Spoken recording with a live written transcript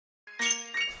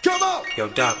Come on. Yo,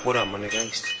 Doc, what up, my nigga?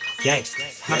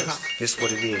 Gangsta. This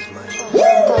what it is, man.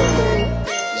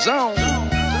 Zone.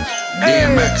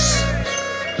 DMX.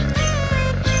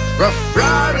 Rough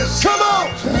Riders. Come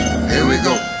on. Here we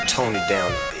go. Tone it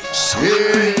down a bit.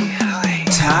 Yeah.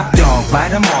 Top dog, bite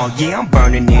them all, yeah, I'm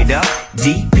burning it up.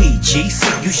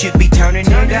 DPGC, you should be turning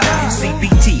it up.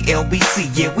 CBT, LBC,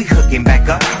 yeah, we hooking back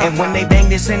up. And when they bang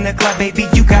this in the club, baby,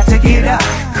 you got to get up.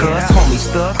 Cause homies,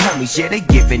 thug homies, yeah, they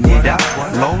giving it up.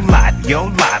 Low life, yo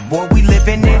life, boy, we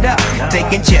living it up.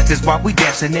 Taking chances while we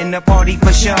dancing in the party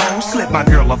for show. Slip my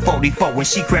girl a 44 when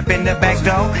she crept in the back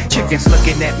door. Chickens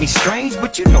looking at me strange,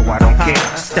 but you know I don't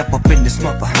care. Step up in this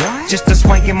mother, just a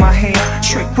swank in my hair.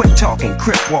 Trick, quit talking,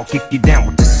 crip walk if you down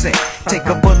with the set. Take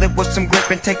a bullet with some grip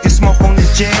and take the smoke on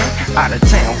this jam. Out of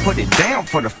town, put it down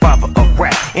for the father of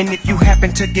rap. And if you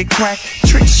happen to get cracked,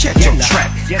 trick, shut your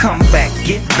trap. Come back,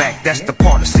 get back, that's the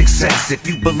part of success. If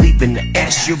you believe in the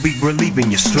S, you'll be relieving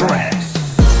your stress.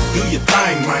 Do your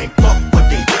thing, man, fuck what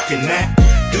they looking at.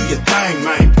 Do your thing,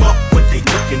 man, fuck what they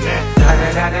looking at.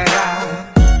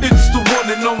 It's the one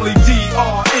and only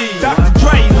D.R.E. Dr.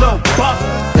 Dre, Lil Buff.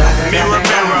 Mirror,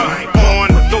 mirror, on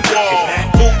the wall,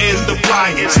 who is the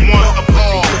flyest one of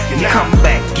all? Come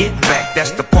back, get back,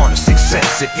 that's the part of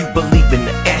success. If you believe in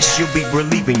the S, you'll be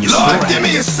relieving your stress. Lord, give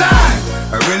me a sign.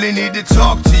 I really need to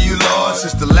talk to you, Lord.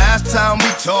 Since the last time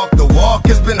we talked, the walk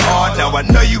has been hard. Now I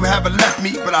know you haven't left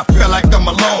me, but I feel like I'm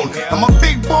alone. I'm a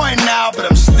big boy now, but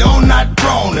I'm still not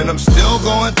grown. And I'm still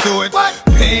going through it. What?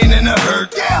 Pain and the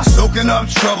hurt, soaking up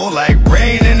trouble like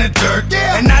rain in the dirt.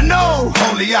 And I know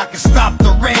only I can stop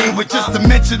the rain with just a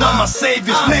mention of my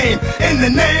Savior's name. In the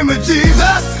name of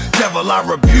Jesus, devil, I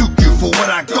rebuke you for what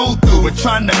I go through and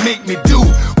trying to make me do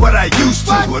what I used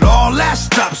to. But all that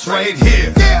stops right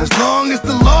here. As long as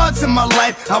the Lord's in my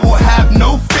life, I will have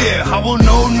no fear. I will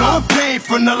know no pain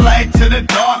from the light to the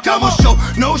dark. I will show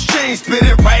no shame, spit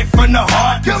it right from the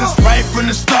heart. Cause it's right from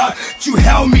the start. You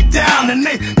held me down and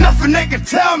nothing they can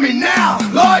tell me now.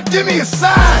 Lord, give me a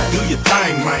sign. Do your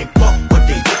thing, man, fuck what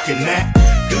they looking at.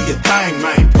 Do your thing,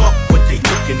 man, fuck what they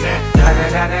looking at.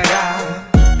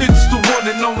 It's the one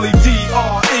and only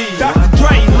D.R.E. Dr.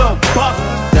 Dre, Lil Buff.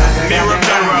 Mirror,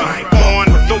 mirror, on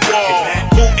the wall,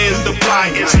 who is the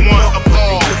flyest one of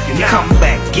all? Come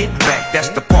back, get back, that's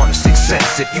the part of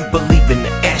success. If you believe in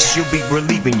the S, you'll be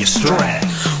relieving your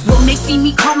stress. When they see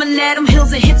me coming at them,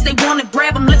 hills and hits, they wanna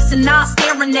grab them, lips and eyes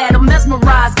staring at them,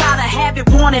 mesmerized, gotta have it,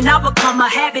 want it, I become a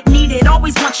habit, need it,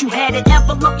 always once you had it,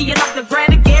 ever lucky enough to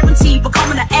grab it, guaranteed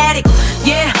becoming an addict,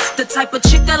 yeah, the type of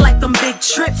chick that like them big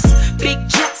trips, big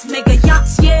jets, mega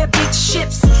yachts, yeah, big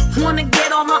ships, wanna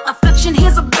get all my affection,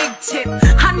 here's a big tip,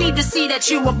 I need to see that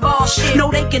you a ball shit, no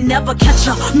they can never catch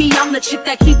her, me I'm the chick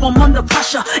that keep them under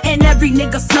pressure, and every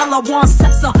nigga smell her, want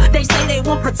sex her, they say they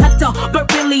want protect her,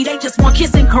 but really they just want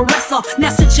kiss and caress her. Now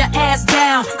sit your ass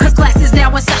down, cause class is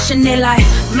now in session. They like,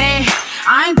 man,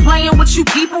 I ain't playing with you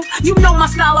people. You know my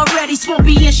style already,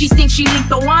 swampy and she thinks she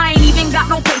lethal. I ain't even got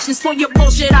no patience for your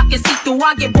bullshit I can see through.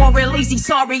 I get bored real easy,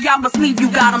 sorry, I must leave you,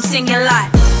 got them singing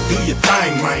like. Do your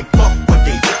thing, man, fuck what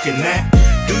they looking at.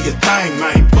 Do your thing,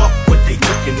 man, fuck what they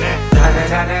looking at.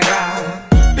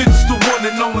 It's the one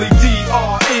and only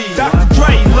D.R.E. Dr.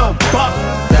 Dre, Lil Buff.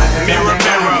 Mirror,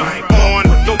 mirror, on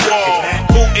the wall,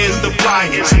 who is the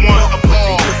flyest one of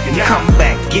all? Come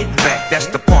back, get back, that's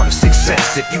the part of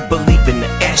success. If you believe in the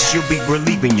S, you'll be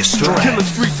relieving your stress. Killer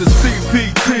streets is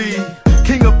CPT.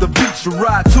 King up the beach, you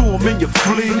ride to him in your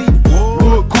fleet.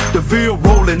 Wood, Coupe de Ville,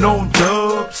 rolling on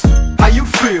dubs. How you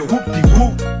feel?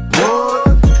 Whoop-de-whoop,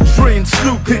 what? Dre and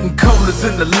Snoop hitting colors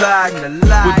in the lag.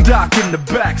 With Doc in the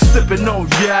back, sipping on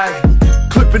yak.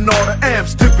 Clipping all the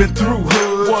amps, dipping through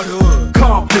hood.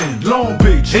 Compton, Long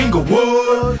Beach,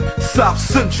 Inglewood. South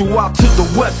Central out to the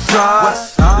west side.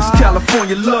 It's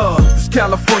California love, it's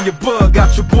California bug.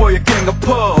 Got your boy a gang of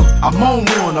pub. I'm on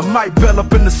one, I might bell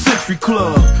up in the Century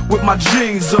Club. With my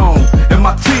jeans on, and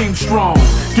my team strong.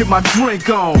 Get my drink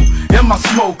on, and my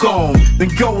smoke on. Then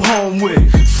go home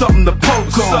with something to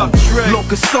poke on.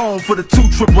 Locust song for the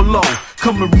 200.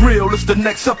 Coming real, it's the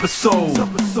next episode.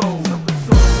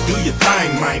 Do your thing,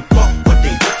 man, fuck what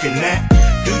they looking at.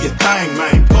 Do your thing,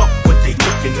 man, fuck what they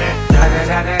looking at.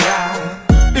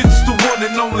 It's the one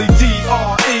and only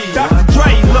D.R.E. Dr.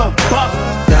 Dre, Lil Buff.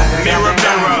 Mirror,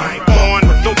 mirror, on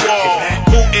the wall,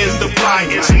 who is the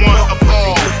flyest one of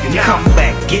all? Come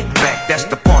back, get back, that's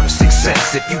the part of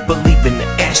success. If you believe in the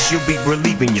S, S, you'll be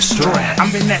relieving your stress.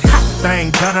 I'm in that hot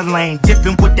thing, gutter lane,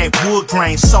 dipping with that wood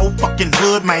grain. So fucking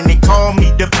hood, man, they call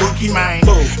me the boogie man.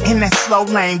 In that slow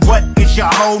lane, what is your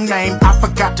whole name? I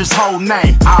forgot this whole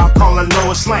name. I'll call it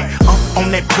Lois Lane. Up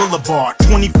on that boulevard,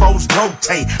 24s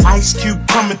rotate. Ice Cube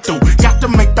coming through, got to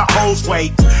make the hoes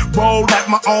wait. Roll at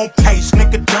my own pace,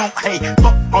 nigga don't hate.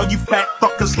 Fuck all you fat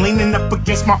fuckers leaning up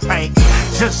against my paint.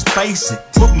 Just face it,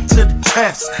 put me to the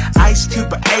test. Ice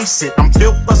Cube or ace it, I'm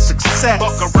built for success.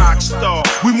 Fuck a rock star,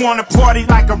 we wanna party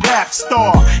like a rap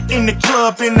star. In the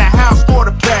club, in the house, or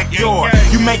the backyard.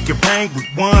 You make it rain with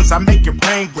ones, I make it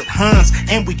rain with huns.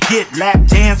 And we get lap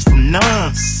dance from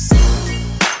nuns.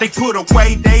 They put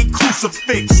away they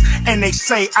crucifix and they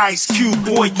say, Ice Cube,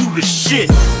 boy, you the shit.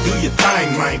 Do your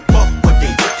thing, man, fuck what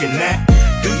they looking at.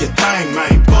 Do your thing,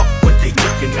 man, fuck what they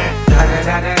looking at.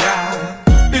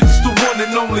 It's the one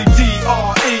and only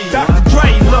D.R.E. Dr.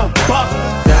 Dre, Lil Buff.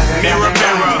 Mirror,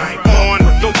 mirror, on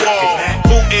the wall,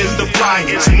 who is the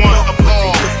flyest one of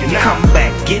all? Come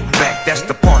back, get back, that's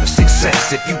the part of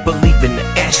success. If you believe in the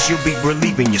S, you'll be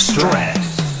relieving your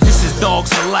stress. This is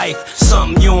dogs for life,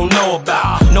 something you don't know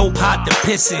about. No pot to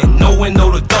piss in, no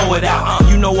window to throw it out.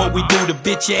 You know what we do to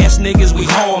bitch ass niggas, we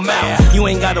hoe 'em out. You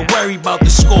ain't gotta worry about the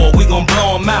score, we gon'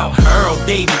 blow 'em out. Earl,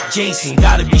 David, Jason,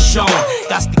 gotta be shown.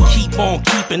 Got to keep on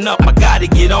keeping up, I gotta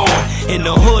get on. In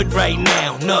the hood right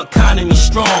now, the economy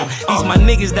strong. These my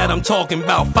niggas that I'm talking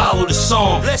about, follow the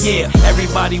song. Yeah,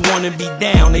 everybody wanna be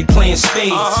down, they playing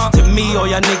spades. To me, all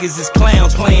y'all niggas is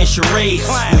clowns playing charades.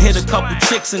 You hit a couple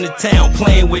chicks in the town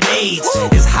playing with AIDS.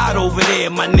 It's hot over there,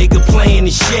 my nigga playing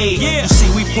the shade. You see,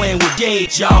 we playing with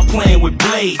gauge, y'all playing with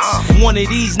blades. One of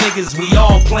these niggas, we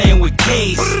all playing with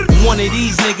K's. One of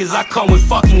these niggas, I come with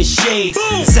fucking the shades.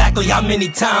 Exactly how many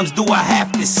times do I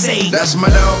have to say? That's my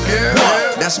dog, yeah.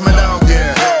 That's my dog,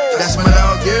 yeah. That's my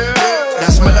dog, yeah.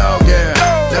 That's my dog, yeah.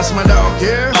 That's my dog,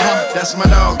 yeah. That's my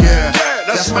dog, yeah.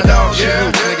 That's my dog,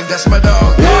 yeah. That's my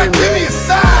dog, yeah. Lord, give me a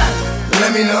sign.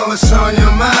 Let me know what's on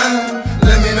your mind.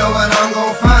 Let me know what I'm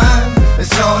gon' find.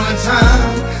 It's all in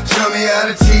time. Show me how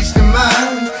to teach the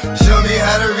mind. Show me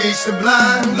how to reach the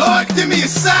blind. Lord, give me a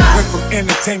sign. Went from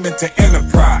entertainment to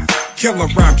enterprise. Kill a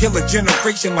rhyme, kill a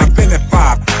generation like been at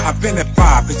 5. I've been at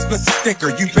 5, explicit sticker,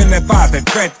 you've been advised. That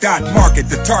red dot market,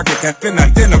 the target that's been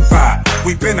identified.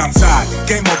 We've been outside,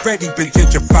 game already been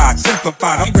gentrified.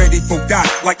 Simplified, I'm ready for that,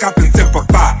 like I've been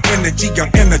simplified. Energy,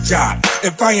 I'm energized.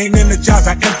 If I ain't energized,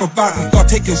 I improvise and start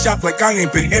taking shots like I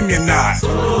ain't been immunized.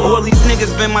 All these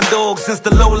niggas been my dogs since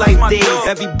the low life days.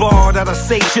 Every bar that I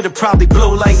say should've probably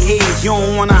blow like haze. You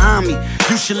don't wanna harm me,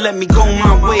 you should let me go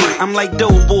my way. I'm like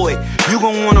Doughboy, you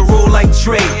gon' wanna roll like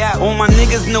Dre. All my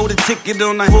niggas know the ticket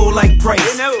on the roll like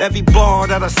Price. Every bar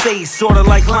that I say sorta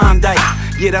like Klondike.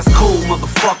 Yeah, that's cool,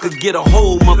 motherfucker. Get a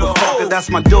hole, motherfucker. That's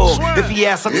my dog. If he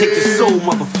asks, I'll take his soul,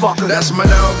 motherfucker. That's my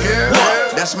dog, yeah.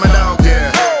 That's my dog,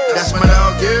 yeah. That's my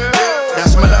dog, yeah.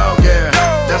 That's my dog, yeah.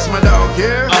 That's my dog,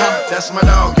 yeah. That's my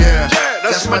dog, yeah.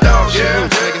 That's my dog, yeah.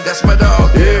 That's my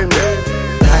dog, yeah.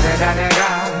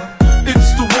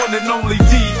 It's the one and only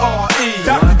D.R.E.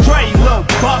 Dr. Dre, Lil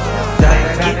Buff.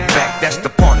 Get back, that's the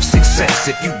part of success.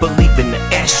 If you believe in the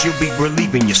S, you'll be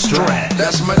relieving your stress.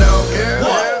 That's my dog,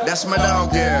 yeah. That's my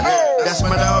dog, yeah. That's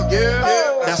my dog, yeah.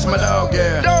 That's my dog,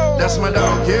 yeah. That's my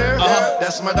dog, yeah.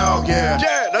 That's my dog, yeah.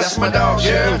 That's my dog,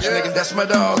 yeah. That's my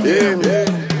dog, yeah.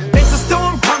 There's a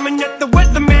storm coming that the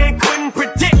weatherman couldn't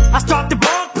predict. I start the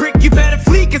ball prick, you better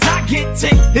flee cause I get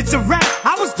ticked. It's a wrap,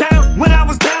 I was down, when I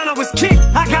was down I was kicked.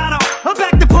 I got up, I'm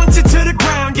back to punch it to the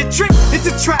ground. Get tricked, it's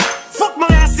a trap. Fuck my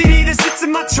ass CD that sits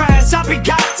in my trash. I'll be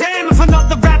goddamn if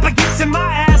another rapper gets in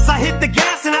my ass. I hit the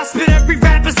gas and I spit every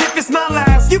rap as if it's my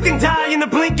last. You can die in the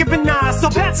blink of an eye, so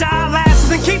patch your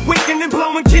eyelashes and keep winking and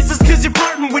blowing kisses cause you're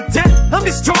flirting with death. I'm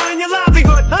destroying your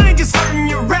livelihood, I ain't just hurting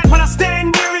your rap. When I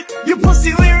stand near it, your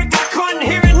pussy lyric, I couldn't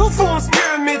hear it. Who forms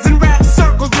pyramids and rap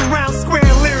circles around square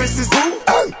lyricists? Who?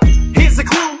 Here's a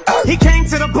clue. He came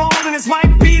to the ball and his wife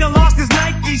beat and lost his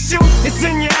Nike shoe. It's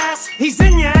in your ass, he's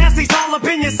in your ass, he's all up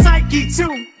in your psyche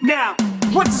too. Now,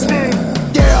 what's his name?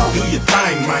 Yeah. Do your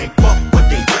thing, man, fuck what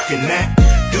they looking at.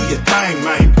 Do your thing,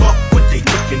 man, fuck what they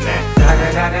looking at.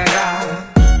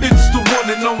 It's the one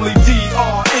and only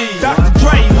D.R.E. Dr.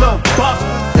 Dre, Lil Buff.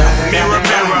 Mirror,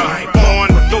 mirror, on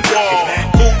the wall,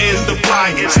 who is the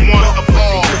flyest one of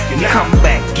all? Come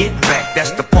back, get back,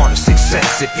 that's the part of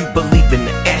success. If you believe in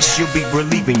the S, you'll be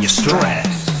relieving your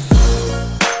stress.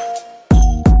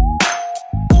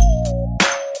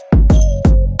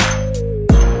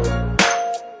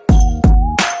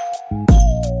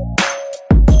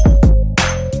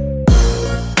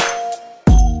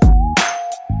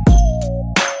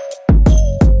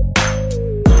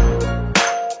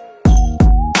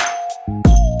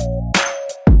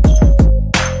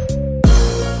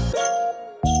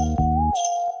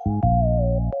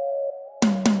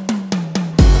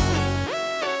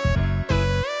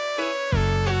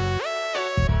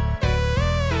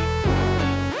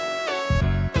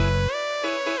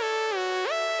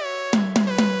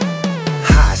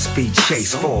 high-speed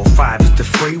chase, 405 is the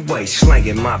freeway.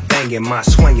 Slanging my, banging my,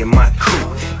 swinging my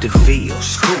coupe. DeVille,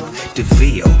 scoop,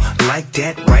 DeVille. Like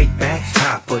that, right back,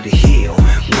 top of the hill.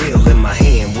 Wheel in my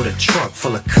hand with a trunk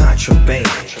full of contraband.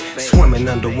 Swimming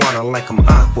underwater like I'm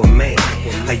Aquaman.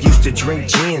 I used to drink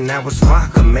gin, I was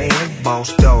vodka, man.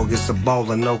 Boss dog is a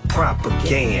bowler, no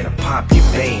propaganda. Pop your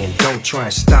band, don't try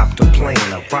and stop the plan.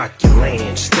 I rock your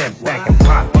land, step back and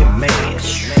pop your man.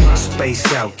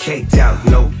 Spaced out, caked out,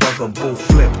 no bugaboo,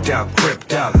 flipped out,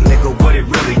 cripped out. Nigga, what it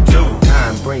really do?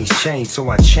 Time brings change, so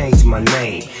I changed my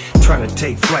name. Trying to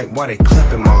take flight while they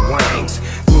clipping my wings.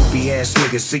 Groupie ass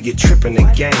niggas see you tripping the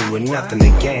game with nothing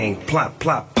to gain. Plop,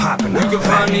 plop, popping. You can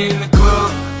find me in the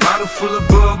club, bottle full of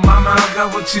bug. Mama, I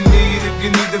got what you need if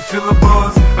you need to fill a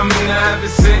buzz. I'm into having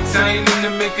sex, I ain't into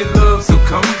making love. So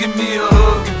come give me a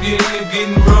hug if you're into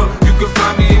getting rough. You can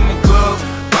find me in the club,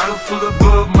 bottle full of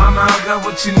bug. Mama, I got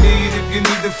what you need if you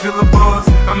need to fill a buzz.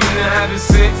 I'm into having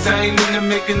sex, I ain't into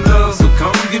making love. So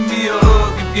come give me a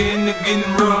hug if you're into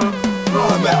getting rough.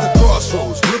 I'm at the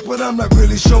crossroads, look, but I'm not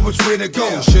really sure which way to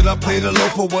go. Should I play the low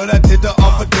for what I did the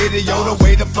other day? Yo, the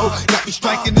way the flow got me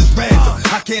striking this random.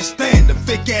 I can't stand them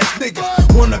fake ass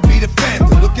niggas, wanna be the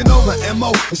phantom. Looking over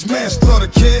MO, it's manslaughter,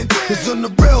 kid. It's on the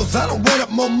rails, I don't wet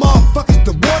up more motherfuckers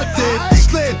than water did.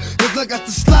 Slid, cause I got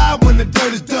to slide when the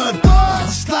dirt is done. I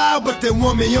slide, but they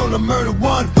want me on the murder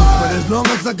one. But as long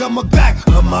as I got my back,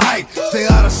 I'm alright. Stay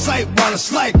out of sight while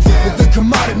it's light. If they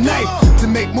come out at night to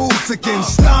make moves again,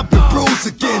 stomp and bruise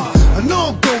again. I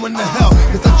know I'm going to hell,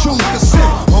 cause I choose to sin.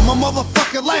 All my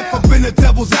motherfucking life I've been a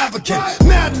devil's advocate.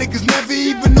 Mad niggas never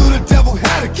even knew the devil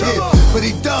had a kid, but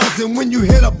he does, and when you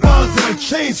hit a buzz and a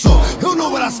chainsaw, he'll know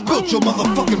what I spilt your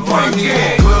motherfucking brain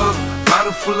for.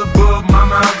 Bottle full of bug,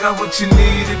 mama, I got what you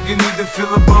need if you need to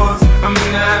fill a buzz. I'm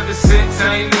into having sex,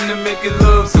 I ain't into making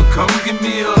love. So come give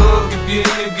me a hug if you're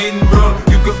into getting rough.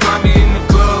 You can find me in the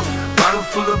club, bottle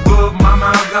full of bug, mama,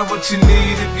 I got what you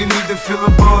need if you need to fill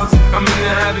a buzz. I'm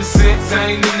into having sex,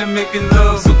 I ain't into making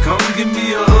love. So come give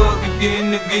me a hug if you're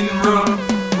into getting rough.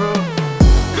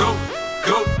 Go,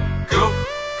 go, go,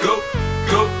 go,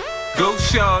 go, go,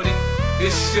 shawty,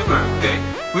 it's your birthday.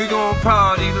 We gon'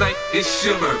 party like it's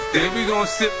your birthday. We gon'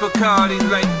 sip Bacardi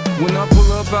like when I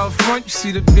pull up out front, you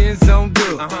see the Benz on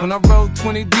dub. When I roll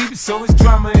 20 deep, it's always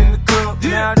drama in the club.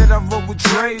 Now that I roll with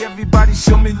Dre, everybody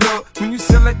show me love. When you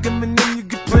sell like Eminem, you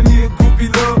get plenty of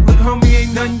groupie love. Look, homie,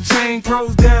 ain't nothing changed.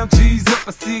 Pros down, G's up.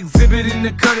 I see Xzibit in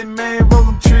the cutting, man, roll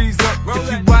them trees up.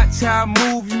 If you watch how I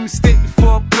move, you mistake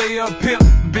before I play up pimp.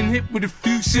 Been hit with a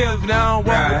few shells, but I don't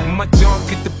walk with my junk.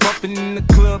 Get the bumping in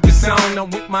the club, it's on. I'm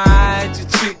with my eye at your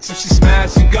chick, so she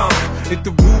smash, she gone. Hit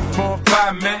the roof on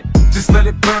fire, man. Just let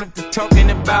it burn if they're talking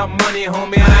about money,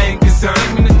 homie, I ain't concerned.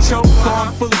 I'm in the choke,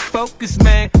 I'm fully focused,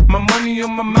 man. My money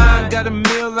on my mind, got a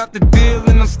meal out the deal,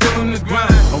 and I'm still in the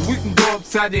grind. Or we can go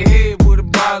upside the head with a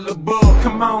bottle of bug.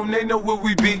 Come on, they know where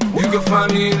we be. You can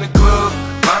find me in the club,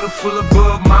 bottle full of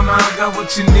bug. Mama, I got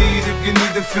what you need if you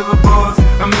need to fill a buzz.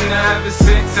 I'm into having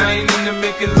sex, I ain't into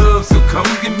making love. So come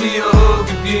give me a hug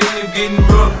if you're into getting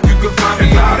rough. You can find me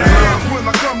in the club. When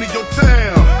I come to your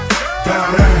town,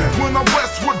 bow down. When I'm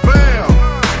westward bound,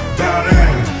 bow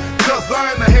down. Cause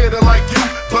I ain't a hater like you,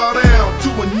 bow down to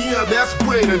a year that's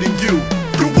greater than you.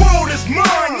 The world is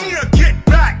mine, yeah, get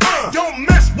back. Don't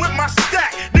mess with my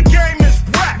stack, the game is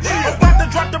whack. About to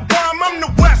drop the bomb, I'm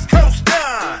the West Coast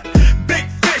Don. Big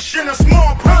fish in a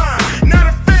small pond.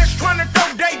 Not a fish trying to throw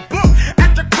they book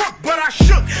at the crook, but I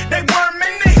shook. They worm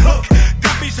and they hook.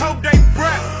 Guppies hold they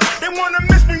breath. They wanna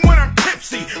miss me when I'm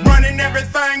tipsy. Running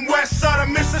everything west side of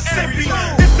Mississippi.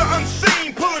 It's the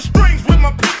unseen, pulling strings with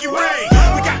my pinky ring.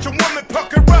 We got your woman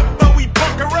pucker up, but we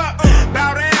buck her up.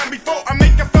 Bow down before I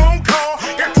make a phone call.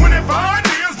 Got 25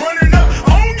 ideas running up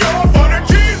on y'all for the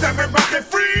cheese. Everybody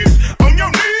freeze on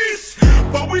your knees,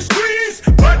 but we squeeze,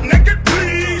 butt naked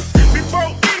please.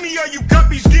 Before any of you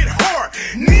guppies get hard,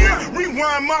 near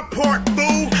rewind my part,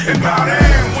 boo. And bow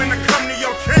down when I come to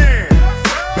your town.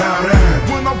 Bow down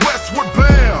when I'm westward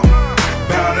bound.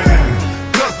 Bow down,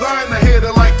 cause I ain't a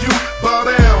hater like you. Bow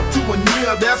down to a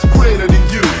year that's greater than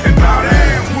you. And bow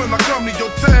down when I come to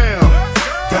your town.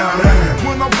 Bow down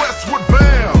when I'm westward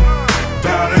bound.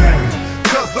 Bow down,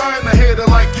 cause I ain't a hater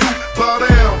like you. Bow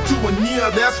down to a year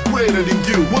that's greater than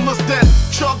you. Well, it's that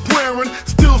Chuck wearing,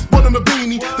 still spotting the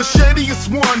beanie. The shadiest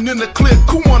one in the clip,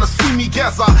 who wanna see me?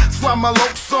 Guess I slide my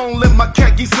low song, let my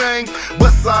khaki sing.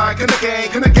 West side, can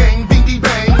the gang, bingy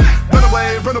bang. Run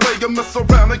away, you mess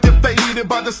around and get faded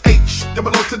by this H. Double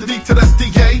O to the D to the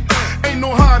SDA. Ain't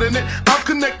no hiding it, I'll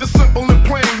connect the simple and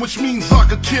plain, which means I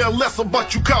could care less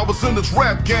about you cowards in this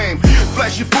rap game.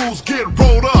 Flashy fools get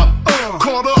rolled up,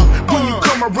 caught up. When you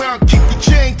come around, keep your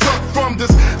chain tucked from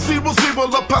this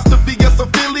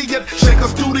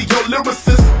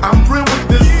lyricist, I'm real with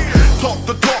this. Talk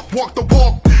the talk, walk the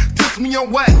walk. Diss me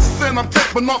on wax, and I'm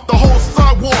tapping off the whole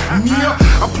sidewalk. Yeah,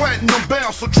 I'm planting them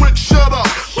bounds, so trick, shut up.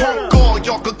 Punk all,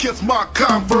 y'all could kiss my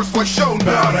Converse like show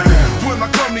now. When I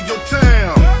come to your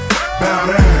town, bow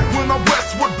down. When I'm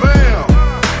westward bound,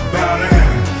 bow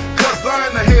down. Cause I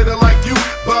ain't a hater like you,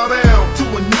 bow down to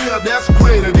a nigga that's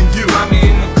greater than you. Find me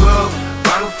in the club,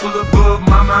 bottle full of bub.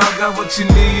 Mama, I got what you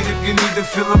need if you need to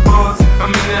fill a buzz. I'm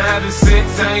into having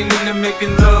sex, I ain't into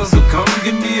making love. So come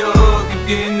give me a hug if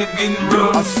you're into getting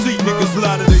rough. I see niggas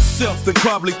lie to themselves, they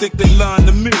probably think they lying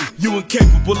to me. You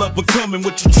incapable of becoming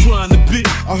what you trying to be.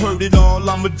 I heard it all,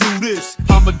 I'ma do this,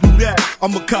 I'ma do that.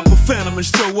 I'ma cop a phantom and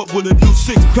show up with a new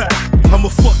six-pack. I'ma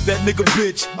fuck that nigga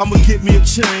bitch, I'ma get me a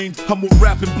chain. I'ma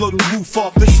rap and blow the roof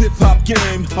off this hip-hop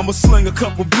game. I'ma sling a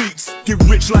couple beats, get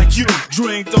rich like you.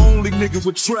 Dre ain't the only nigga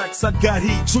with tracks, I got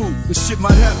heat too. This shit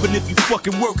might happen if you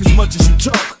fucking work as much as you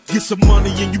talk. Get some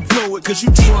money and you blow it cause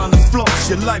you trying to floss.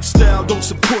 Your lifestyle don't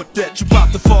support that, you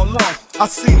about to fall off. I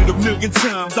seen it a million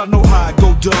times, I know how I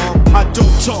go, dog. I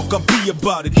don't talk, I be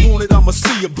about it. Want it, I'ma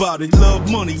see about it. Love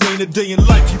money, ain't a day in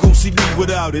life you gon' see me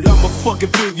without it. I'm a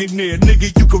fucking billionaire,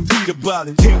 nigga, you can read about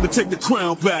it. Came to take the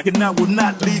crown back and I will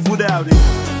not leave without it.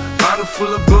 Bottle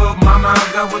full of bub, mama,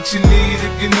 I got what you need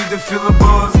if you need to fill a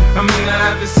buzz. I'm into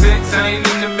having sex, I ain't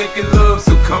into making love.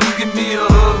 So come give me a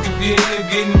hug if you're into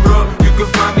getting rough. You can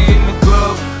find me in the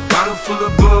club. Bottle full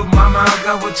of bub, mama, I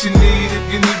got what you need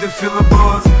if you need to fill a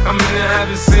buzz. I'm into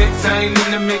having sex, I ain't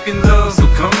into making love. So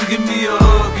come give me a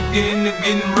hug if you're into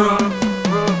getting rough.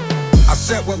 I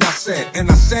said what I said, and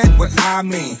I said what I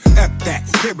mean. F that,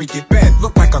 period, bed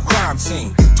look like a crime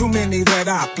scene. Too many red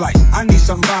eye flight, I need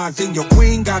some vibes in. Your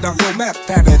queen got a whole meth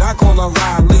habit, I call her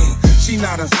Riley. She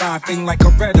not a side thing like a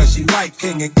redder, she like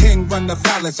king. And king run the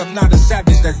palace, I'm not a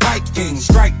savage, that Viking.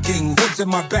 Striking, hoods in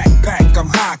my backpack, I'm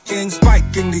hawking.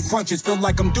 Spiking, these punches feel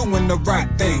like I'm doing the right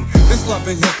thing. This love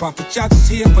and hip-hop, but y'all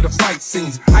just here for the fight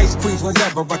scenes. Ice creams,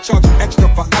 whatever, I charge you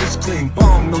extra for ice cream.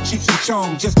 Bong, no cheech and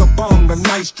chong, just a bong, the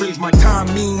nice streets. My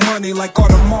time mean money like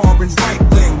Audemars and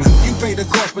Breitling. You pay the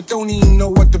cost, but don't even know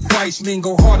what the price mean.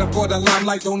 Go harder for the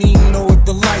limelight, don't even know if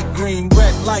the light green.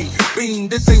 Red light, beam,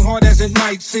 this ain't hard as it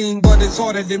might seem, but it's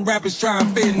harder than rappers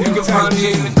trying to fit in. You can find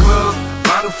me in the club,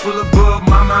 bottle full of bub.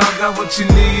 Mama, I got what you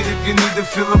need if you need to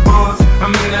fill a buzz. I'm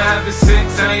into having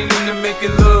sex, I ain't into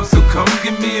making love. So come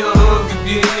give me a hug if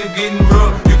you're into getting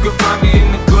rough. You can find me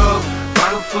in the club,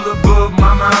 bottle full of bub.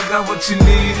 Mama, I got what you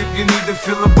need if you need to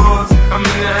fill a buzz. I'm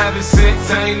into having sex,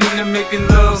 I ain't into making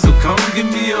love. So come give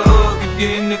me a hug if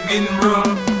you're into getting rough.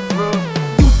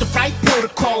 Use the right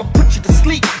protocol and put you to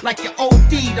sleep like you're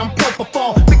OD'd on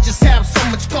propofol. Bitches have so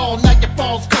much gall, now your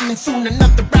fall's coming soon.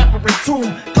 Another rapper in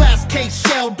tune, glass case,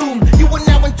 shell doom. You are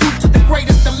now in tune to the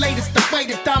greatest, the latest, the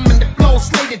latest. I'm in the flow,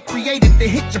 slated, created to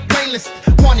hit your playlist.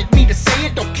 Wanted me to say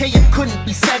it, okay, it couldn't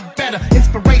be said better.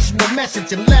 Inspirational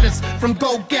message and letters from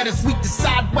go-getters. We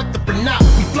decide whether or not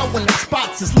we flow in the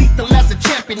spots. As lethal as a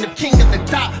champion, the king of the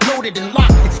dot. Loaded and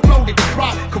locked, exploded and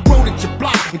rocked, corroded your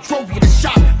block, and drove you to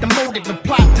shock. The motive and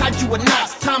plot, tied you a knot,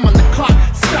 time on the clock.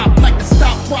 Stop like a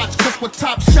stopwatch, cause we're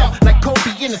top shelf. Like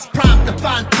Kobe in his prime,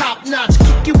 divine top notch.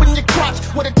 Kick you in your crotch,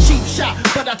 what a cheap shot.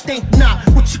 But I think not,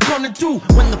 what you gonna do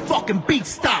when the fucking beat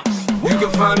stops? You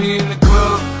can find me in the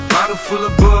club, bottle full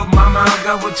of bub. Mama, I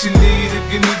got what you need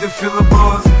if you need to fill a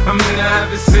buzz. I'm into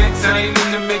having sex, I ain't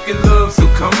into making love. So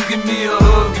come give me a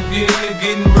hug if you're into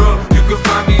getting rough. You can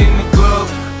find me in the club,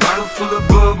 bottle full of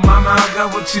bub. Mama, I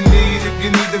got what you need if you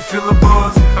need to fill a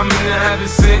buzz. I'm into having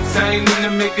sex, I ain't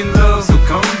into making love. So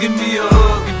come give me a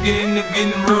hug if you're into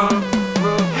getting rough.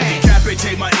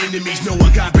 Take my enemies, no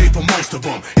agape for most of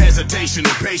them. Hesitation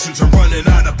and patience, I'm running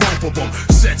out of both of them.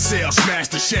 Set sail, smash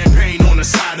the champagne on the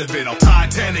side of it. I'll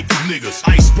Titanic you niggas.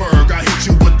 Iceberg, I hit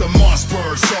you with the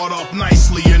Mossberg. Sawed off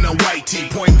nicely in a white tee.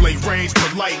 Point blank range,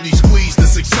 politely squeeze,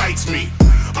 this excites me.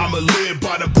 I'ma live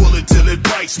by the bullet till it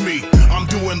bites me. I'm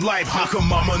doing life, how come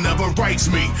mama never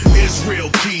writes me? Israel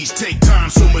keys, take time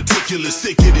so meticulous.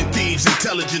 Thicker than thieves,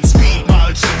 intelligent speed, my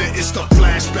agenda is the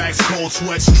flashbacks, cold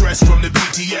sweat, stress from the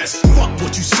BTS. Fuck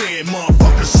what you saying,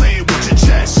 motherfucker, say it with your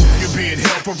chest. You're being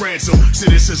held for ransom,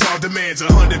 citizens all demands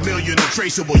 100 million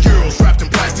untraceable euros wrapped in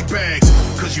plastic bags.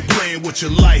 Cause you playing with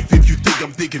your life, if you think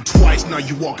I'm thinking twice, now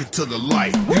you walking to the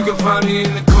light. You can find me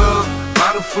in the club,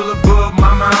 bottle full of bub.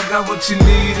 Mama, I got what you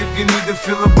need if you need to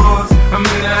fill a buzz. I'm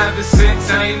into having sex,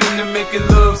 I ain't into making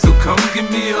love. So come give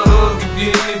me a hug if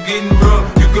you're into getting rough.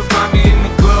 You can find me in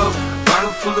the club, bottle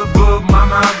full of bub.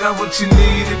 Mama, I got what you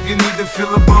need if you need to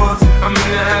fill a buzz. I'm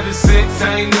into having sex,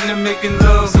 I ain't into making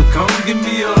love. So come give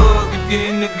me a hug if you're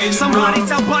into getting rough. Somebody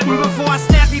tell Button before I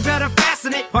snap, he better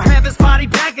fasten it or have his body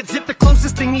body back and tip the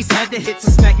closest thing he's had to hits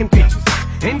is smacking bitches.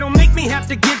 And don't make me have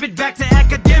to give it back to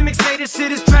academics. Say this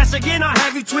shit is trash again. I'll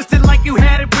have you twisted like you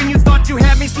had it when you thought you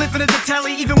had me slipping at the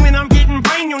telly. Even when I'm getting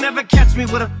brain, you'll never catch me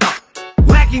with a thought.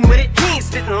 Lacking with it, he ain't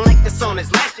spitting like this on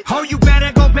his last shit. Oh, you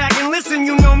better go back and listen,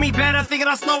 you know me better. Thinking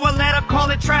I'll slow a letter,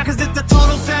 call it track, cause it's a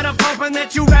total setup. Hoping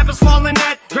that you rappers falling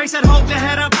at. Grace said hold your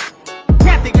head up.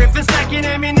 Kathy Griffin stacking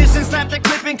ammunition, slap the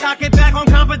clip and cock it back on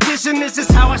competition. This is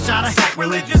how I shot a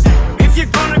sacrilegious. If you're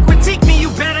gonna critique me, you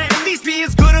better at least be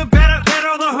as good or better.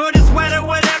 Better the hood is wetter,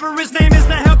 whatever his name is,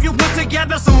 to help you put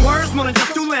together some words more than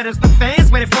just 2 letters. The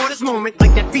fans waited for this moment,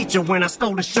 like that feature when I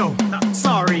stole the show.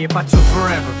 Sorry if I took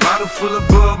forever. Bottle full of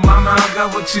bug, mama, I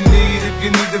got what you need if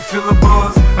you need to fill a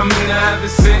buzz. I'm into having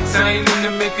sex, I ain't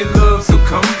into making love, so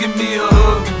come give me a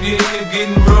hug. If you're into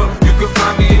getting rough, you can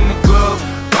find me in the club.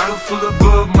 Bottle full of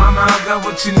bug, mama, I got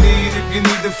what you need if you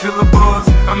need to fill a buzz.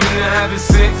 I'm into having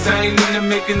sex, I ain't into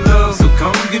making love, so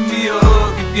come give me a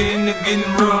hug if you're into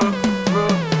getting rough.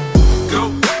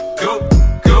 Go, go,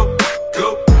 go,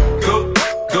 go, go,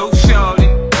 go, shawty,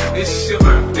 it's your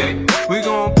birthday. We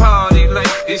gon' party like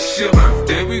it's your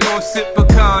birthday. We gon' sip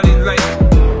Bacardi like.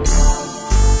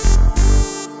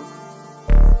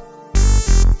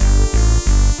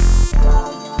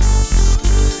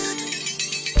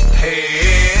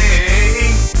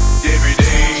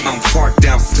 Parked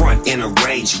out front in a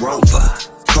Range Rover.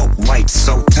 Coke white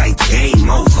so tight, game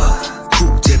over.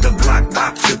 Coupe to the block,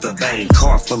 bop to the bang.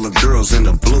 Car full of girls in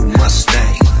a blue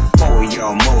Mustang. More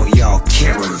y'all,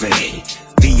 caravan.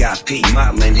 VIP,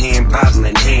 model in hand, bottle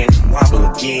in hand. Wobble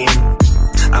again.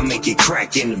 I make it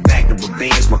crack in the back of a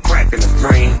Benz. My crack in a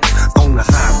friend. On the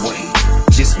highway,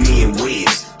 just me and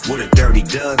Wiz. With a dirty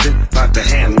dozen, about to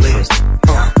have lives.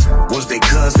 Was they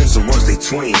cousins or was they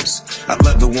twins? I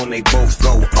love it when they both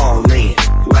go all in.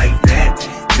 Like that,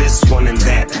 this one and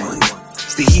that one.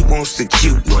 See, he wants the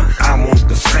cute one, I want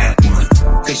the fat one.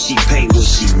 Cause she pay what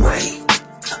she weigh.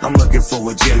 I'm looking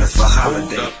for a Jennifer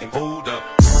Holiday. Hold up,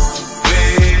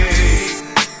 wait.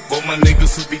 For my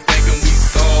niggas who be thinking we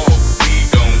soft, we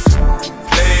gon'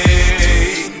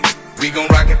 play. We gon'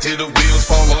 rock it till the wheels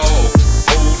fall off.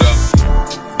 Hold up.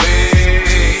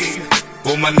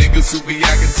 For my niggas who be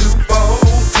acting too bold,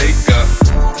 take a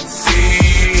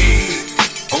seat.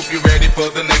 Hope you're ready for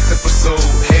the next episode.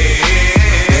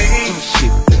 Hey,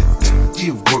 shit that thing,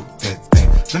 you work that thing.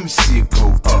 Let me see it go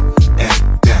up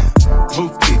and down.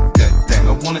 Rotate that thing,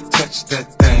 I wanna touch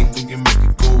that thing when you make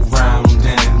it go round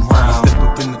and round. Step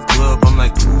up in the club, I'm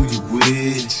like, who you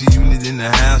with? See you lit in the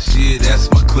house, yeah, that's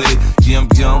my clique. Yeah, I'm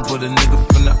young, but a nigga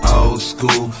from the old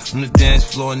school. On the dance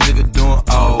floor, a nigga doing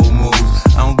old moves.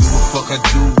 I don't give a fuck, I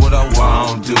do what I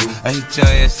want to. I hit your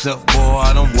ass up, boy,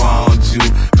 I don't want you.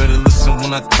 Better listen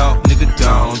when I talk, nigga,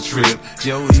 don't trip.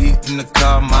 Yo, heat in the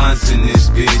car, mine's in this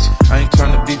bitch. I ain't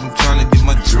tryna beef, I'm tryna get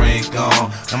my drink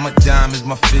on. And my diamonds,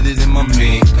 my fitted and my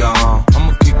mink on.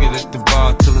 I'ma kick it at the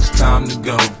bar till it's time to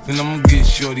go. Then I'ma get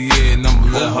shorty, yeah, and I'ma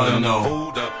let her know.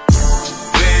 Hold up,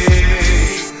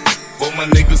 wait. For my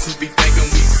niggas who be thinking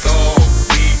we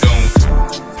soft, we gon'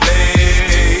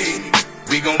 play.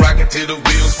 We gon' rock it till the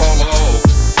wheels fall off.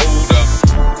 Hold up,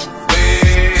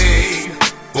 wait.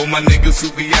 For my niggas who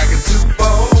be acting too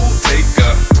bold, take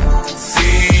a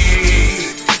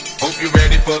seat. Hope you're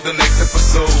ready for the next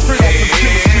episode. Hey.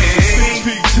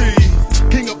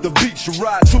 CPT, king of the beach, you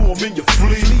ride to him in your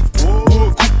fleet.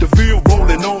 Wood, Coupe de Ville,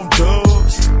 rolling on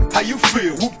dubs. How you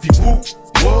feel? Whoop-de-whoop,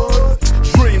 what?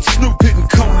 Dream Snoop hitting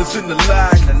corners in the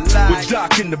lag. With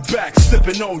Doc in the back,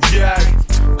 sipping on yak.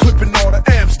 Clipping all the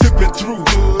amps, dipping through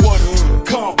hood.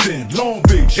 Compton, Long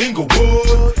Beach,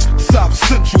 Inglewood. South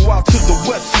Central out to the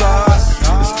west side.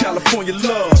 It's California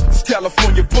love, it's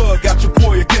California bug. Got your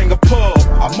boy a gang of pub.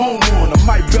 I'm on one, I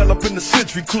might bell up in the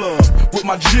Century Club. With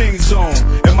my jeans on,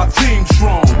 and my team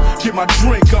strong. Get my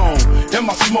drink on, and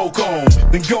my smoke on.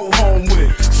 Then go home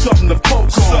with something to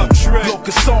poke on.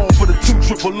 Locus on for the 2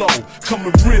 O.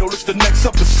 Coming real, it's the next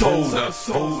episode.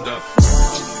 Hold up,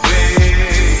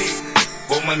 wait.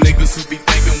 For my niggas who be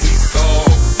thinking we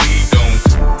soft, we gon'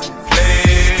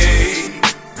 play.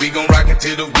 We gon' rock it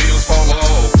till the wheels fall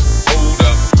off. Hold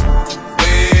up,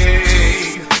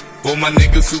 wait. For my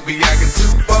niggas who be acting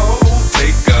too bold,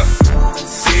 take a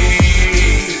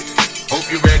seat.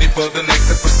 Hope you're ready for the next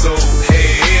episode.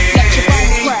 Hey. Let your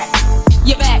bones crack,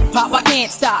 your back pop, I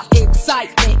can't stop.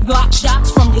 Excitement, Glock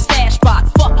shots from your stash spot.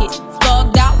 Fuck it,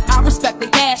 thugged out, I respect the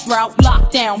cash route.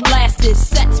 Lockdown, blast this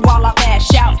sets while I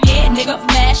mash out. Yeah, nigga,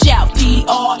 mash out.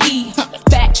 D-R-E,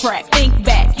 backtrack, think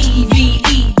back.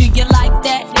 E-V-E, do you like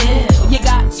that? Yeah, you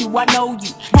got to, I know you.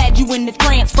 Had you in the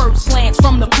trance, first glance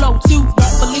from the flow too.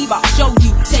 Don't believe I'll show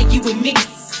you, take you with me.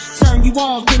 Turn you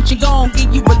on, pinch you gon'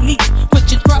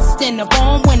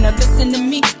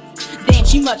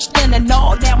 much thin and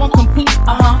all. Now I'm complete,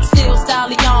 still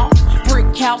stallion.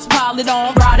 Brick house, pile it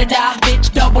on, ride or die,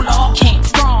 bitch, double R, can't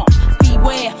strong.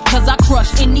 Beware, cause I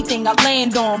crush anything I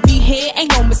land on. Be here,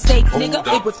 ain't no mistake, nigga,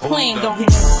 it was planned on.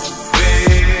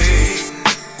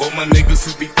 For my niggas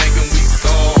who be thinking we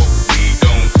soft, we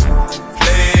don't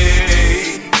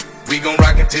play. We gon'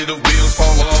 rock it till the wheels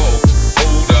fall off.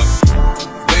 Hold up,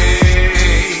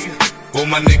 wait. For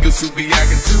my niggas who be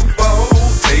acting too bold,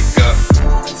 take a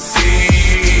seat.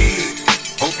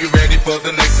 Hope you're ready for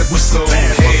the next episode.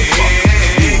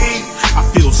 Hey. I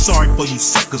feel sorry for you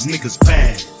suckers, niggas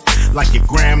bad. Like your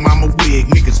grandmama wig,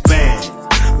 niggas bad.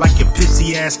 Like your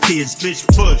pissy ass kids, bitch,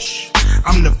 push.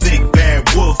 I'm the big bad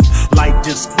wolf, like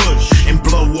this push and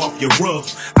blow off your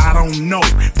roof. I don't know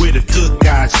where the good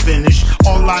guys finish.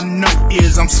 All I know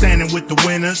is I'm standing with the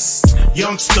winners.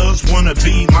 Youngsters wanna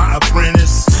be my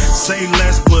apprentice. Say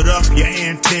less, put up your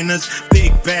antennas.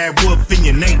 Big bad wolf in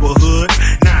your neighborhood.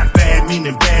 Not bad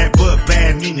meaning bad, but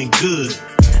bad meaning good.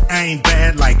 I ain't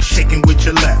bad like shaking with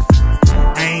your left.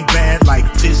 I ain't bad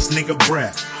like this nigga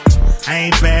breath. I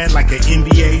ain't bad like an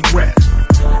NBA ref.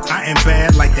 I am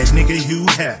bad like that nigga Hugh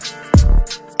Hef.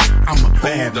 I'm a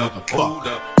bad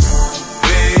motherfucker.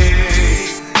 Wait,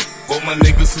 for my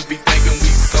niggas who be thinking we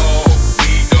soft,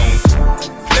 we don't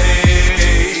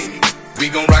play. We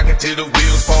gon' rock it till the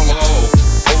wheels fall off.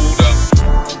 Hold up,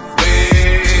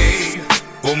 wait.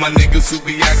 For my niggas who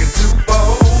be acting too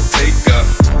bold, take a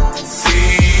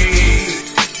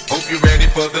seat. Hope you're ready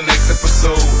for the next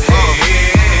episode.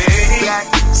 Hey, back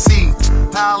seat,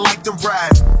 I like to ride.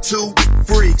 Two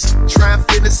freaks, try and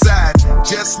fit inside.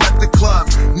 Just left the club,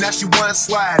 now she wanna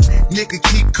slide. Nigga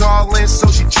keep calling, so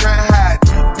she try and hide.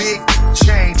 Big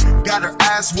chain, got her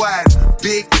eyes wide.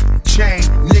 Big chain,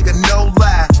 nigga no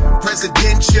lie.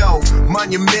 Presidential,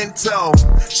 monumental.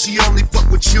 She only fuck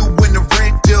with you when the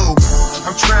rent due.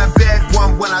 I'm trying bag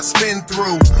one when I spin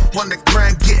through. On the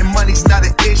grind, getting money's not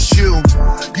an issue.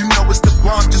 You know it's the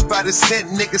bomb just by the cent.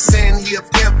 Nigga saying he a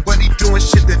pimp, but he doing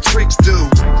shit that tricks do.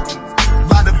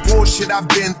 Lot of bullshit I've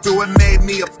been through, it made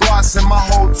me a boss and my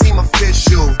whole team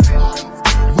official.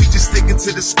 We just sticking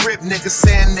to the script, nigga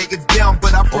saying nigga down,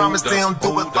 but I promise they don't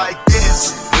do it like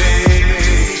this.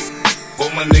 Wait, for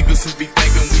my niggas who be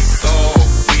thinking we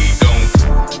soft, we don't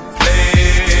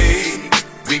play.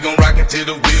 We gon' rock it till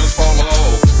the wheels fall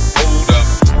off. Hold up,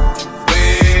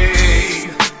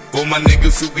 wait. For my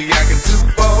niggas who be acting too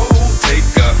bold, take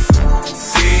a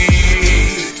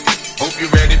seat. Hope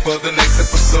you're ready for the next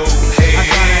episode. Hey, I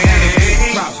gotta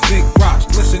have a big rocks,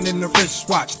 glisten in the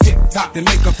wristwatch. Tick tock to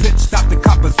make a pit stop. The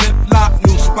cop a zip lock.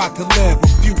 New spot to live. A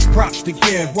few props to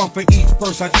give. One for each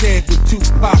verse I did with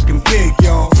Tupac and Big,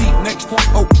 y'all. Seat next to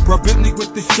Oprah, Bentley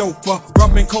with the chauffeur.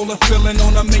 Rum and cola filling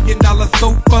on $1 million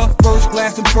sofa. First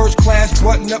class and first class.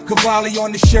 Button up Cavalli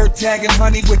on the shirt, tagging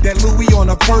honey with that Louis on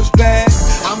a purse bag.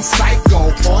 I'm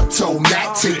psycho,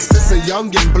 automatics. This a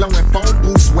youngin' blowing phone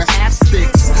booths with half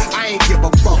sticks. I ain't give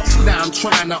a fuck. Now I'm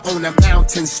trying to own a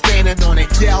mountain, standing on it,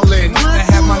 yelling. I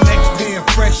have my next day of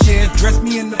fresh air. Dress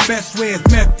me in the best way as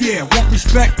meth, yeah. Want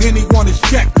respect, anyone is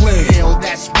check clear. Hell,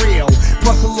 that's real.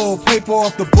 Plus a little paper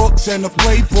off the books and a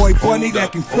Playboy bunny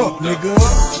that can cook, nigga.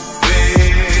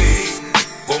 Wait,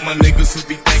 for my niggas who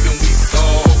be thinking we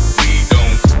soft, we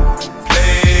don't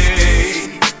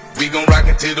play. We gon' rock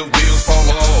it till the wheels fall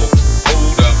off.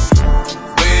 Hold up,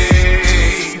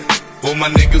 wait. For my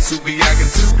niggas who be acting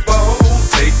too bold,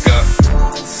 take a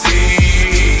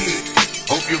seat.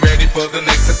 Hope you're ready for the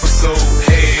next episode.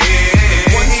 Hey,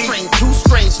 1 strain, 2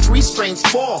 strains, 3 strains,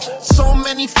 4. So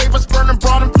many flavors, burning,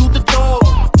 brought them through the door.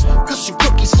 Cushion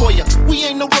cookies for ya, we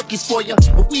ain't no rookies for ya.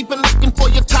 But we been looking for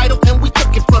your title and we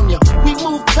took it from ya. We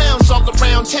moved pounds all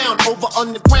around town, over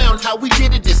underground. How we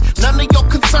did it is none of your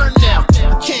concern now.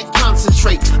 I can't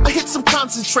concentrate, I hit some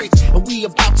concentrates, and we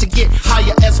about to get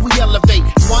higher as we elevate.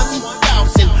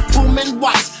 1,000 booming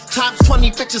watts, times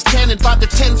 20 bitches cannon by the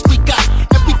 10s we got.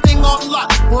 Everything on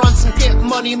lock, we're on some get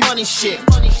money shit.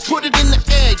 Put it in the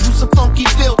air, use a funky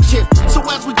field tip. So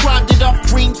as we grind it up,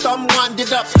 green thumb wind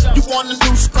it up. You want a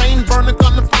new strain, burner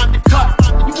gonna find the cut.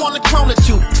 You want a clone or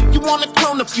two, you want to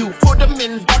clone a few. Put them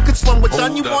in buckets when we're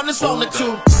done, you want a zone or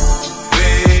two.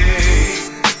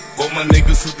 wait. For my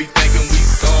niggas who be thinking we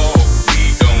soft, we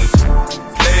don't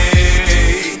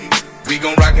play. We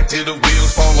gon' rock it till the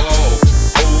wheels fall off.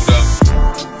 Hold up,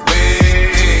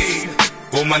 wait.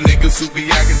 For my niggas who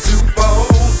be acting too bold,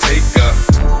 take a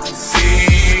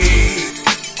seat.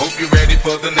 Hope you're ready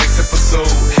for the next episode.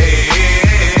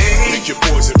 Hey, make your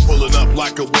poison pulling up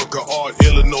like a work of art.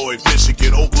 Illinois,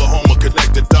 Michigan, Oklahoma,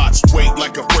 connect the dots. Wait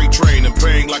like a freight train and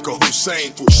bang like a Hussein.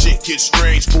 For shit gets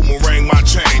strange, boomerang my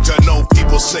change. I know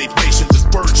people say patience is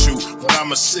virtue, but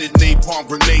I'ma sit napalm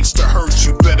grenades to hurt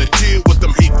you. Better deal with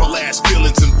them hateful ass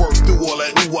feelings and work through all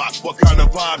that N.W.A. What kind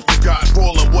of vibe you got?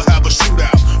 Rollin', we'll have a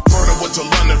shootout. Murder went to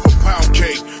London for pound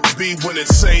cake. B went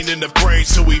insane in the brain,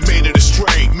 so we made it a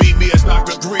strain. Meet me at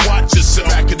Dr. Dre, watch yourself.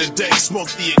 Back in the day,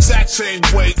 smoke the exact same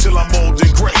way till I'm old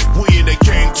and gray. We in the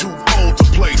game too old to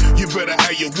play. You better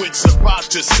have your wits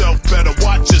about yourself. Better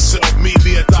watch yourself. Meet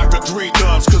me at Dr. Dre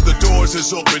Dubs, cause the doors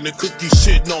is open. The cookie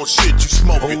shit, no shit, you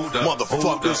smoking,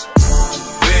 motherfuckers.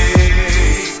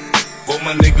 Wait, for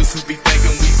my niggas who be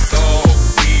thinking we soft,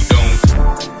 we don't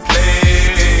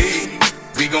play.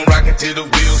 We gon' rock until the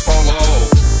wheels fall off.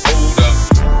 Hold up.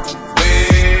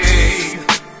 Wait,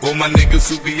 for my niggas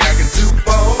who be acting too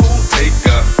bold, take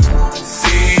a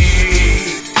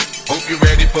seat. Hope you're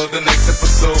ready for the next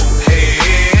episode. Hey.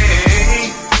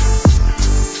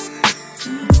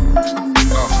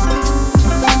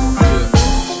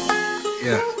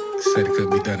 Yeah, said it could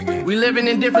be done again. We living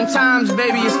in different times,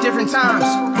 baby, it's different times.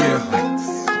 Yeah,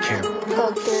 like camera.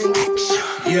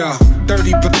 Yeah,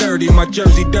 30 for 30, my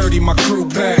jersey dirty, my crew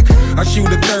back. I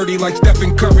shoot a 30 like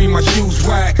Stephen Curry, my shoes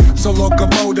whack. So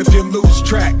locomotive, you lose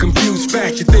track, confused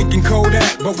facts. You're thinking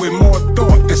Kodak, but with more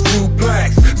thought, there's two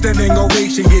blacks. Standing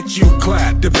ovation, get you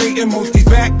clapped. Debating most these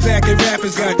backpacking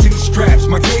rappers got two straps.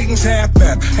 My cadence half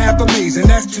left, half amazing,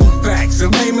 that's two facts. The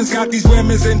layman's got these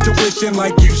women's intuition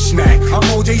like you snack. I'm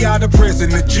OJ out of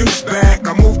prison, the juice back.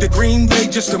 I moved to Green Bay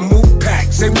just to move back.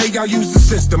 Same way y'all use the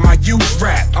system, I use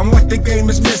rap. I'm what the game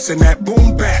is missing, that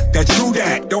boom bap, that true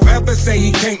that. Don't ever say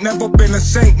he can't, never been a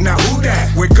saint, now who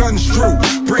that? With guns true,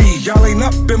 breathe, y'all ain't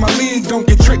up in my league. Don't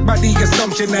get tricked by the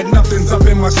assumption that nothing's up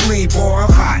in my sleeve. Boy,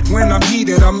 I'm hot, when I'm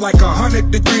heated, I'm like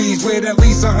 100 degrees. With at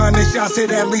least 100 shots,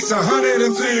 hit at least 100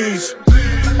 MCs.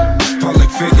 Public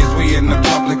figures, we in the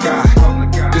public eye.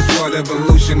 This world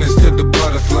evolution is to the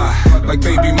butterfly. Like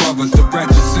baby mothers, the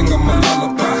ratchet sing them a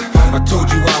lullaby. I told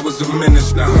you I was a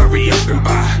menace, now hurry up and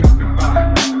buy.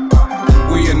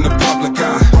 We in the public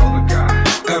eye.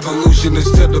 Evolution is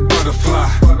to the butterfly.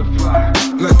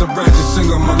 Let the ratchet sing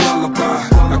them a lullaby.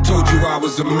 I told you I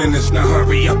was a menace, now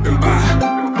hurry up and buy.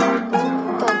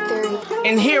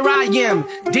 And here I am,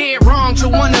 dead wrong to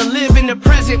wanna live in the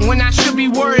present when I should be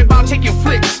worried about taking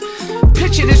flicks.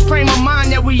 Picture this frame of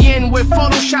mind that we in, where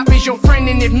Photoshop is your friend,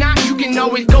 and if not, you can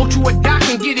always go to a doc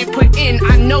and get it put in.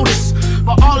 I notice,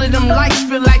 but all of them lights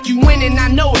feel like you winning. I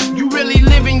know it. You really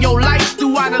living your life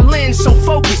throughout a lens, so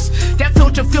focus. That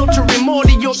filter filtering more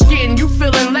to your skin. You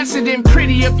feeling lesser than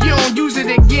pretty if you don't use it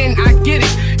again. I get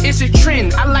it. It's a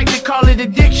trend. I like to call it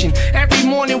addiction. Every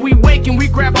morning we wake and we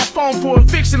grab our phone for a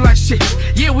fiction like shit.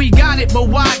 Yeah, we got it, but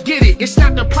why get it? It's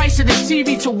not the price of the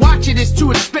TV to watch it. It's too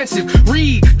expensive.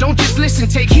 Read, don't just listen,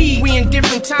 take heed. We in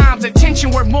different times. Attention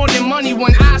worth more than money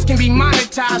when eyes can be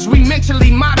monetized. We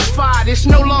mentally modified. It's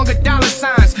no longer dollar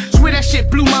signs. Swear that shit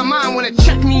blew my mind. When it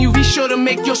check me, you be sure to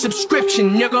make your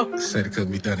subscription, nigga. Said it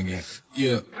couldn't be done again.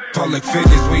 Yeah. Public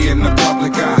figures, we in the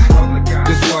public eye.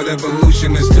 This world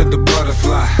evolution is to the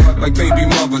butterfly. Like baby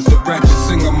mothers, the ratchet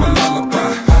sing them a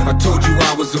lullaby. I told you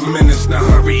I was a menace, now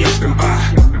hurry up and buy.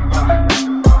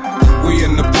 We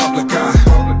in the public eye.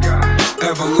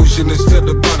 Evolution is to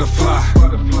the butterfly.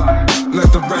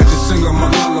 Let the ratchet sing them a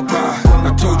lullaby.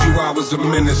 I told you I was a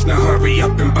menace, now hurry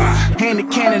up and buy. Hand the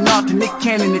cannon off to Nick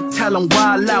Cannon and tell him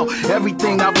wild out.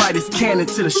 Everything I write is canon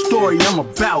to the story I'm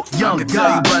about. Young I can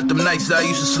tell you about them nights I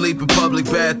used to sleep in public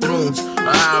bathrooms.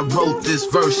 I wrote this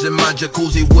verse in my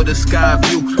jacuzzi with a sky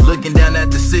view, looking down at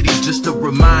the city just to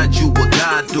remind you what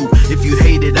God do. If you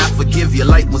hate it, I forgive you.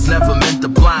 Light was never meant to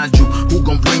blind you. Who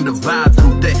gon' bring the vibe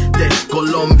through that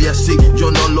Colombia? Si yo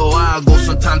no lo hago.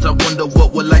 Sometimes I wonder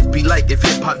what would life be like if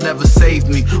hip hop never saved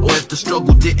me, or if the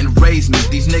struggle didn't raise me.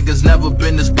 These niggas never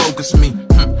been as broke as me.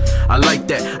 I like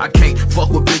that. I can't fuck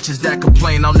with bitches that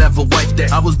complain. I'll never wipe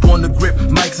that. I was born to grip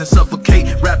mics and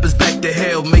suffocate rappers back to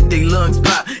hell, make they lungs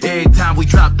pop every time we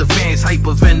drop the fans,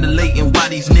 hyperventilating. Why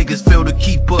these niggas fail to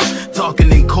keep up,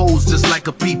 talking in codes just like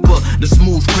a peeper. The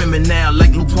smooth criminal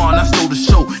like Lupin, I stole the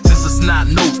show since it's not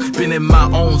nose. Been in my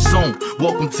own zone.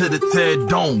 Welcome to the Ted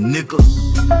Dome, nigga.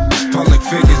 Public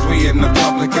figures, we in the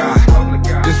public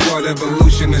eye. This world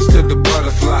evolution is to the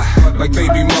butterfly. Like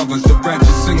baby mothers, the ratchet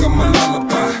sing them a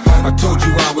lullaby. I told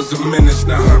you I was a menace,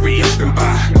 now hurry up and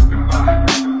buy.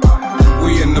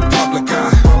 We in the public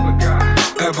eye.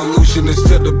 Evolution is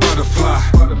to the butterfly.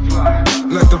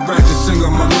 Let the ratchet sing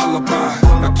them a lullaby.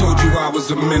 I told you I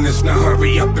was a menace, now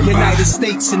hurry up and buy. United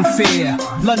States in fear.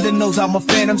 London knows I'm a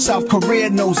phantom, South Korea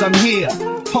knows I'm here.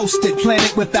 posted,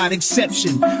 planet without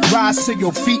exception. Rise to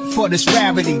your feet for this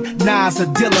rarity. Nas a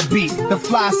Dilla beat, the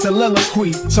fly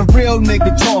soliloquy. Some real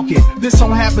nigga talking. This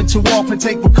don't happen too often,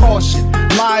 take precaution.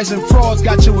 Lies and frauds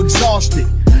got you exhausted.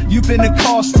 You've been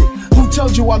accosted. Who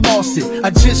told you I lost it? I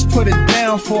just put it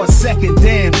down for a second.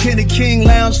 Damn, Kenny King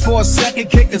lounge for a second.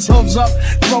 Kick his hooves up,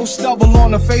 throw stubble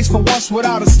on the face for once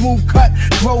without a smooth cut.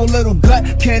 Grow a little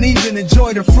gut, can't even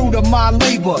enjoy the fruit of my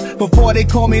labor. Before they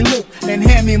call me Luke and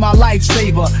hand me my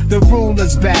lifesaver. The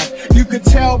ruler's back, you could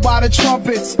tell by the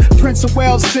trumpets. Prince of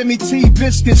Wales send me tea,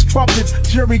 biscuits, crumpets.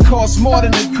 Jury costs more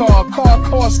than a car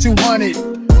costs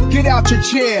 200. Get out your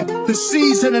chair, the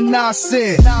season of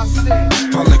Nasir.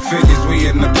 Public figures, we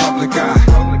in the public eye.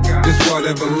 This what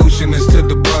evolution is to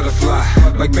the butterfly.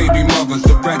 Like baby mothers,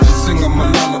 the ratchet sing on my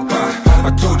lullaby.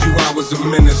 I told you I was a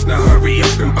menace, now hurry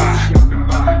up and buy.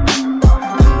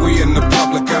 We in the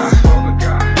public eye.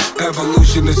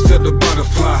 Evolution is to the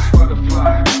butterfly.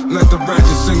 Let the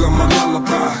ratchet sing on my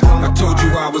lullaby. I told you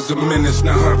I was a menace,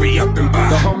 now hurry up and buy.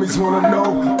 The homies wanna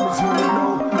know.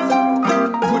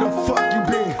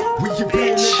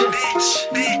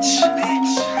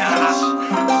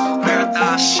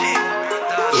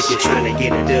 If you're trying to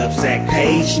get a dub sack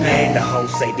page, man, the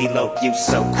hoes say D-Lo, you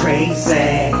so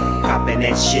crazy. Poppin'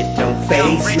 that shit don't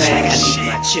faze, man. I need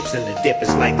my chips in the dip,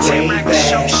 it's like gravy.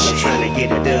 You're trying to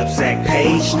get a dub sack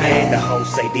page, man, the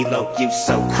hoes say D-Lo, you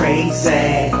so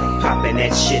crazy. Poppin'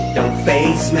 that shit don't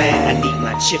faze, man. I need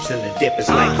my chips in the dip, it's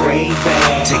like gravy.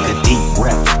 Take a deep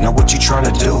breath, now what you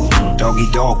tryna do? Doggy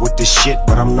dog with this shit,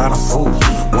 but I'm not a fool.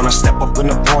 When I step up in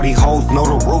the party, hoes know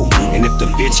the rule. And if the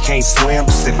bitch can't swim,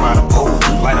 sit by the pool.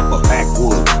 Light up a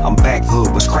backwood, I'm back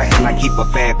hood, was cracking. I keep a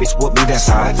bad bitch with me, that's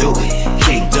how I do it.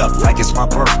 Caked up like it's my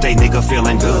birthday, nigga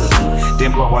feeling good.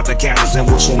 Then blow out the candles and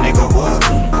wish a nigga would.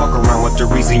 Fuck around with the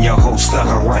reason your hoe stuck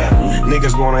around.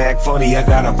 Niggas wanna act funny, I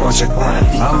got a bunch of grind.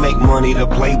 I make money to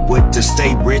play with to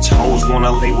stay rich. Hoes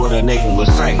wanna lay with a nigga with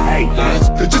say, hey,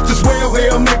 bitch. It's just as well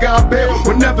here, nigga, I bet.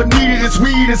 Whenever needed, it's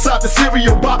weed inside the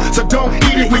cereal box, so don't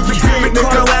eat it when you get it,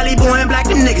 nigga. Valley boy and black,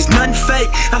 them niggas, nothing fake.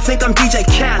 I think I'm DJ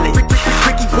Khaled.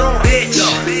 Ricky Bro, bitch.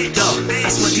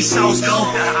 That's what these songs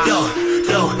go.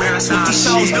 That's what these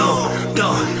songs go.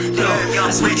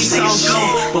 That's what these songs go.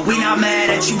 But we not mad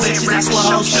at you, bitches. That's what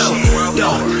hoes do.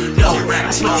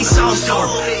 That's what these songs go.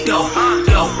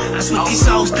 That's what these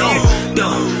songs go.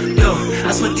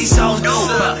 That's what these songs do.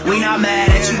 But we not mad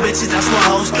at you, bitches. That's what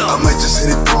hoes do. I might just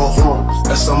hit it for a horn.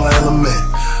 That's on my element.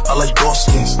 I like dark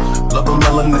skins, love a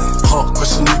melanin. Hawk,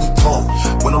 question nigga talk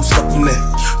when I'm stepping in.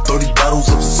 30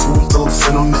 bottles of smooth till I'm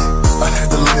cinnamon. I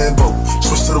had the Lambo,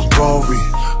 switch to the Rory.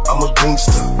 I'm a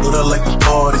gangster, but I like to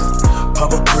party.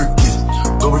 Pop a perky,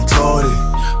 go retarded.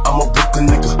 I'm a Brooklyn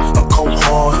nigga, I'm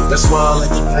cold-hearted. That's why I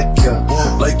like to like ya,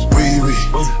 like Riri.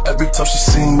 Every time she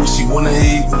see me, she wanna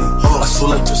eat me. I saw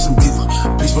like Justin Bieber,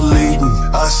 please believe me.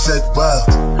 I said, wow,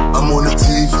 I'm on the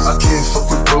TV. I can't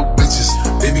fuck with broke bitches,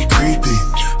 they be creepy.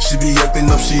 She be acting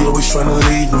up, she always tryna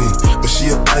lead me. But she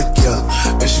a bike, yeah,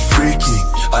 and she freaky.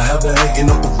 I have her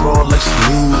hanging up abroad like she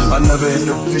need me. I never hit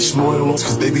a bitch more than once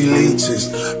cause they be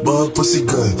leeches. But her pussy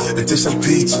good, it tastes like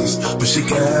peaches. But she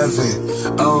can have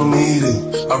it, I don't need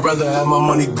it. I'd rather have my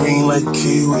money green like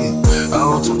kiwi. I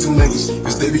don't talk to niggas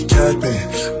cause they be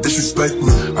capping. Disrespect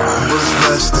me, what's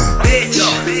lasting? Bitch,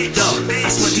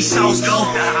 that's what these songs go.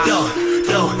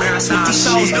 That's what these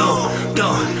songs go.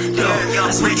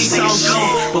 That's what these songs go.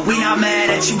 But we not mad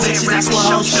at you, bitches. That's what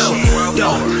hoes do.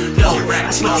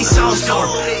 That's what these songs go.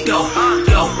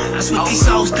 That's what these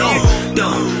songs go.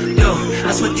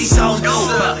 That's what these songs do.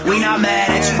 But we not mad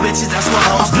at you, bitches. That's what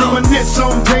hoes do. I'm this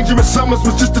on dangerous summers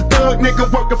was just a thug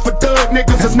nigga working for thug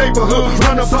niggas. His neighborhood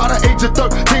runner by the age of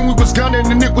 13. We was gunning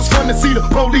and it was fun to see the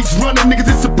police running. Niggas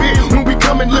disappear when we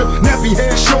come and live. Nappy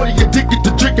head shorty, addicted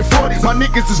to drinking 40. My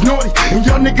niggas is naughty and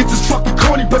y'all niggas is fucking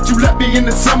corny. But you left me in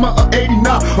the summer of '89.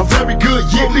 A very good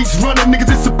year. Police running, niggas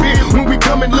disappear when we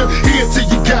come and live. Here till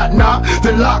you got nah.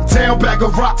 The lockdown, bag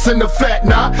of rocks and the fat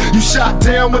nah. You shot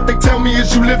down, what they tell me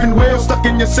is you living well. Stuck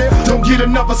in your cell, don't get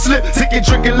another slip. Ticket,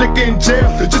 drinking, liquor in jail.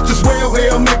 It's just as well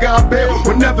here, nigga, I bet.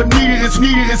 Whenever needed, it's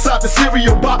needed inside the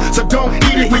cereal box. So don't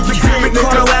eat it when you get it,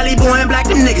 nigga. Valley boy and black,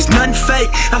 them niggas, nothing fake.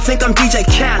 I think I'm DJ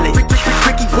Khaled.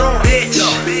 Ricky Bro, bitch.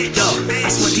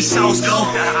 That's what these songs go.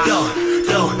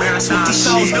 That's That's what these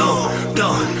souls do.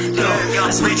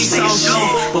 That's what these souls do.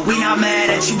 But we not mad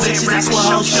at you bitches, that's what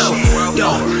hoes do.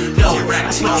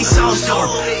 That's what these souls do.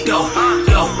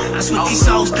 That's what these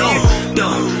souls do.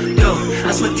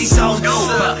 That's what these souls do.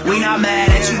 But we not mad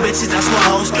at you bitches, that's what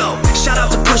hoes do. Shout out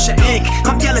to Pusha Inc.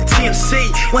 I'm yelling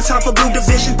TMC. One time for Blue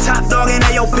Division, Top Dog and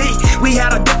AOB. We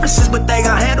had our differences, but they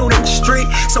got handled in the street.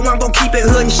 So I'm gon' keep it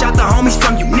hood and shout the homies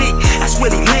from Unique. That's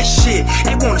really lit shit.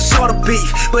 They want a sort of beef,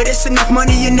 but it's enough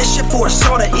money in this shit for a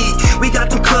sort of eat. We got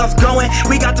them clubs going,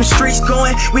 we got them streets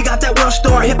going, we got that world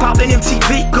star hip hop and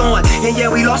MTV going. And yeah,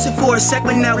 we lost it for a sec,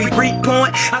 but now we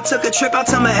repoint. I took a trip out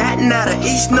to Manhattan out of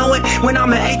East knowing. When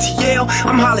I'm at ATL,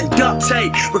 I'm hollering duct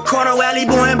tape. Ricardo Alley,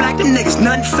 boy, and black, them niggas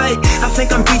nothing fake. I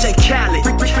think I'm DJ Khaled,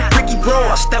 Ricky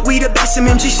Ross. That we the best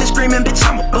MMG shit screaming, bitch,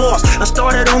 I'm a boss. I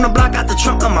started on the block out the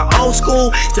trunk of my old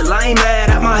school. Still I ain't mad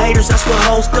at my haters, that's what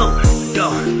hoes do.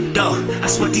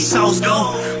 That's what these souls do.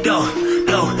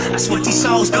 That's what these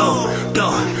souls do.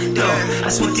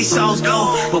 That's what these souls do.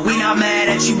 But we not mad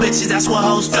at you bitches, that's what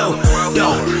hoes do.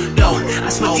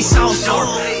 That's what these souls do.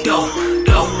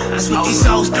 That's what these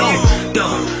souls do.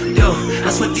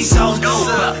 That's what these souls do.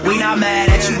 But we not mad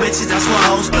at you bitches, that's what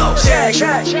hoes do.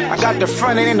 I got the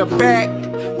front and in the back.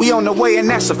 We on the way and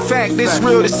that's a fact. This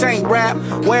real, this ain't rap.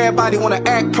 Where everybody wanna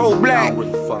act pro-black.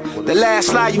 The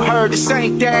last lie you heard, this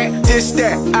ain't that. This,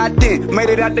 that, I did. Made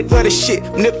it out the gutter shit.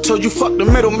 Nip told you fuck the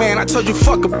middleman. I told you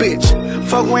fuck a bitch.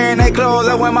 Fuck wearing they clothes,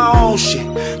 I wear my own shit.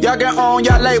 Y'all get on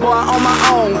y'all label, I own my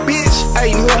own, bitch.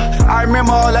 Hey, nigga, I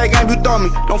remember all that game you throw me.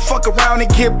 Don't fuck around and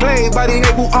get played by the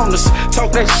able owners.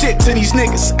 Talk that shit to these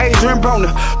niggas, Adrian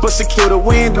Broner. But secure the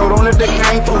window, don't let the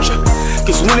game fool you.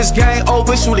 Cause when this game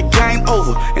over, it's when the game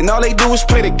over. And all they do is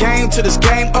play the game till this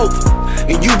game over.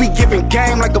 And you be giving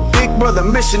game like a big brother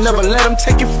mission. Never let them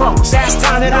take it from us. Last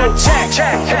time that I checked,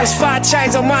 it was 5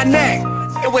 chains on my neck.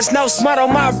 It was no smut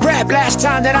on my rap. Last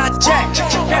time that I checked,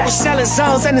 it was selling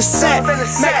zones in the set.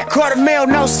 Make $250,000,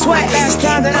 no sweat. Last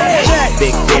time that I checked.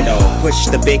 Big ditto, push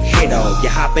the big hit on. You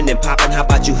hopping and popping, how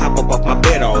about you hop up off my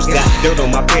biddles? Got dirt on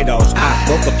my biddles, I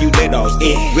broke a few littles.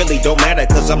 It really don't matter,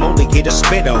 cause I'm only here to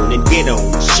spit on and get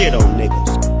on, shit on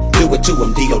niggas. Do it to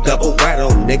him, D.O. double right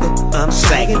on, nigga. I'm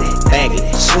sagging it, bagging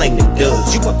it, slinging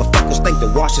dubs. You motherfuckers think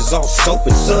the wash is all soap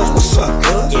and suds. What's up,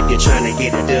 cuz? If you're trying to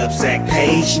get a dub sack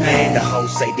page, man, the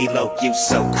hoes say D-Lo, you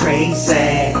so crazy.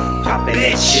 Poppin'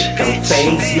 that shit don't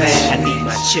phase, man. I need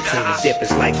my chips and the dip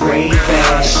is like gravy.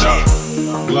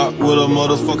 Glock with a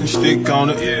motherfucking stick on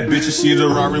it. Bitches see the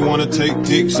Rari, wanna take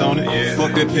dicks on it.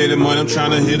 Fuck that petty money, I'm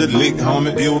tryna hit a lick,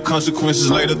 homie. Deal with consequences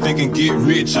later, thinking get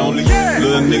rich only.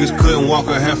 Little niggas couldn't walk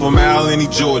a half a mile in these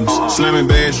Jordans. Slamming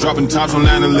bags, dropping tops on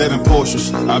 911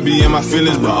 Porsches. I be in my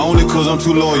feelings, but only cause I'm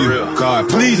too loyal. God,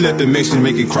 please let the Mexicans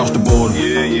make it cross the border.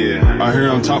 I hear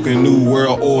I'm talking new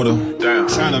world order.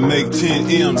 Tryna make 10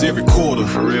 M's every quarter.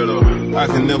 For real though. I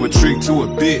can never trick to a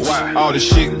bitch. All this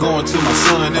shit going to my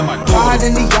son and my daughter. Ride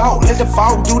in the yacht, let the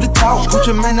fall do the talk.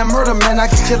 Gucci man, I murder man, I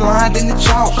get you lined in the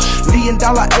chalk. $1 million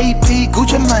AP,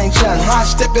 Gucci man, shine high,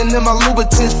 stepping in my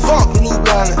Louboutins, fuck New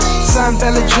Ghana. Sun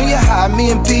Valley Junior High,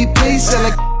 me and BP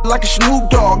selling like a Snoop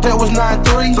Dogg, that was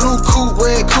 9-3. Blue coupe,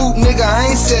 red coupe, nigga,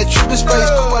 I ain't said trippin'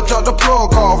 space coupe. I dropped the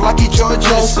plug off like he George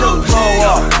Snoop.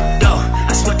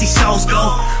 That's what these souls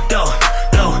go.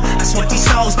 That's what these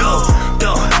souls go.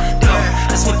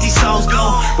 That's what these souls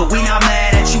go. But we not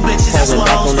mad at you bitches, that's what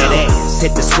hoes go.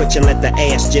 Hit the switch and let the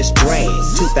ass just drag.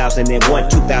 2001,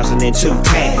 2002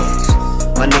 tags.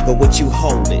 My nigga, what you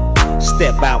holding?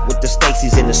 Step out with the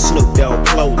Stacy's in the Snoop Dogg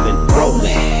clothing.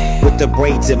 Rolling with the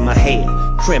braids in my hair.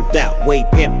 Crimped out, way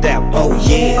pimped out, oh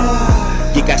yeah.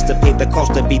 You got to pay the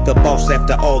cost to be the boss.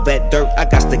 After all that dirt, I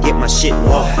got to get my shit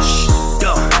washed.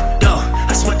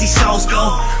 That's what these souls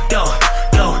go.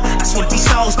 That's what these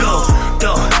souls go.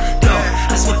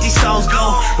 That's what these souls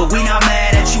go. But we not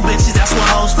mad at you bitches, that's what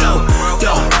hoes do.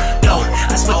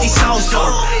 That's what these souls go.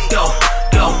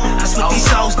 That's what these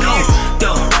souls go.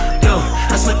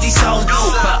 That's what these souls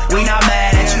go. But we not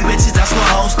mad at you bitches, that's what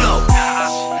hoes do.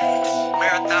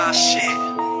 Marathon shit.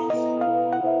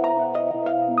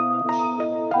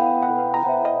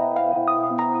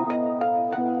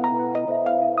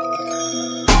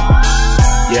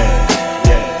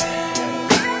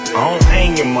 I don't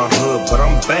hang in my hood, but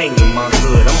I'm banging my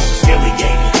hood. I'm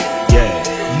affiliated,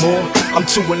 More, I'm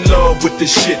too in love with this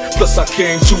shit. Plus I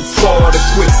came too far to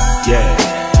quit.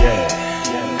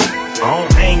 I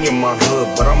don't hang in my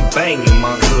hood, but I'm banging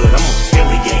my hood. I'm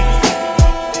affiliated.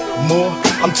 More,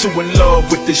 I'm too in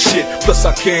love with this shit. Plus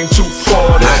I came too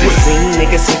far to quit. I done seen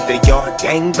niggas hit the yard,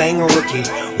 gangbang rookie.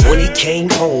 When he came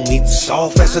home, he was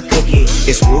soft as a cookie.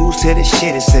 It's rules to the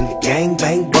shit, it's in the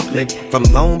gang-bang booklet. From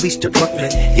Long Beach to Brooklyn,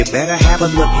 you better have a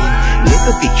look in.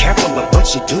 Nigga, be careful of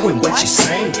what you do and what you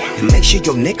say. And make sure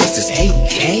your niggas is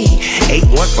 8K.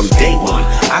 8-1 from day one,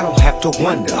 I don't have to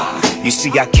wonder. You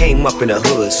see, I came up in the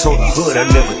hood, so the hood'll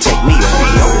never take me away.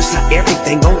 You only see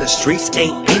everything on the streets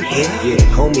ain't in here.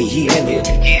 Yeah, homie, he in here.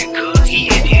 Yeah, cuz he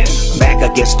in here.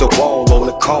 Back against the wall on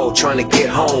the call, trying to get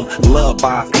home. Loved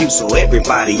by a few, so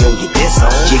everybody on your disown.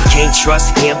 You can't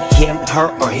trust him, her,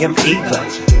 or him either.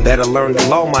 Better learn the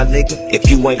law, my nigga, if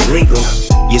you ain't legal.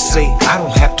 You see, I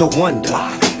don't have to wonder.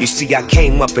 You see, I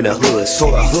came up in the hood, so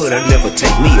the hood'll never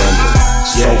take me under.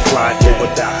 So fly, do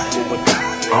or die.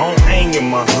 I don't hang in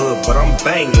my hood, but I'm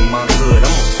banging my hood.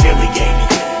 I'm affiliated.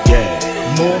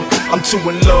 Yeah, more, I'm too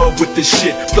in love with this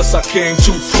shit. Plus I came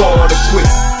too far to quit.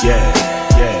 Yeah.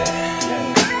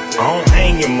 I don't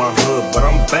hang in my hood, but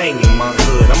I'm banging my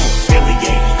hood. I'm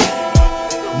affiliated.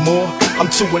 More, I'm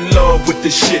too in love with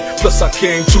this shit. Plus I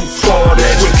came too far to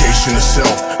quit. Education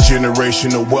itself,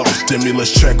 generational wealth.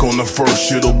 Stimulus check on the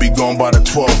first, it'll be gone by the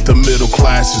 12th. The middle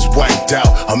class is wiped out,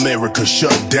 America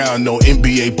shut down. No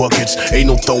NBA buckets, ain't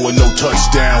no throwing no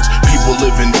touchdowns. People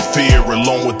live in fear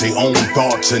along with their own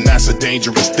thoughts, and that's a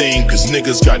dangerous thing, cause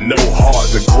niggas got no heart.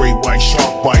 The great white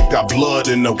shark bite got blood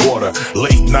in the water.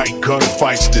 Late night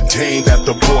gunfights detained at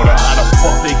the border. How the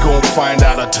fuck they gon' find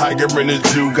out a tiger in the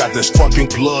zoo got this fucking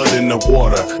blood in the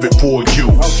water before you?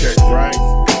 Okay, right.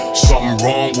 Something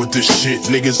wrong with this shit.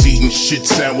 Niggas eating shit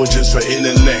sandwiches for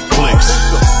internet clicks.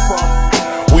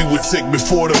 We were sick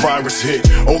before the virus hit.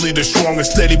 Only the strong and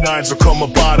steady minds will come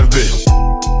up out of it.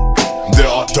 There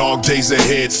are dark days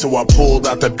ahead, so I pulled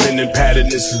out the pen and pad, and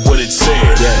this is what it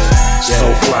said.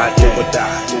 So fly, do or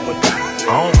die.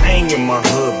 I don't hang in my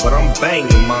hood, but I'm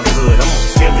banging my hood. I'm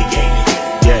affiliated.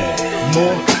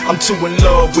 More, I'm too in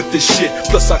love with this shit.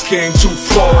 Plus I came too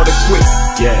far to quit.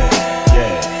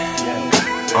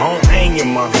 I don't hang in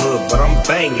my hood, but I'm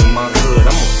banging my hood.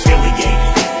 I'm affiliated.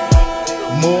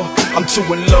 More, I'm too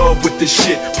in love with this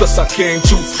shit. Plus I came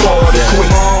too far to quit.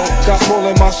 Come on, got pull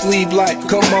in my sleeve like,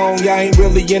 come on, y'all ain't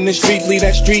really in the street, leave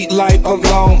that street life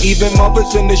alone. Even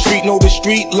mothers in the street know the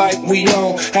street life we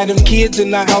on. Had them kids in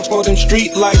the house for them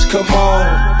street lights, come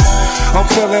on. I'm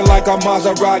feeling like a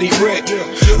Maserati Rick.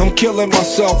 I'm killing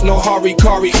myself, no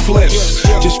Harikari flips.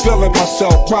 Just feeling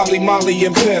myself, probably Molly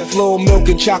and Piff. Little milk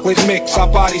and chocolate mix, I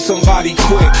body somebody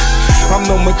quick. I'm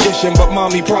no magician, but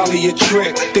mommy probably a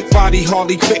trick. Thick body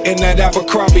hardly fitting that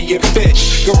Abercrombie and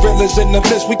Fitch. Gorillas in the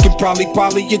mist, we can probably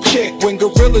a chick. When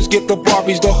gorillas get the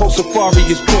Barbies, the whole safari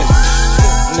is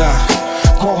pissed. Nah,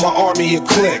 call my army a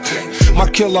clique. My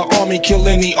killer army kill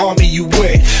any army you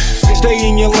with. Stay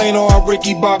in your lane or I'll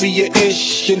Ricky Bobby your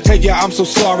ish. And tell ya I'm so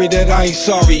sorry that I ain't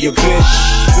sorry, you bitch.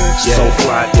 So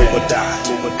fly, do or die.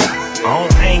 I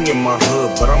don't hang in my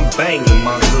hood, but I'm banging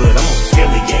my hood. I'm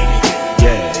affiliated.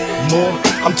 More,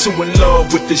 I'm too in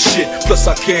love with this shit. Plus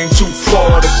I came too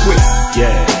far to quit.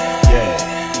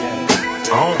 I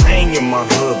don't hang in my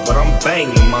hood, but I'm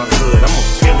banging my hood. I'm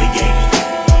affiliated.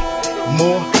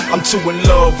 More, I'm too in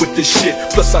love with this shit.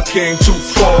 Plus I came too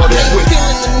far to quit.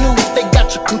 Feeling the news, they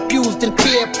got you confused and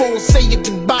fearful. Say your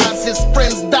goodbyes, his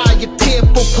friends die, you're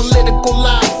tearful. Political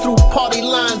lies through party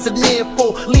lines and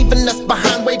nearful, leaving us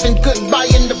behind, waving goodbye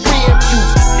in the rear view.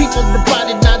 People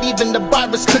divided, not even the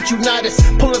virus could unite us.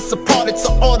 Pull us apart, it's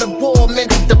an art of war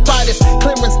meant to divide us.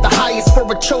 Clearance the highest for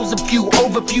a chosen few.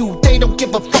 Overview, they don't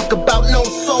give a fuck about no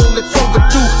soul, it's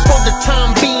overdue. For the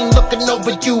time being, looking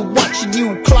over you, watching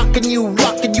you, clocking you,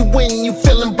 rocking you when you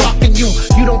feeling blocking you.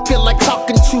 You don't feel like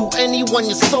talking to anyone,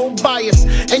 you're so biased,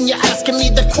 and you're asking me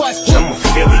the question. I'm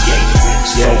affiliated.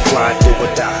 So fly, do or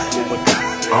die.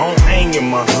 I don't hang in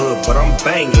my hood, but I'm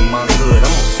banging my hood. I'm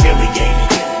affiliated.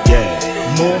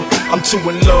 More, I'm too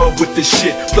in love with this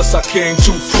shit. Plus I came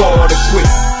too far to quit.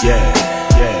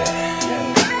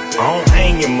 I don't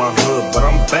hang in my hood, but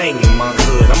I'm banging my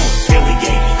hood. I'm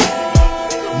affiliated.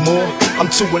 More, I'm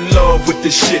too in love with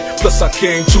this shit. Plus I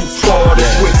came too far to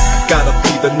quit. Gotta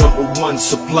be the #1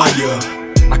 supplier.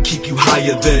 I keep you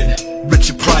higher than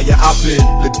Richard Pryor. I've been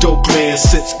the dope man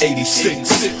since '86.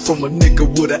 From a nigga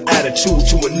with an attitude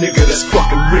to a nigga that's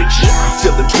fucking rich.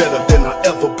 Feeling better than I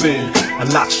ever been, a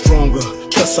lot stronger.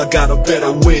 Plus I got a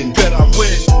better win.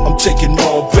 I'm taking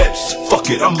all bets. Fuck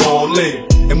it, I'm all in.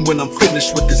 And when I'm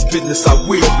finished with this business, I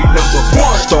will be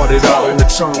 #1. Started out in the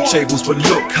turntables, but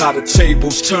look how the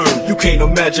tables turn. You can't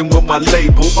imagine what my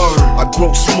label earned. I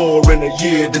gross more in a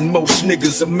year than most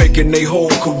niggas are making their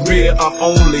whole career. I'm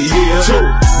only here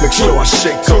to make sure I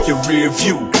shake up your rear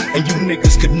view, and you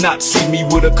niggas could not see me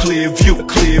with a clear view.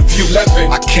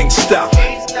 I can't stop.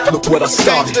 Look what I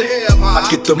started. I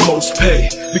get the most pay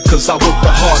because I work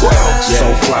the hardest.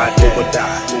 So fly, do or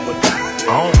die.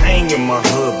 I don't hang in my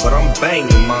hood, but I'm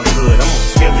banging my hood. I'm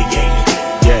affiliated.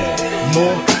 Yeah.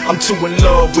 More, I'm too in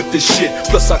love with this shit.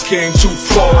 Plus I came too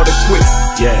far to quit.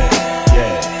 Yeah.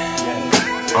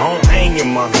 I don't hang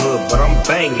in my hood, but I'm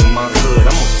banging my hood. I'm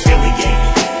affiliated.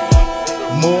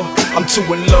 More, I'm too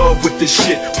in love with this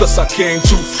shit. Plus I came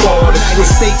too far to United quit.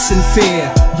 States in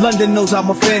fear. London knows I'm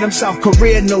a phantom. South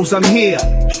Korea knows I'm here.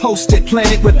 Hosted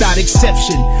planet without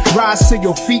exception. Rise to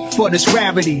your feet for this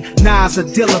gravity. Nas a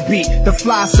Dilla beat. The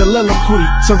fly soliloquy.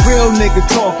 It's a real nigga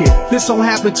talking. This don't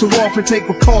happen too often. Take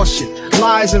precaution.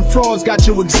 Lies and frauds got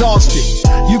you exhausted.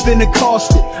 You've been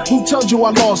accosted. Who told you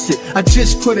I lost it? I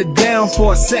just put it down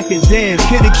for a second. Damn.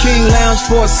 Kid the King lounge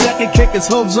for a second. Kick his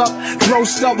hooves up. Throw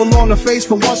stubble on the face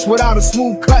for once without a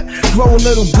smooth cut. Grow a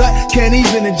little gut. Can't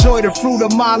even enjoy the fruit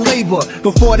of my labor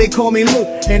before they call me Luke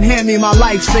and hand me my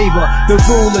lifesaver. The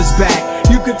rule is back.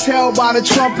 You could tell by the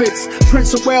trumpets.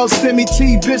 Prince of Wales, semi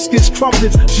tea, biscuits,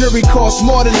 crumpets. Jury costs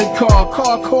more than a car.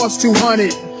 Car costs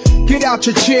 200. Get out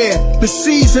your chair. The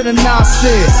season of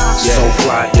Nasir. So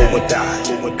fly, do or die.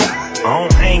 I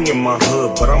don't hang in my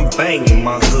hood, but I'm banging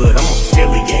my hood. I'm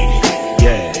affiliated.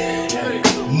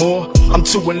 Yeah. More, I'm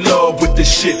too in love with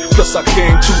this shit. Plus I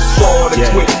came too far to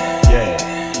quit. Yeah.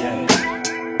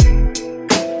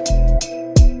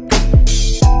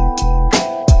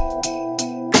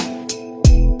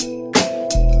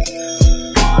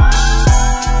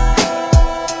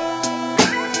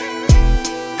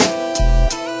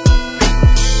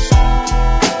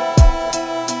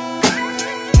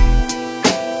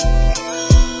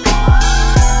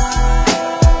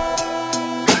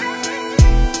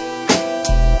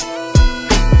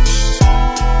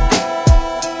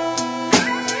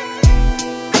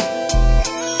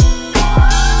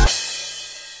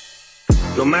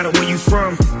 No matter where you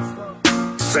from,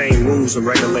 same rules and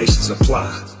regulations apply.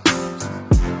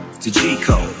 It's the G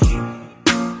code.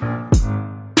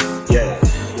 Yeah.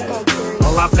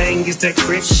 All I bang is that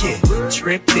grip shit.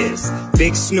 Trip this.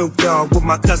 Big Snoop Dogg with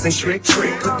my cousin Trick.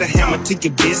 Put the hammer to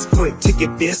your biscuit, to your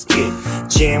biscuit.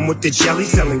 Jam with the jelly,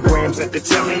 selling grams at the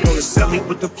telly. On the celly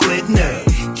with the flidna.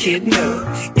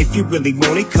 Kidna. If you really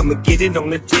want it, come and get it on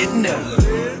the dinner.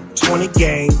 20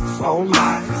 game, 4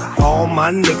 life. All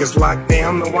my niggas locked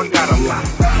down, know I got them locked.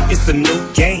 It's a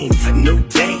new game, a new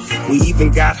day. We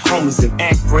even got homies in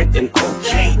Akron and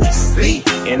OK. See,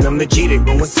 and I'm the G that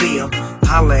go and see 'em.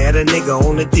 Holla at a nigga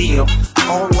on the deal.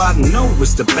 All I know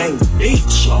is to bang the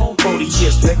beach. 40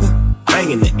 years, nigga,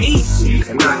 banging the east.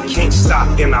 And I can't stop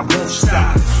and I won't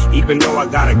stop. Even though I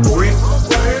got a grip,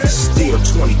 still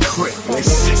 20 crip.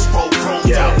 6-4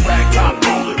 chromed out, back top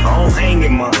rolling. I don't hang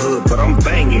in my hood, but I'm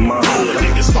banging my hood.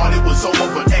 Niggas thought it was over,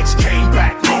 but X came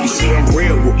back. You see, I'm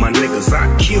real with my niggas.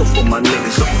 I kill for my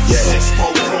niggas. Yeah.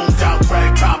 6-4 chromed out,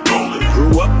 back top rolling.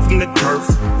 Grew up from the turf,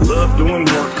 love doing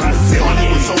work. I'm thought it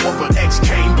was over, but X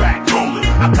came back rolling.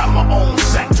 I got my own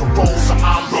sack to roll, so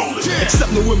I'm rolling.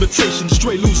 Accept no imitation,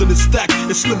 straight losing his stack.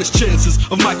 The slimmest chances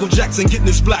of Michael Jackson getting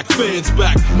his black fans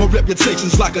back. My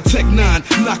reputation's like a Tech 9,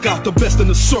 knock out the best in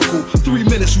the circle. 3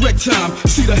 minutes wreck time,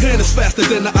 see the hand is faster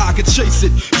than the eye can chase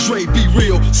it. Dre, be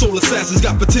real, soul assassins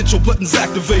got potential buttons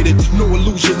activated. No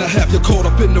illusion, I have you caught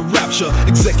up in the rapture.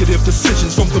 Executive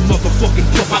decisions from the motherfucking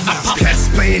puppet master. Cats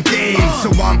playing games, so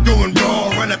I'm doing raw.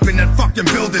 Run up in that fucking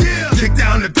building, kick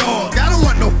down the dog. I don't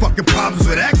want no fucking problems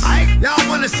with X. Y'all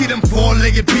wanna see them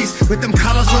four-legged beasts with them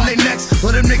collars on their necks,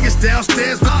 or them niggas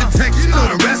downstairs with the text. You know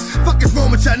the rest. Fuck is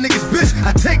wrong with y'all niggas, bitch?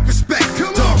 I take respect.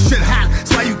 Dog shit hot,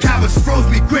 that's why you cowards froze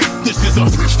me quick. This is a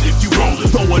bitch if you rollin'.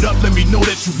 Throw it up, let me know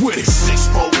that you with it.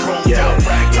 6-4 chromed out,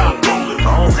 back top rolling.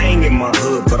 I don't hang in my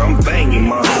hood, but I'm banging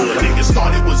my hood. Niggas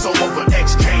thought it was over, but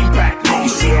X came back rolling. You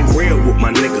see, I'm real with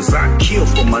my niggas. I kill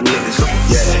for my niggas.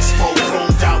 Yeah. 6-4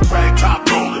 chromed out, back top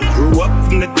rolling. Grew up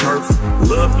from the turf,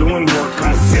 love doing work.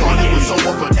 I'm thought it was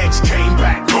over, but X came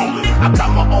back rolling. I got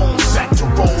my own sack to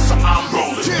roll, so I'm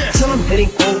rolling. Till I'm hitting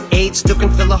old age, still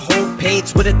can fill a whole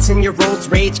page with a 10-year-old's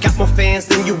rage. Got more fans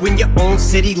than you in your own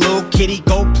city. Little kitty,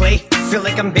 go play. Feel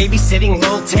like I'm babysitting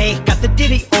Lil Tay. Got the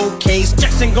Diddy OKs,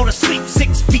 Jackson go to sleep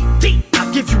 6 feet deep.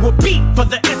 I'll give you a beat for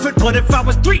the effort, but if I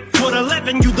was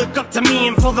 3'11", you look up to me,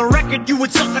 and for the record, you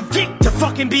would suck a dick to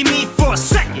fucking be me for a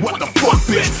second. What the fuck,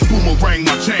 bitch? Boomerang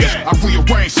my chains, I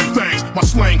rearrange some things. My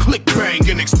slang click bang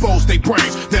and expose they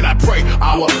brains. Then I pray,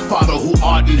 our Father who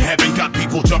art in heaven. Got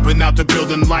people jumping out the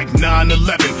building like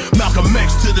 9/11. Malcolm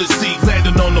X to the sea,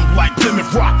 landing on them like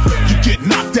Plymouth Rock. You get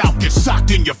knocked out, get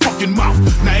socked in your fucking mouth.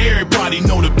 Now everybody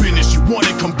know the business, you want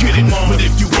it, come get it. But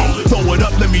if you roll it, throw it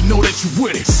up, let me know that you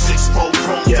with it. 6-4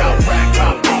 chromed out, back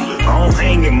top rolling. I don't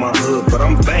hang in my hood, but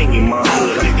I'm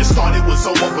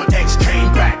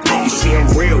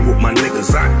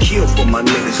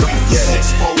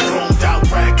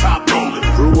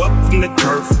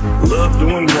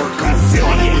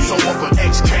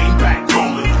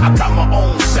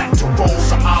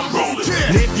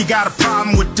got a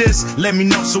problem with this? Let me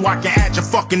know so I can add your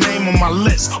fucking name on my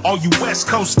list. All you West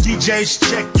Coast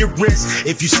DJs, check your wrist.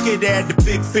 If you scared to add the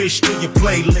big fish to your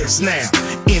playlist now.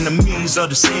 Enemies of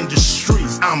this industry,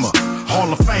 I'm a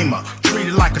Hall of Famer,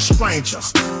 treated like a stranger.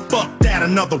 Fuck that,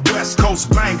 another West Coast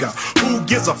banger. Who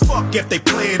gives a fuck if they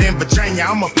play it in Virginia?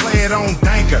 I'ma play it on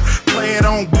Danker, play it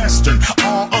on Western.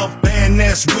 All up Van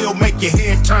Ness will make your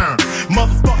head turn.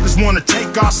 Motherfuckers wanna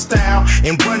take our style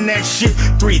and run that shit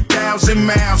 3,000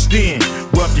 miles. Then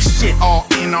rub the shit all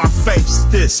in our face.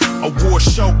 This award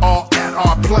show all at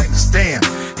our place. Damn,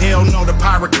 hell no, the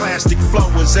pyroclastic flow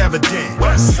is evident.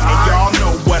 And y'all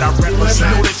know what I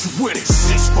represent. Know that you with it.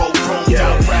 6-4 chromed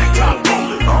out, rag top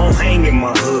rolling. I don't hang in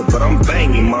my hood, but I'm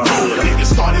banging my hood.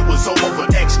 Niggas thought it was over,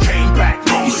 but X came back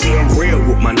rolling. You see, I'm real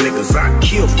with my niggas. I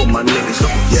kill for my niggas.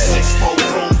 6-4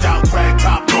 chromed out, rag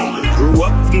top rolling. Grew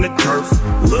up from the turf,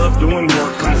 love doing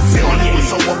work. I'm thought it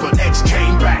was over, but X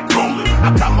came back rolling.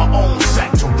 I got my own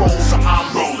sack to roll, so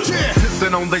I'm rolling.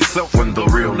 Pissing on they self when the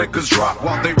real niggas drop.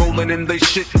 While they rolling in they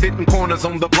shit, hitting corners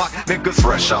on the block. Niggas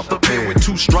fresh out the pen with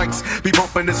 2 strikes. Be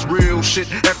bumping this real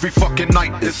shit every fucking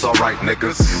night. It's alright,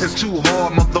 niggas. It's too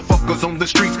hard, motherfuckers on the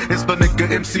streets. It's the nigga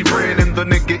MC Ren and the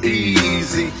nigga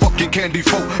Easy. Fucking Candy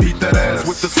Folk, eat that ass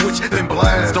with the switch, then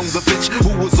blast on the bitch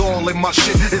who was all in my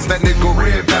shit. Is that nigga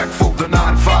Red back for the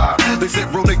 9-5? They said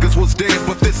real niggas was dead,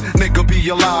 but this nigga be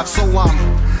alive. So I'm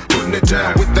putting it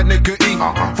down with that nigga E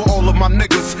for all of my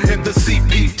niggas in the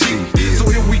CPT. So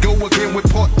here we go again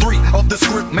with part 3 of the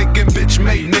script, making bitch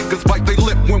made niggas bite they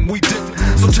lip when we dip.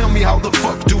 So tell me how the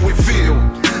fuck do it feel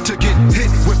to get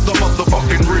hit with the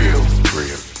motherfucking real?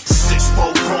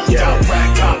 6-4 chromed out,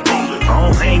 rag top rolling. I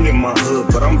don't hang in my hood,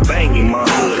 but I'm banging my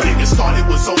hood. Niggas thought it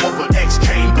was over, but X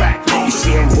came back rolling. You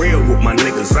see, I'm real with my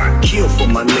niggas. I kill for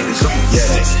my niggas.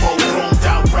 6-4 chromed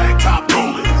out, rag top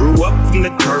rolling. Grew up from the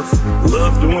turf,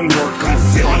 love doing work. I'm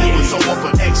thought it was over,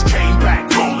 but X came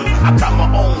back rolling. I got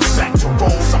my own sack to roll,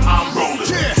 so I'm rolling.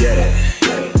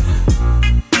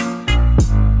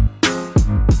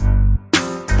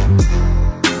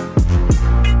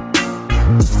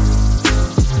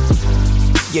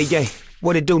 Yeah,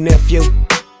 what it do, nephew?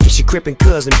 It's your crippin'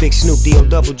 cousin, Big Snoop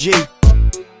D.O.G.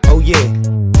 Oh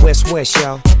yeah, West,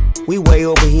 y'all. We way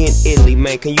over here in Italy,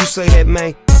 man. Can you say that,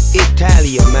 man?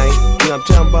 Italia, man. You know what I'm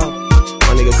talking about?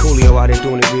 My nigga Coolio out there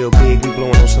doing it real big. We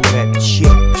blowing on some of that shit.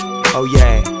 Oh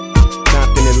yeah,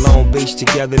 Compton and Long Beach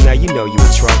together. Now you know you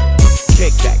in trouble.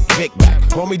 Kick back, kick back.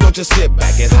 Homie, don't just sit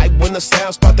back and hype when the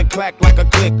sound start to clack like a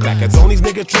click clack. It's on these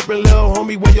niggas trippin', little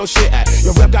homie, where your shit at?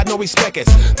 Your rep got no respect,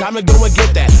 it's time to go and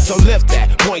get that. So lift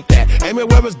that, point that, aim it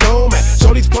where it's dome at.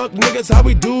 Show these punk niggas how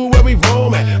we do where we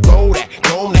roam at. Roll that,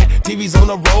 dome that, TV's on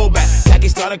the rollback. Tacky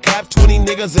starter cap, 20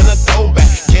 niggas in a throwback.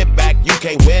 Get back, you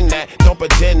can't win that, don't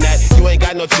pretend that. You ain't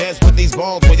got no chance with these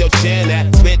bones where your chin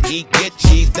at. Spit heat, get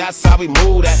cheese, that's how we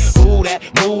move that. Move that,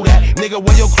 move that, nigga,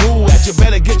 where your crew at? You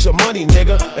better get your money,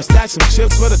 nigga, and stack some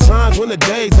chips for the times when the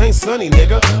days ain't sunny,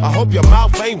 nigga. I hope your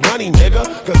mouth ain't runny, nigga,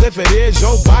 cause if it is,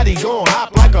 your body gon'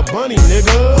 hop like a bunny,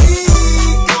 nigga.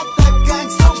 We got that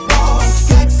gangsta walk,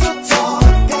 gangsta talk,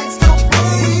 gangsta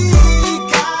way. We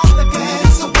got the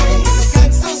gangsta way, the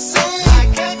gangsta say, like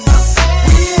gangsta say.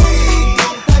 We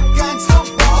got that gangsta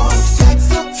walk,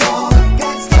 gangsta talk,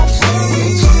 gangsta way.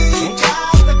 We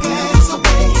got the gangsta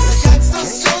way, the gangsta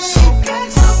say,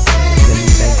 gangsta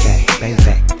say. Bang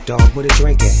back, dog with a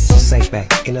drink at. Sink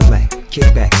back, in the lap,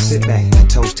 kick back, sit back,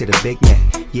 toast to the Big Mac.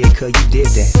 Yeah, cuz you did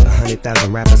that.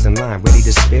 100,000 rappers in line, ready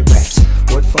to spit raps.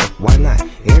 What fuck, why not?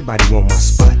 Everybody want my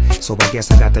spot, so I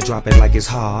guess I got to drop it like it's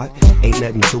hard. Ain't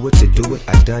nothing to it, to do it,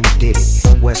 I done did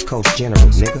it. West Coast General,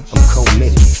 nigga, I'm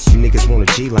committed. You niggas want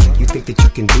a G like, you think that you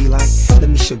can be like? Let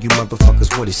me show you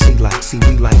motherfuckers what it see like. See,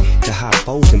 we like to hop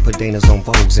foes and put Danas on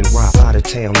Vogues and rob out of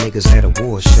town niggas at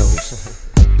award shows.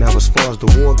 Now as far as the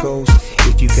war goes,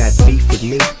 if you got beef with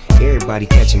me, everybody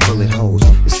catching bullet holes.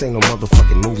 This ain't no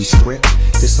motherfucking movie script.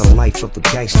 This a life of a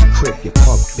gangster crip, you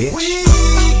punk bitch. We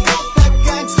got that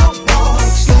gangsta walk,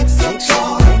 gangsta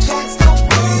talk, gangsta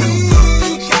way.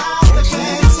 We got the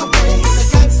gangsta way, the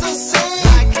gangsta say,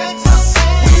 like gangsta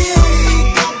say. We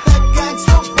got that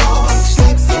gangsta walk,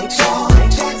 gangsta talk,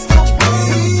 gangsta way.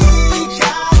 We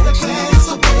got the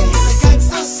gangsta way, the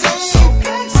gangsta say,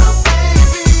 gangsta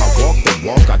baby. I walk the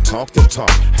walk, I talk the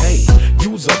talk. Hey,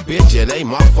 you's a bitch, it ain't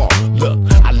my fault. Look,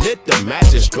 I lit the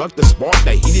match and struck the spark.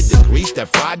 They heated the grease that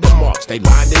fried the marks. They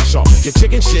lined in chalk. Your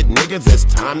chicken shit niggas, it's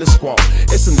time to squawk.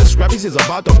 It's some discrepancies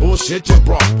about the bullshit you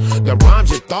brought. The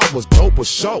rhymes you thought was dope was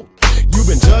show. You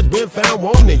been judged, been found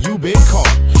wanting, and you been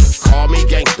caught. Call me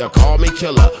gangsta, Now call me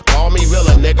killer, call me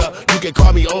realer, nigga. You can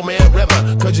call me Old Man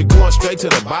River, cause you're going straight to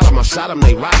the bottom. I shot them,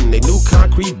 they rotten. They new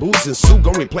concrete boots and suit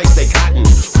gon' replace they cotton.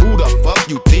 Who the fuck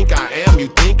you think I am? You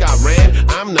think I ran?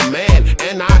 I'm the man,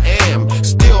 and I am.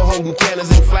 Still holding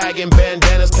cannons and flagging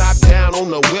bandanas, top down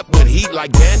on the whip with heat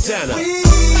like bandana. We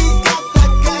got that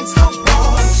gangsta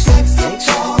boy, gangsta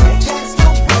joy,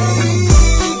 gangsta way.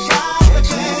 We got the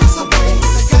gangsta way,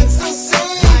 the gangsta say,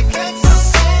 like gangsta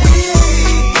say. We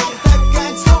got that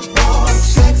gangsta boy,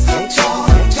 gangsta joy,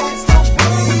 gangsta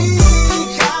way. We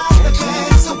got the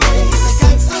gangsta way, the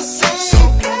gangsta say,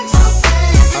 gangsta say.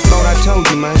 I thought I told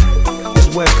you, man. This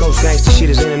West Coast gangsta shit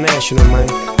is international, man.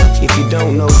 If you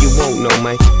don't know, you won't know,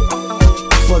 man.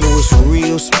 Fucking with some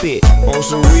real spit on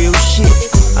some real shit.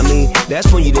 I mean,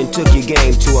 that's when you done took your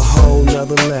game to a whole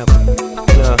nother level.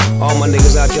 All my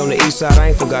niggas out there on the east side, I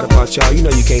ain't forgot about y'all. You know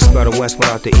you can't spell the West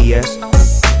without the ES.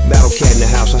 Battle Cat in the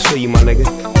house, I see you, my nigga.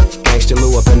 Gangsta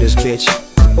Lou up in this bitch.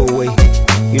 Oh wait,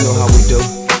 you know how we do.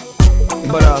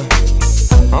 But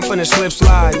I'm finna slip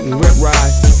slide and rip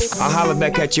ride. I'll holler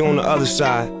back at you on the other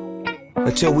side.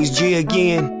 Until we's G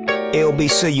again, LB,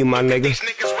 see you, my nigga.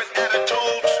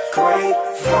 Great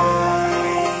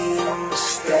fine,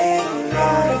 stay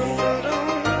night.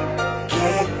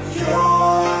 Get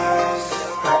yours,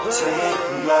 I'll take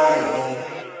mine.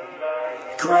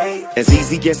 Great. As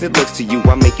easy as it looks to you,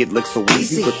 I make it look so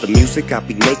easy. With the music I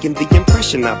be making, the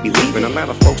impression I be leaving. A lot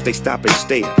of folks, they stop and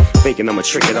stare, thinking I'ma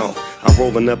trick it off. I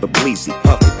roll another bleezy,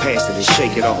 puff it, pass it, and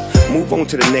shake it off. Move on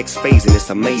to the next phase, and it's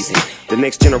amazing. The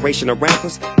next generation of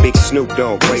rappers, big Snoop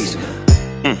Dogg raising.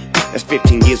 That's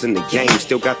 15 years in the game,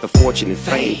 still got the fortune and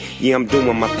fame. Yeah, I'm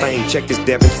doing my thing, check this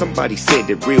Devin. Somebody said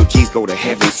that real G's go to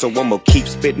heaven, so I'ma keep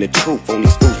spitting the truth on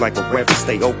these fools like a reverend.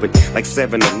 Stay open like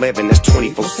 7-Eleven, that's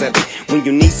 24/7. When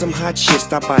you need some hot shit,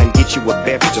 stop by and get you a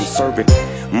beverage. I'm serving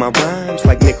my rhymes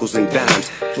like nickels and dimes.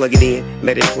 Plug it in,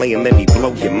 let it play, and let me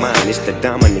blow your mind. It's the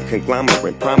dominant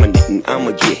conglomerate, prominent, and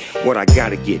I'ma get what I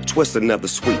gotta get. Twist another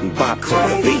sweet and bop to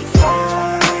the beat.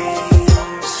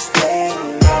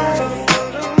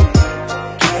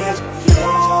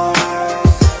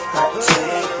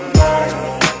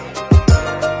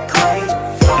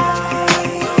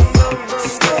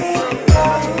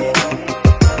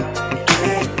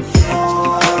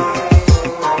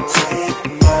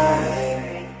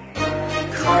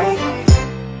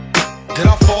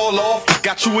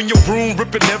 Got you in your room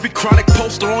ripping every chronic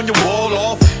poster on your wall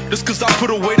off. Just cause I put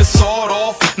away the sawed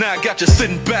off. Now I got you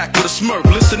sitting back with a smirk,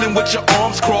 listening with your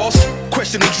arms crossed,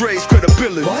 questioning Dre's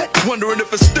credibility. What? Wondering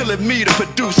if it's still in me to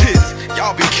produce hits.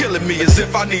 Y'all be killing me as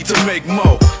if I need to make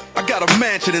more. I got a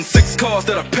mansion and 6 cars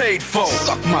that I paid for.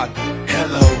 Suck my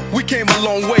hello. We came a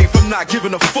long way from not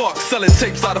giving a fuck, selling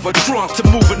tapes out of a trunk to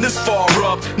moving this far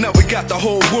up. Now we got the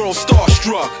whole world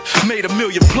starstruck. Made $1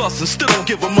 million plus and still don't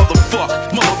give a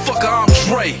motherfuck. Motherfucker, I'm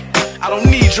Dre. I don't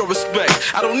need your respect.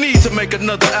 I don't need to make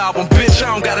another album, bitch. I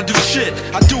don't gotta do shit.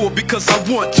 I do it because I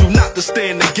want to, not to stay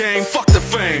in the game. Fuck the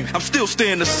fame, I'm still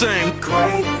staying the same.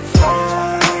 Great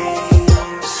fine,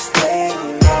 stay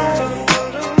night.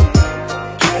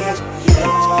 Get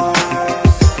yours,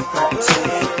 I'll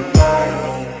take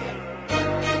mine.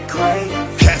 Great.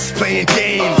 Cats playing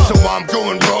games, so I'm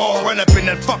going raw. Run up in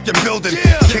that fucking building,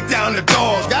 kick down the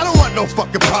doors. I don't want no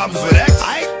fucking problems with X.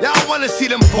 Y'all wanna see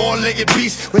them 4-legged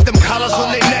beasts with them collars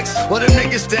on their necks, or them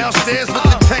niggas downstairs with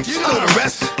the text. You know the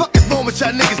rest. Fuck is wrong with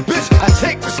y'all niggas, bitch? I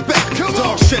take respect.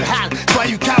 Dog shit hot, that's why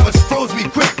you cowards froze me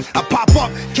quick. I pop up,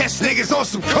 catch niggas on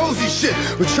some cozy shit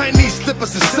with Chinese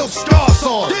slippers and silk scarves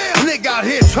on. Nigga out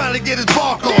here trying to get his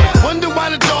bark on. Wonder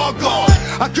why the dog gone.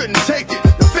 I couldn't take it.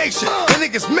 The fake shit. The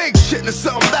niggas make shit into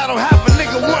something that don't have a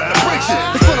nigga want to break shit.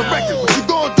 It's for the record. What you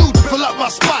gonna do to fill up my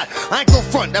spot? I ain't gon'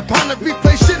 front. That Ponder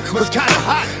replay shit was kinda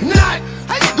hot. Not.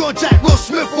 How you gonna jack Will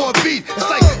Smith for a beat? It's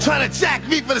like trying to jack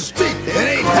me for the street. It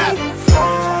ain't happening.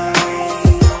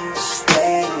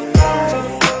 Stay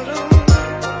night.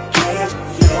 Get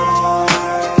yours,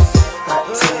 I'll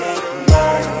take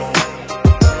mine.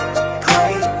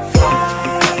 Great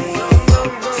fine,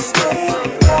 stay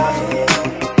night.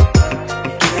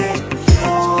 Get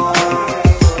yours,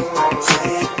 I'll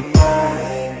take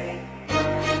mine.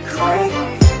 Great.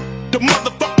 The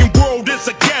motherfucking world is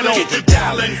a ghetto. Get the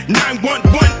dialing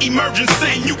 911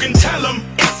 emergency. You can tell him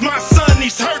it's my son,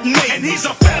 he's hurting me, and he's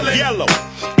a felon. Yellow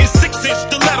in 6-inch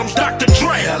stilettos, Dr.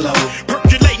 Dre. Hello.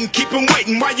 Percolating, keep him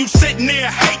waiting while you sitting there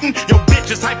hating. Your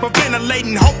bitch is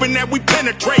hyperventilating, hoping that we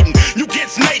penetrating. You get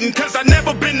snating, cause I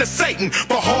never been to Satan.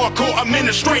 For hardcore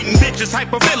administrating, bitches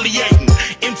hyperventilating.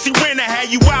 MC Winner had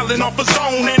you wildin' off a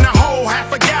zone and a whole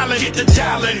half a gallon. Get the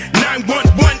dialing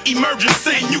 911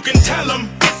 emergency. You can tell him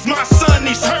it's my son,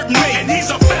 he's hurting me, and he's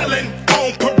a felon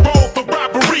on parole.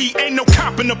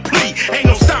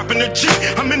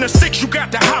 in a 6, you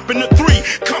got to hop in a 3.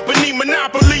 Company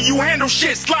monopoly, you handle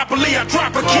shit sloppily. I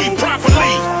drop a key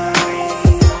properly.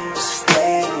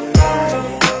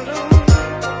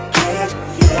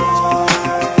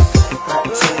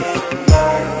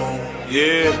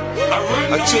 Yeah,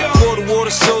 I took quarter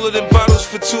water, sold it in bottles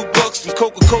for $2. And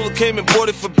Coca-Cola came and bought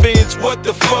it for beans. What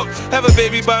the fuck? Have a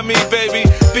baby by me, baby.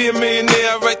 Be a millionaire,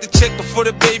 I write the check before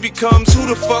the baby comes. Who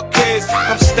the fuck cares?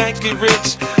 I'm stanky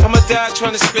rich. I'ma die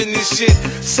trying to spend this shit.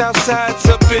 Southside's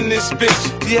up in this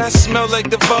bitch. Yeah, I smell like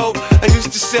the Vogue. I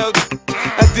used to sell.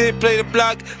 I did play the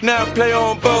block, now I play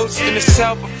on boats. In the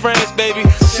south of France, baby.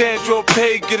 Sandro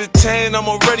Pay, get a tan, I'm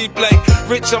already black.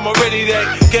 Rich, I'm already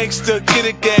that. Gangsta, get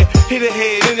a gag. Hit a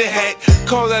head in the hat,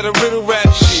 call that a riddle rap.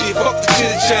 Shit, fuck the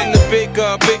chit chat and the baker.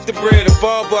 I bake the bread, a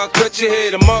barber, I cut your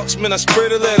head. A marksman, I spray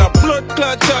the lead. I blood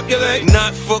clot, chop your leg.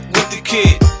 Not fuck with the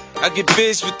kid. I get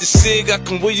biz with the cig, I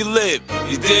come where you live.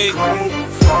 You dig?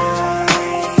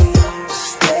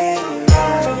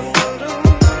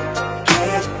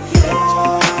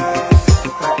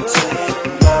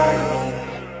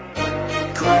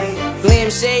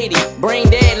 Shady, brain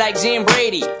dead like Jim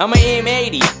Brady. I'm a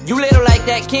M80, you little like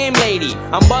that Kim lady.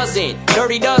 I'm buzzing,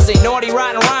 dirty dozen, naughty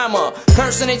rotten rhymer.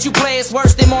 Cursing at you play is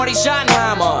worse than Marty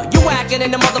Schottenheimer. You whacking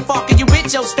in the motherfucker you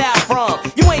bitch your style from.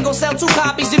 You ain't gon' sell 2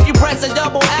 copies if you press a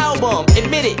double album.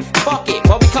 Admit it, fuck it,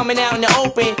 while we coming out in the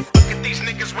open. Look at these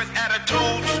niggas with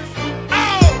attitudes.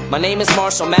 Oh! My name is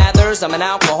Marshall Mathers, I'm an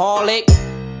alcoholic.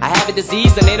 I have a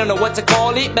disease and they don't know what to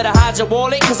call it. Better hide your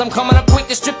wallet, cause I'm coming up quick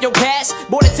to strip your cash.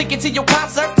 Bought a ticket to your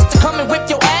concert to come and whip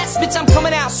your ass. Bitch, I'm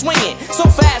coming out swinging so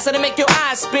fast that'll make your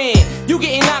eyes spin. You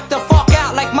getting knocked the fuck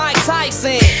out like Mike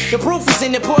Tyson. The proof is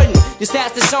in the pudding, your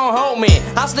stats to Sean Holman.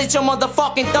 I'll slit your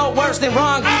motherfucking throat worse than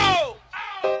Ron. Oh!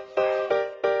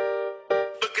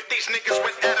 Look at these niggas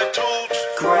with attitudes.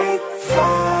 Grapevine,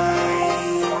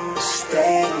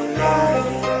 stay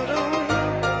alive.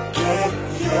 Get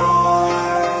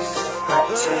yours, I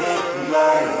take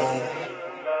mine.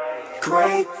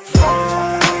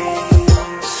 Grapevine,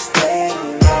 stay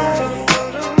alive.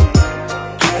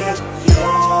 Get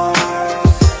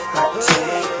yours, I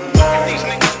take mine. These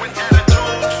niggas with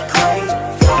attitudes.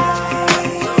 Grapevine,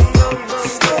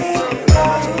 stay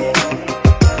alive.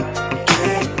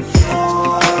 Get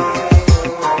yours,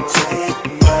 I take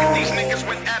mine. These niggas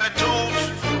with attitudes.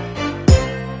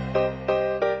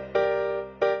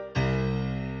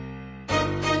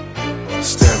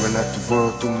 Staring at the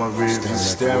world through my rear view.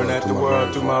 Staring at the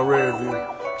world through my rear view.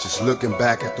 Just looking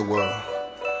back at the world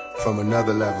from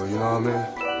another level, you know what I mean?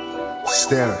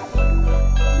 Staring.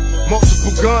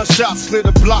 Multiple gunshots, clear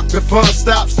the block, the fun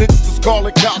stops. Niggas was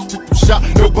calling cops, people shot,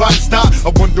 nobody stopped. I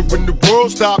wonder when the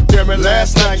world stopped. Damn it,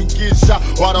 last night you get shot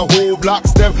while the whole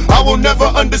block's them. I will never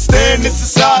understand this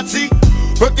society.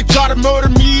 But they try to murder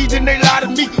me, then they lie to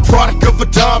me. Product of a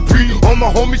Don breed, all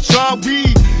my homies try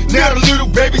weed. Now the little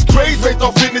baby's crazy, raised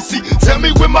off Hennessy. Tell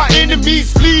me when my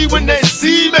enemies flee when they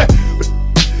see me.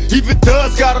 Even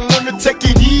thugs gotta learn to take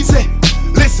it easy.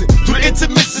 Listen, through the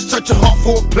intermissions, search your heart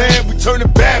for a plan. We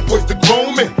turning bad boys to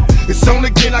grown men. It's on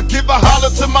again, I give a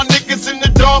holler to my niggas in the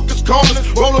darkest corners.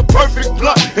 Roll a perfect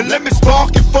blunt and let me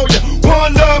spark it for you.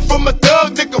 One love from a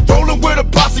thug nigga, rolling with a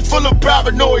posse full of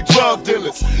paranoid drug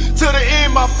dealers. To the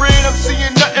end, my friend, I'm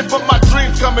seeing nothing but my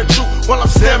dreams coming true while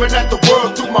I'm staring at the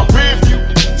world through my rear view.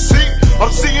 See,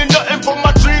 I'm seeing nothing but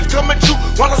my dreams coming true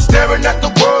while I'm staring at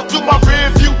the world through my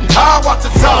rear view. I watch the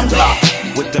time fly.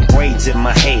 With the braids in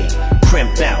my hair,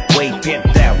 crimped out, way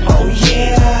pimped out, oh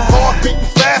yeah. Heart beating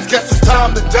fast, guess it's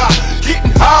time to die.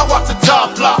 Getting high, watch the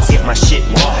time fly. Get my shit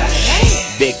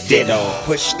washed. Big ditto,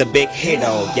 push the big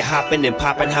hit-o. You hopping and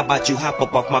popping, how about you hop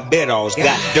up off my biddles?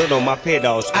 Got dirt on my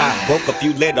pedals, I broke a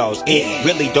few littles. It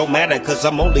really don't matter, cause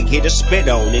I'm only here to spit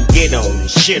on and get on and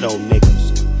shit on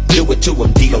niggas. Do it to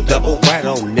them, D.O. double, right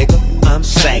on, nigga. I'm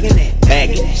sagging it,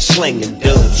 bagging it, slinging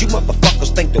dubs. You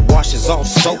motherfuckers think the wash is all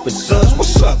soap and suds.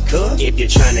 What's up, cuz? If you're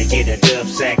trying to get a dub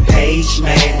sack page,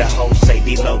 man, the hoes say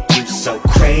D-Lo, you so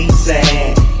crazy.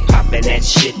 Poppin' that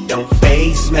shit don't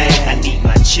faze, man. I need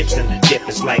my chips and the dip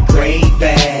is like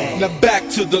gravy. Now back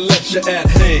to the lecture at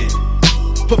hand.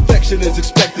 Perfection is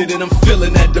expected and I'm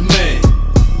feeling that demand.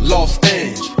 Lost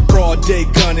Ange, broad day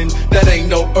gunning, that ain't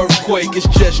no earthquake, it's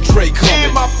just Drake coming.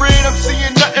 Yeah, my friend, I'm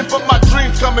seeing nothing but my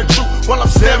dreams coming true while I'm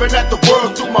staring at the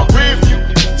world through my rear view.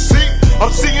 See,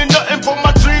 I'm seeing nothing but my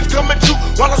dreams coming true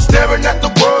while I'm staring at the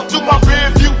world through my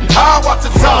rear view. I watch the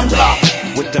time fly.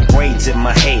 With the braids in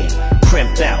my hair,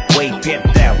 crimped out, way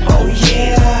pimped out, oh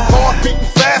yeah. Heart beating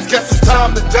fast, guess it's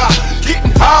time to die. Getting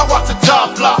high, watch the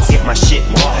time fly. Get my shit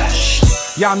washed.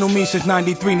 Y'all knew me since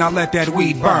 '93, now let that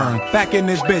weed burn. Back in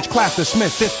this bitch, Class of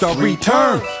Smith, it's the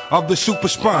return. of the super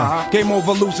sperm. Game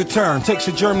over, lose a turn. Takes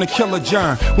a germ to kill a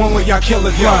germ. One way y'all kill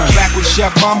a germ. Back when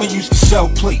Chef Mama used to sell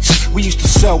plates, we used to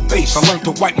sell base. I learned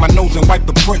to wipe my nose and wipe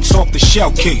the prints off the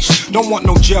shell case. Don't want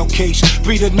no gel case.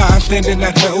 3 to 9 standing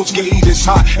at Hell's Gate. It's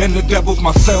hot and the devil's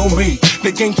my cellmate.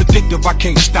 The game's addictive, I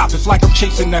can't stop. It's like I'm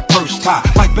chasing that first tie.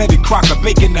 Like Betty Crocker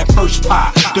baking that first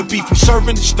pie. The beef we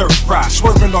serving is stir fry.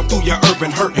 Swerving all through your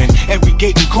urban hurting. Every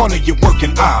gate and corner you're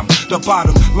working, I'm the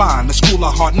bottom line. The school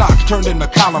of hard knocks turned into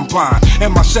Columbine.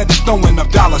 And my set is throwing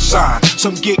up dollar sign.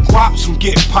 Some get guap, some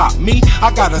get pop. Me,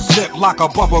 I got a zip like a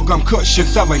bubblegum cushion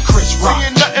selling Chris Rock.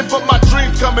 Seeing nothing but my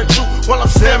dreams coming true while I'm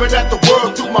staring at the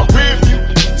world through my rear view.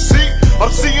 See, I'm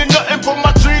seeing nothing but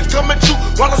my dreams coming true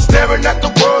while I'm staring at the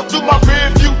world through my rear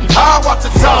view. I watch the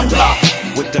time fly.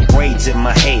 With the braids in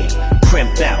my head,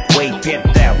 crimped out, way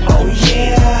pimped out. Oh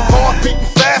yeah. Hard beating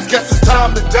fast, guess it's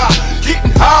time to die.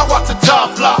 Getting high, watch the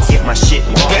time fly. Get my shit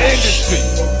wrong. The industry,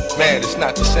 man, it's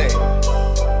not the same.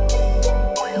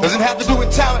 Doesn't have to do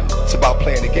with talent, it's about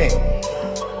playing the game.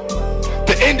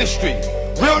 The industry,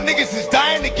 real niggas is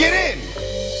dying to get in.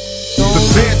 The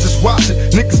feds is watching,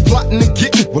 niggas plotting and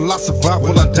getting. Will I survive,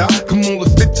 will I die? Come on,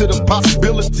 let's stick to the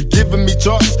possibility. Giving me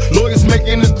charges, lawyers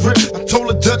making a grip. I told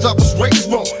the judge I was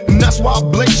raised wrong, and that's why I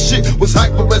blame shit. Was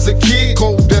hyper as a kid,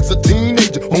 cold as a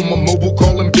teenager. On my mobile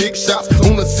calling big shots,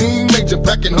 on the scene major.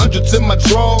 Packing hundreds in my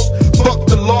drawers. Fuck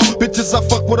the law, bitches I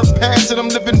fuck with a passion. I'm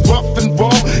living rough and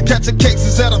raw, catching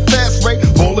cases at a fast rate.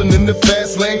 Rolling in the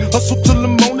fast lane, hustle till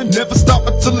the morning, never stop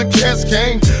until the cash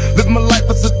came. Live my life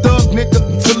as a thug nigga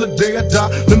until the day I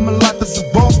die. Live my life as a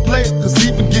boss player, cause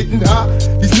even getting high,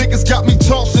 these niggas got me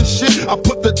tossing shit. I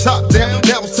put the top down,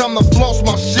 now it's time to floss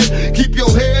my shit. Keep your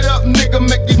head up, nigga,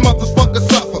 make these motherfuckers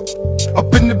suffer. Up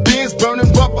in the bins,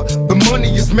 burning rubber, the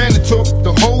money is mandatory.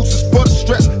 The hoes is for the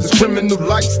stress, this criminal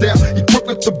lifestyle. Equipped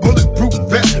with the bulletproof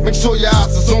vest, make sure your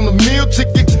eyes is on the meal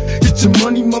ticket. Get your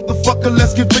money, motherfucker,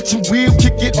 let's get rich and we'll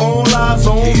kick it. All eyes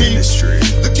on me.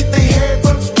 Look at they hair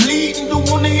runs bleeding, don't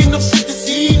wanna end up sick this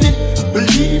evening.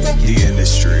 Believe it. The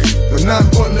industry, but not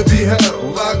one to be held,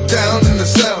 locked down in the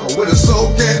cell with a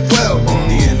soul can't dwell.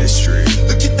 The industry,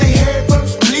 look at they hair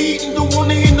runs bleeding, don't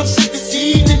wanna end up sick this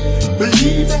evening.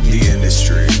 Believe it. The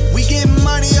industry, we getting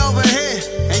money over here,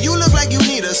 and you look like you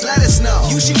need us. Let us know.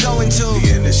 You should go into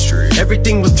the industry.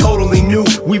 Everything was totally new.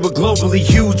 We were globally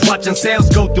huge, watching sales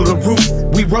go through the roof.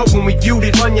 We wrote when we viewed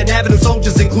it. Runyon Avenue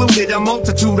soldiers included. A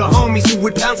multitude of homies who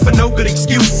would pounce for no good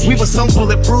excuse. We were so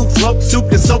bulletproof, float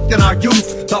souped and soaked in our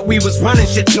youth. Thought we was running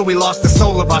shit till we lost the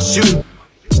soul of our shoe.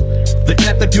 The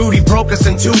death of duty broke us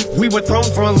in two. We were thrown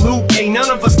for a loop, ain't none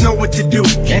of us know what to do.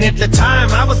 And at the time,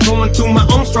 I was going through my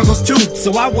own struggles too.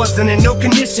 So I wasn't in no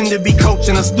condition to be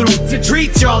coaching us through. To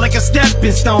treat y'all like a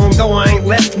stepping stone, though I ain't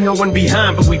left no one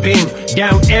behind. But we been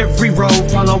down every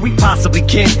road, all we possibly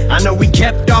can. I know we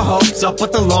kept our hopes up,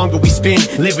 but the longer we spend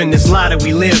living this lie that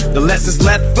we live, the less is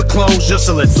left for closure.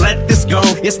 So let's let this go.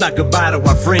 It's not goodbye to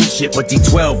our friendship, but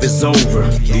D12 is over.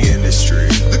 The industry,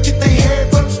 look at they hair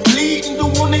runs bleeding,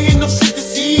 don't wanna end up sick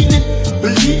this evening.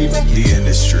 Believe it. The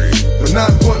industry, but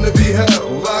not one to be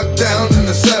held, locked down in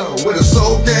the cell with a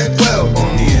soul can't dwell.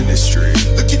 The industry,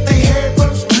 look at they hair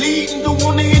runs bleeding, don't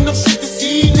wanna end up sick this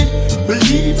evening.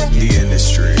 Believe it. The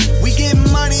industry, we getting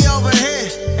money over here,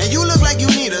 and you look like you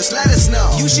need us. Let us know.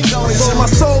 You should go I into sold my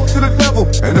soul to the devil,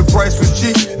 and the price was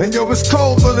cheap. And yo, it's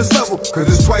cold on this level, cause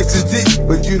it's twice as deep.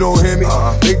 But you don't hear me,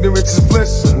 ignorance is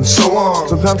bliss, and so on.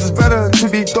 Sometimes it's better to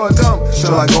be thought dumb.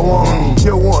 Shall I go on?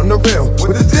 You're wanting the real,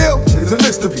 but the deal is a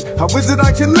mystery. How is it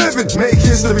I can live and make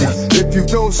history? If you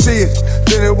don't see it,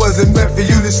 then it wasn't meant for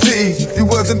you to see. If you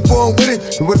wasn't born with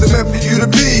it, it wasn't meant for you to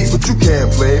be. But you can't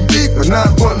blame me for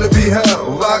not wanting to be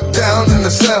held, locked down in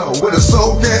the cell with a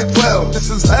soul can't dwell.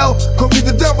 This is hell, call me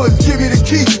the devil and give me the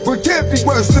key. For it can't be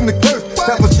worse than the curse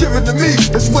that was given to me.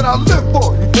 It's what I live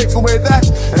for. You take away that,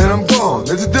 and I'm gone.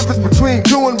 There's a difference between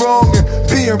doing wrong and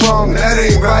being wrong. That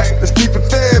ain't right. Let's keep it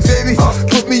fair, baby.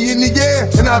 Put me in the air,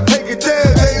 and I'll take it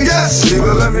there, baby. Yes,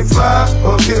 either let me fly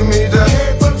or give me the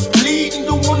hair runs bleeding,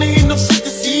 don't wanna end up sick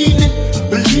this evening.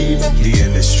 Believe it. the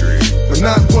industry, but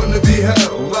not one to be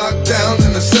held, locked down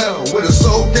in the cell with a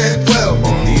soul can't dwell.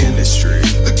 The industry,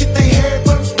 look at they hair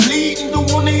runs bleeding,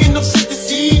 don't wanna end up sick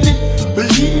this evening.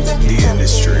 Believe it. The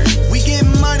industry, we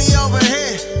getting money over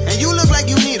here, and you look like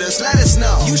you need us. Let us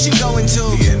know. You should go into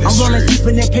the industry. I'm rolling deep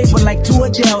in that paper like two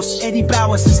Adele's. Eddie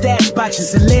Bowers and stash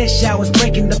boxes and lead showers,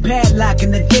 breaking the padlock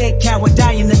and the dead cow would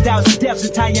die in the thousand deaths.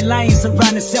 Italian lions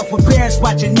surround itself with bears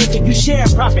watching nigga. You share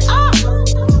profit.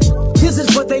 This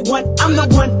is what they want, I'm the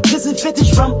one. This is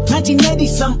vintage from 1980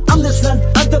 some. I'm the son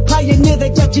of the pioneer, they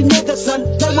got you near the sun.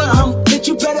 They were that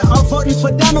you better off voting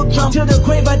for Donald Trump. To the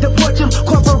grave I deport them,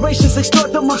 corporations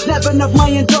extort them. I'm snapping off my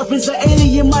endorphins, an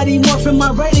alien mighty morphin.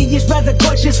 My radius rather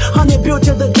gorgeous, 100 bill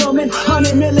to the government,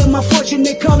 100 million my fortune.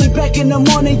 They call me back in the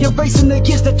morning, you're racing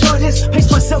against the tortoise. Pace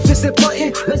myself is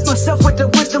important, bless myself with the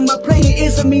wisdom. My playing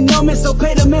is enormous, so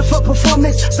pay the men for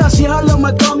performance. Saucy hollow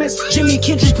my garments, Jimmy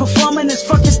Kendrick performing this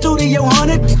fucking studio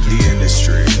haunted. The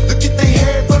industry. Look at they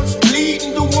hair ups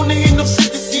bleeding, don't wanna end up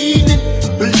sick this evening.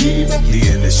 Believe it. The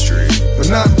industry. But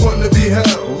not one to be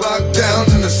held, locked down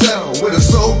in a cell with a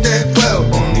soul can't dwell.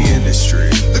 The industry.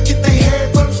 Look at they hair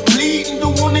ups bleeding,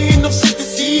 don't wanna end up sick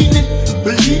this evening.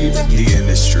 Believe it. The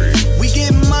industry. We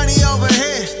getting money over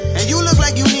here, and you look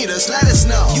like you need us, let us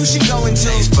know. You should go into.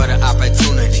 Thanks for the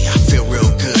opportunity, I feel real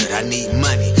good. I need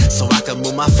money, so I can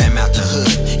move my fam out the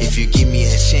hood. If you give me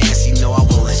a chance, you know I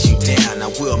won't let you down. I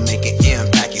will make an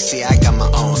impact, you see I got my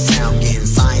own sound. Getting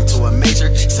signed to a major,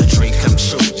 it's a dream come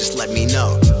true. Just let me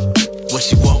know what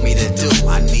you want me to do.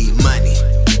 I need money,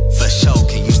 for sure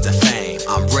can use the fame.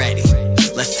 I'm ready,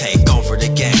 let's take over the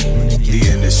game. The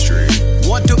industry.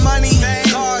 Want the money,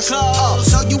 cars,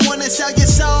 clothes. So you wanna sell your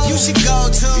soul? You should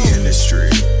go to the industry.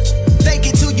 Fake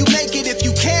it till you make it. If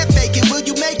you can't fake it, will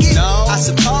you make it? No, I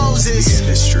suppose it's the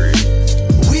industry.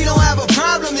 We don't have a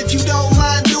problem if you don't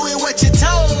mind doing what you're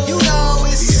told. You know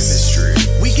it's the industry.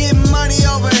 We getting money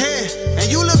over here,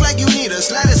 and you look like you need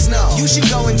us. Let us know. You should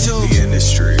go into the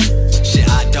industry. Shit,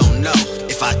 I don't know.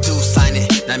 If I do sign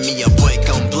it, that mean your boy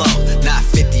gon' blow. Not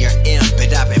 50 or M, but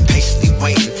I've been patiently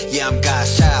waiting. Yeah, I'm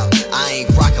God's child. I ain't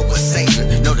rockin' with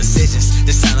Satan. No decisions.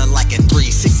 This sounded like a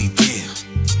 360 deal.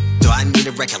 Do I need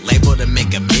a record label to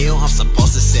make a meal? I'm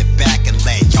supposed to sit back and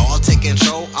let y'all take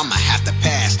control? I'ma have to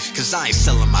pass, cause I ain't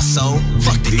selling my soul.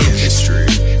 Fuck the industry.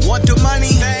 Want the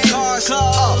money, cars,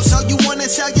 clothes. So you wanna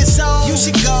sell your soul? You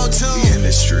should go to the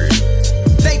industry.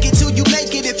 Fake it till you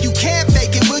make it. If you can't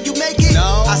fake it, will you make it?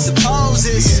 No, I suppose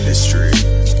it's the industry.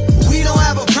 We don't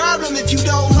have a problem if you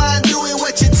don't mind doing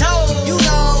what you're told. You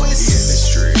know it's the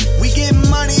industry. We getting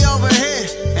money over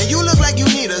here, and you look like you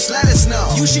need us. Let us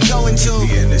know. You should go into the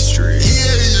industry.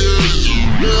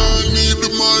 Yeah, I need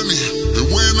the money, and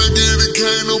when I get it,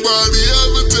 can't nobody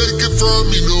ever take it from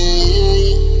me. No,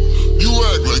 you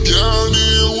act like I don't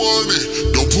even want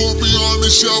it. Don't put me on the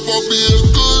shelf. I'll be a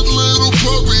good little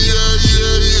puppy. Yeah.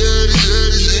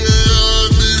 I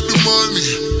need the money,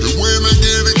 and when I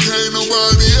get it, can't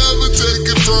nobody ever take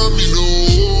it from me. No,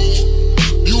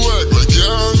 you act like I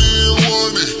don't even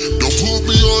want it. Don't put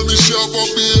me on the shelf. I'll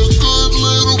be a good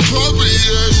little puppy.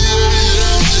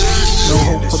 No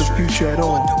hope for the future at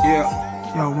all. Yeah.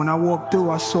 Yo, when I walked through,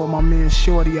 I saw my man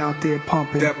Shorty out there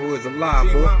pumping. Devil is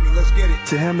alive, boy. Let's get it.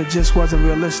 To him, it just wasn't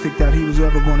realistic that he was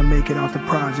ever going to make it out the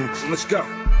projects. Let's go.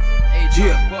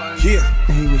 Yeah.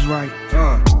 And he was right.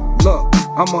 Look,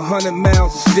 I'm 100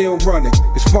 miles and still running.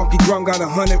 This funky drum got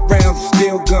 100 rounds and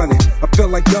still gunning. I feel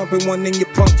like dumping one in your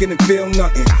pumpkin and feel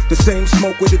nothing. The same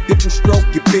smoke with a different stroke,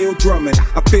 you feel drumming.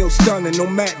 I feel stunning, no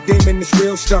Matt Damon is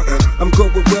real stunting. I'm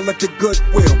good with will at the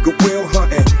goodwill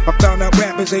hunting. I found out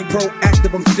rappers ain't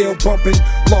proactive, I'm still bumping.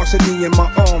 Larceny in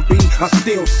my arm, B, I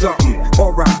steal something.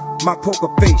 Alright, my poker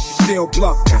face, you still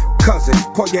bluffing. Cousin,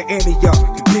 pull your ante up,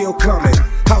 the deal coming.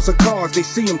 House of cards, they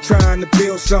see them trying to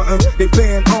build something. They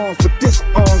ban arms, but this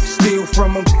arm can steal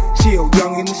from them. Chill,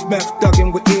 young and this meth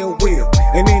thuggin' with ill will.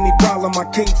 And any problem I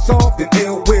can't solve, then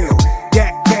ill will.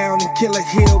 Yak down and kill a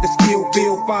hill, the steel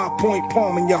feel 5-point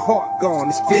palm in your heart gone.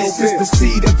 It's This is the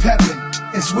seed of heaven.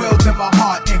 It's willed in my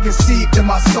heart and conceived in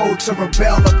my soul to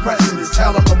rebel oppression. It's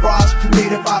hell a mirage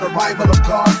created by the rival of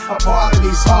God. A part of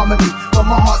these harmony, but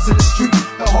my heart's in the street.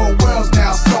 The whole world's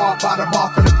now starved by the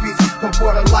mark of the beast.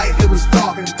 Before the light it was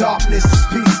dark and darkness is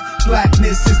peace.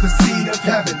 Blackness is the seed of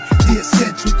heaven, the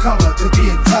essential color to be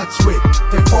in touch with,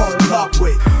 they fall in love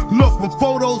with. Look, when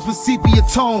photos with sepia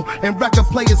tone and record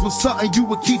players was something you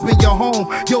would keep in your home.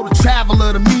 Yo, the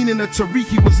traveler, the meaning of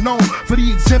Tariqi was known for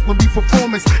the exemplary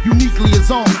performance uniquely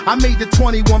his own. I made the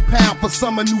 21 pound for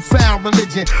some newfound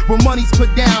religion. When money's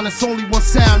put down, it's only one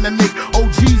sound that make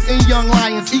OGs and young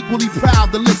lions equally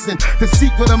proud to listen. The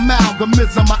secret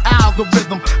amalgamism, my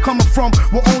algorithm, coming from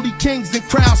where only kings and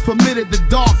crowns permitted the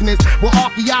darkness. Where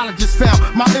archaeologists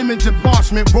found my image and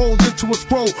parchment rolled into a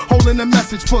scroll holding a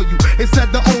message for you. It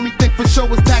said the only thing for sure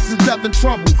is taxes, debt, causing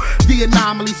trouble. The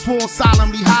anomaly, sworn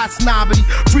solemnly, high snobbery,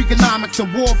 freakonomics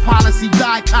and war policy,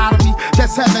 dichotomy.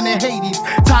 That's heaven and Hades,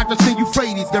 Tigris and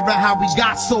Euphrates. They're how we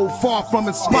got so far from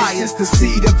inspired. This is the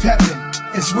seed of heaven.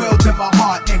 It's willed in my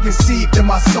heart and conceived in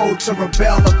my soul to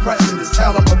rebel. Oppression is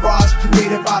hell, a mirage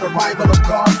created by the rival of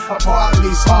God. A part of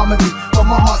these harmony, but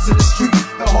my heart's in the street.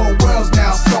 The whole world's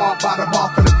now starved by the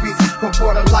mark of the beast.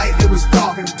 Before the light, it was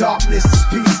dark, and darkness is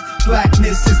peace.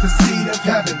 Blackness is the seed of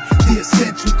heaven, the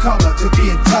essential color to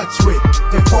be in touch with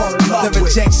and fall in love with. The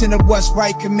rejection of what's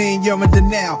right can mean you're in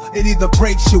denial. It either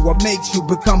breaks you or makes you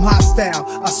become hostile.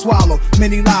 I swallow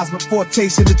many lies before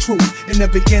tasting the truth. In the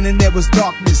beginning there was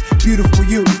darkness, beautiful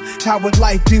youth. How would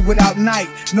life be without night?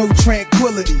 No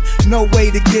tranquility, no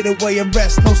way to get away and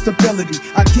rest, no stability.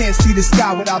 I can't see the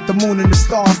sky without the moon and the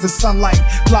stars, the sunlight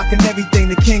blocking everything.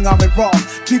 The king I'm wrong.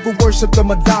 People worship the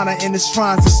Madonna in the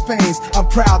shrines of Spain. I'm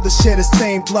proud to share the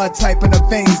same blood type in the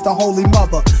veins. The Holy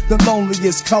Mother, the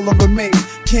loneliest color remains.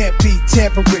 Can't be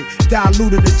tampered with,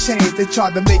 diluted and changed. They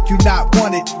tried to make you not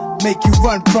want it, make you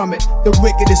run from it. The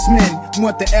wickedest men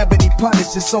want the ebony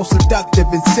punished. It's so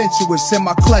seductive and sensuous in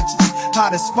my clutches.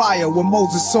 Hot as fire when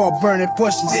Moses saw burning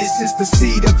bushes. This is the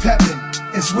seed of heaven.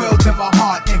 It's willed in my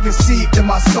heart and conceived in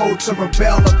my soul to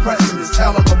rebel. Oppression is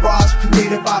hell, a mirage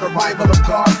created by the rival of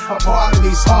God. A part of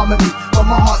these harmony, but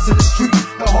my heart's in the street.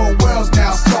 The whole world's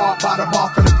now starved by the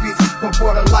mark of the beast.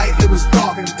 Before the light, it was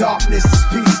dark, and darkness is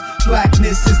peace.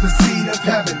 Blackness is the seed of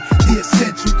heaven, the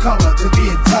essential color to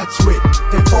be in touch with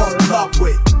and fall in love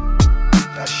with.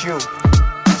 That's you.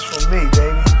 That's for me,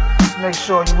 baby. Just make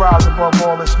sure you rise above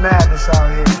all this madness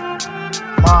out here.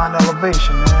 Mind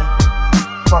elevation, man.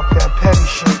 Fuck that petty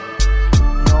shit.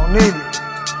 You don't need it.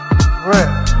 Real.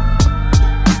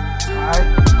 Alright?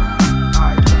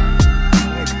 Alright.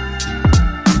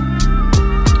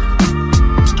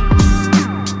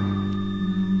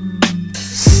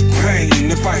 Pain,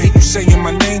 if I hate you saying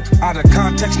my name, out of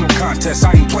context, no contest,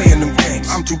 I ain't playing them games.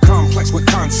 I'm too complex with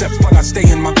concepts, but I stay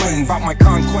in my lane. About my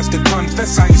conquest to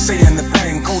confess, I ain't saying the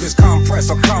thing. Cold as compress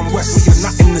or Con West, we are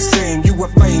not in the same. You a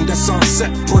flame that's on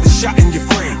set, put a shot in your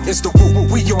frame. It's the woo-woo,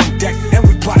 we on deck, and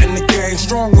we plotting the game.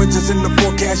 Strong winters in the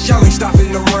forecast, y'all ain't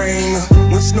stopping the rain.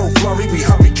 When snow flurry, we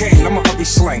hurricane, I'm a hurry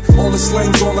slang. All the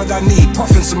slang's all that I need,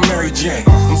 puffin' some Mary Jane.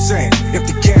 I'm saying, if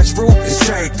the cash rule, it's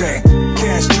everything.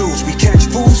 Cash juice, we catch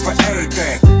fools for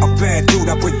everything. A bad dude,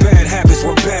 I break bad habits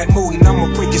with bad mood, and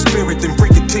I'ma break your spirit, then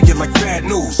break it to you like bad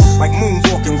news. Like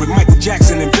moonwalking with Michael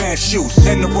Jackson in bad shoes.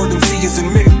 And the word MC is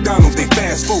in McDonald's, they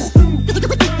fast food.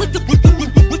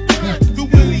 The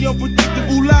really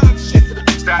unpredictable live shit.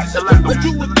 Start selecting. What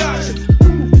you adoption?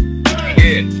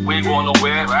 Yeah, we ain't going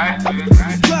nowhere, right?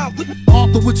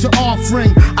 Author with your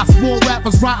offering. I swore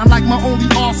rappers rotten like my only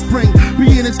offspring.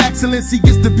 Being his excellency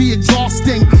gets to be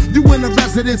exhausting. You in the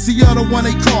residency, you're the one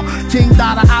they call King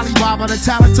Dada, Alibaba, the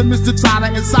talent to Mr. Tyler.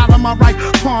 Inside of my right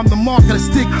palm, the mark of the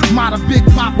stick. Mata, Big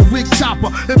Papa, Wig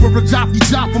Chopper, Emperor Joffy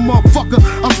Jopper, motherfucker.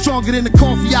 I'm stronger than the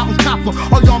coffee out in copper.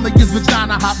 All y'all make is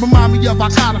vagina hot. Remind me of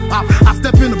Icona Pop. I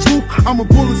step in the booth, I'm a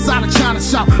bull inside a China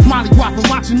shop. Molly Whopper,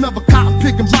 watching another cotton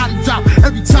picking body drop.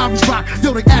 Every time we rock,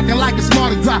 yo, they acting like it's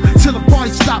Mardi Gras. Till the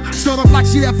party stop, skirt up like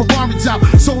she that Ferrari job.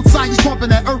 So inside you pumping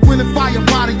that earth, wind and fire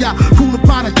body yacht. Cool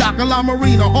upon a dock, a La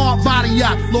Marina, hard body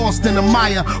yacht. Lost in the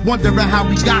Maya, wondering how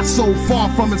we got so far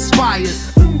from inspired.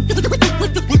 The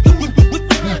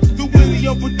really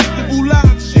unpredictable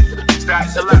live shit. Start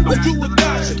selecting. What you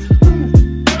adoption?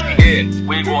 Yeah,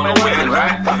 we ain't going nowhere,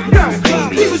 right?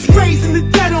 He was raised in the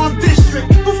dead on district.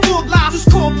 Before life was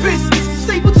called business.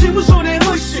 Stapleton was on that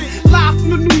hood shit. Live from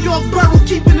the New York borough,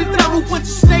 keeping it thorough. Bunch of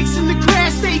snakes in the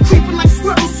grass, stay creeping like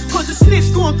squirrels. Cause the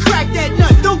snitch gon' crack that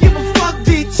nut. Don't give a fuck,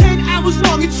 did 10 hours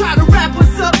long and try to wrap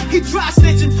us up. He dry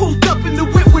snitch and pulled up in the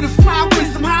whip with a fly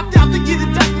wisdom. Hopped out to get a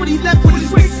duck, but he left with his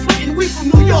waist splitting. We from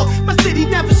New York, my city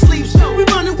never sleeps. We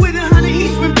running with 100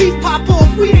 east when beef pop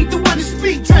off. We ain't the one to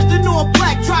speak, dressed in all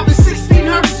black, driving 16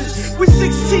 hearses. With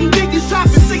 16 niggas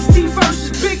dropping 16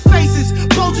 verses. Big faces,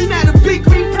 bulging at a big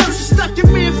green purse. Stuck your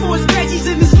man for his veggies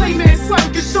in his layman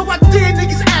circus. So I dare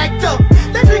niggas act up.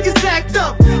 That niggas act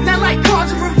up. Now like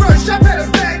cars in reverse, I better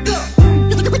back up. The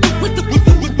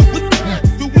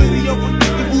really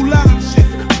unpredictable live shit.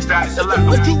 Start selecting.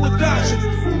 What you adoption?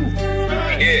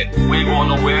 Yeah, we ain't going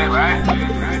nowhere, right?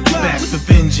 Back for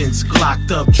vengeance,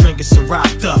 clocked up, drinking some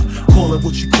rocked up. Call it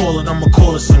what you call it, I'ma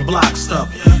call it some block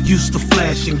stuff. Used to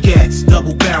flashing gats,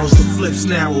 double barrels, the flips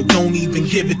narrow. Don't even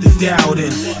give it the doubt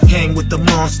and hang with the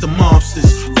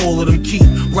monsters. All of them keep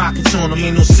rockets on them,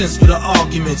 ain't no sense for the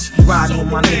arguments. Riding with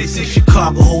my niggas in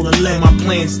Chicago, holding land, my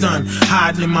plan's done.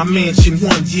 Hiding in my mansion,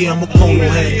 1 year I'm a polo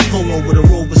head. Polo with a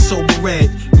rover, sober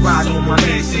red. riding on my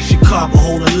niggas in Chicago,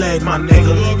 hold a lead, my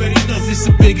nigga. You already know this,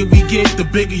 the bigger we get, the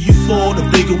bigger you fall, the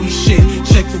bigger we shit.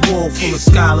 Check the wall full of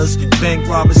scholars, bank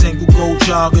robbers, and gold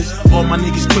joggers. All my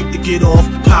niggas quick to get off,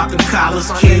 popping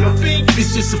collars, kid.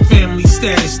 It's just a family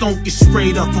status, don't get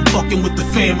sprayed up for fucking with the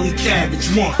family cabbage.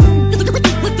 One.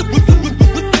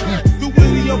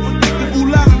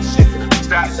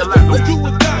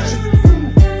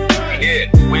 Yeah,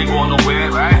 we ain't going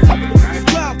nowhere, right?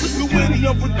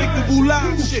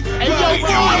 Hey, yo,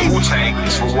 boys! Wu-Tang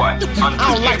is for what? I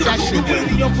don't like that shit. I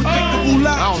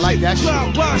don't like that shit.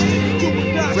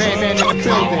 Redman in the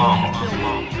building.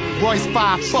 Royce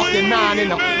 5-9 in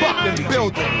the fucking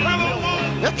building.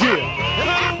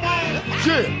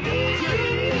 Yeah.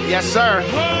 Yes, sir.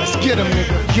 Let's get him,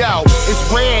 nigga. Yo,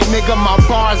 it's red, nigga. My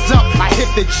bar's up. I hit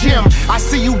the gym. I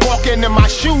see you walking in my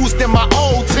shoes, then my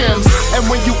old Timbs. And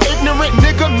when you ignorant,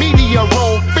 nigga, media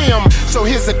roll film. So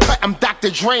here's a cut. I'm Dr.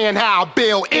 Dre and how I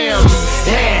build M's.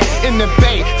 Yeah, in the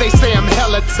Bay, they say I'm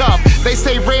hella tough. They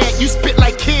say, Red, you spit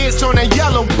like kids on a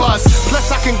yellow bus.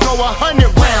 Plus, I can go 100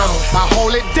 rounds. I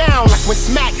hold it down like when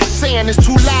Smack saying it's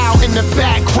too loud in the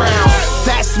background.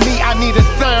 That's me. I need a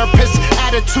therapist.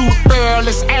 Attitude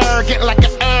fearless, arrogant like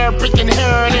an Arabic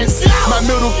inheritance. My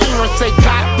middle finger say,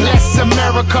 God bless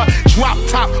America. Drop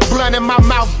top, blunt in my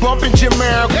mouth, bumping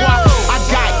Jamiroquai. I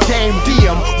got game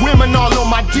DM, women all on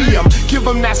my DM. Give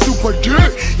them that super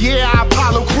dick, yeah, I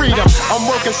Apollo Creed 'em. I'm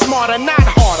working smarter, not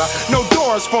harder. No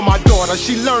doors for my daughter,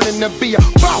 she learning to be a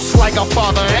boss like her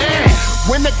father.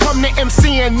 When it come to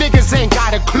MCing, niggas ain't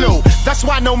got a clue. That's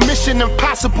why no Mission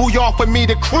Impossible y'all for me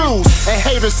to cruise. And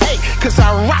haters hate, cause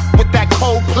I rock with that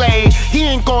Coldplay. He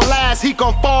ain't gon' last, he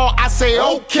gon' fall, I say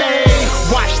okay.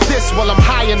 Watch this while I'm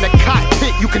high in the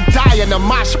cockpit. You can die in a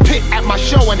mosh pit at my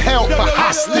show and held for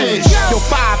hostage. Yo,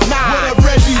 5'9",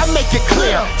 I make it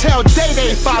clear. Tell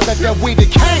Day father that we the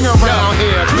king around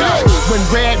here. When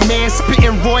Redman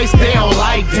spittin' Royce, they don't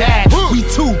like that. We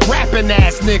two rapping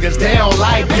ass niggas, they don't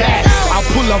like that. I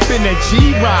pull up in a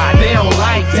G-Ride, they don't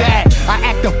like that. I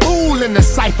act a fool in the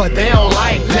cypher, they don't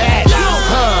like that.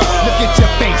 Look at your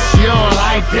face, you don't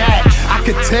like that. I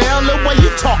can tell the way you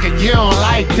talking, you don't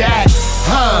like that.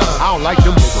 I don't like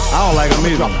them niggas. I don't like them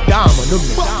either.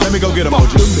 Let me go get them. I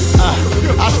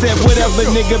said whatever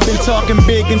nigga been talking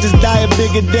big and just die a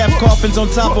bigger death. Coffins on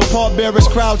top of pallbearers,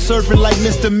 crowd surfing like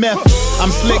Mr. Meth. I'm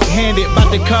slick-handed,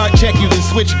 bout to card check you, then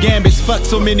switch gambits. Fuck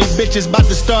so many bitches, bout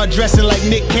to start dressing like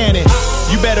Nick Cannon.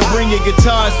 You better bring your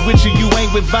guitars with you, you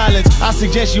ain't with violence. I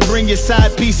suggest you bring your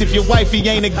side piece if your wifey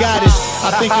ain't a goddess.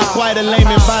 I think it's quite a lame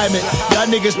environment. Y'all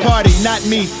niggas party, not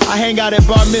me. I hang out at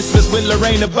bar mitzvahs with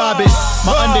Lorena Bobbitt.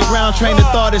 My underground train of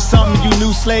thought is something you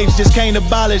new slaves just can't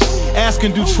abolish.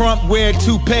 Asking do Trump wear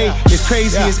toupee? It's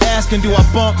crazy as asking do I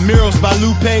bump murals by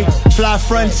Lupe? Fly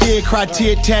frontier,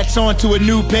 criteria tats onto a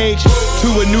new page.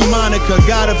 To a new moniker,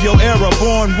 God of your era,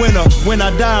 born winner. When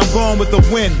I die, I'm born with a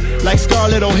win, like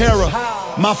Scarlett O'Hara.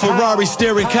 My Ferrari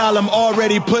steering column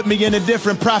already put me in a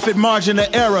different profit margin of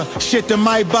error. Shit, the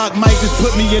Maybach might just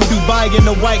put me in Dubai in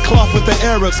the white cloth with the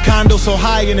Arabs. Condo so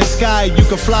high in the sky, you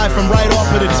can fly from right off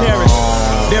of the terrace.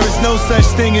 There is no such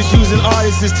thing as using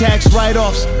artists as tax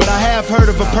write-offs, but I have heard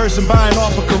of a person buying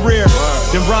off a career,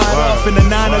 then ride off in the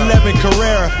 911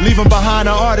 Carrera, leaving behind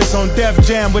an artist on Def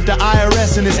Jam with the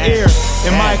IRS in his ear.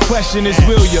 And my question is,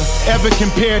 will you ever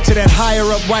compare to that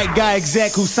higher-up white guy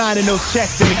exec who's signing those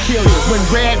checks and to kill you? When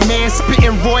Redman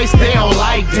spittin' Royce, they don't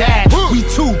like that. We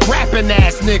two rapping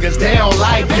ass niggas, they don't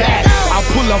like that. I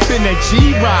pull up in a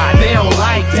G-Ride, they don't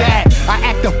like that. I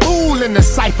act a fool in the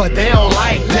cypher, they don't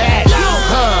like that.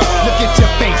 Look at your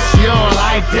face, you don't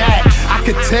like that. I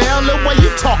can tell the way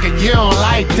you talking, you don't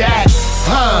like that.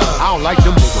 I don't like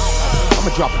them niggas.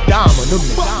 I'ma drop a dime on them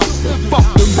niggas. Fuck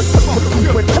them niggas.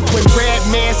 When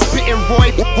Redman spittin'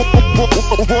 Royce,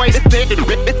 they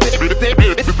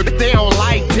don't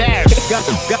like that.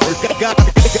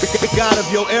 God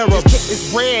of your era.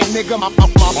 It's red, nigga. My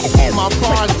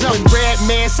bars up. When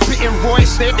Redman spittin'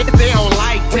 Royce, they don't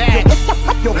like that.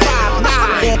 Yo,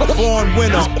 5'9", born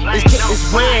winner.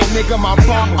 It's red, nigga. My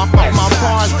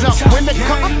bars up. When they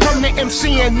come to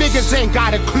MCing, niggas ain't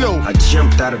got a clue. I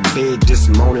jumped out of bed this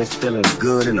morning, feeling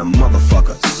good in a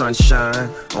motherfucker. Sunshine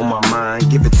on my mind,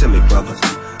 give it to me, brother.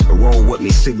 Roll with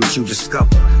me, see what you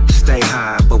discover. Stay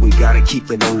high, but we gotta keep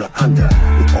it on the under.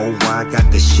 Oh, I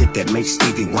got the shit that makes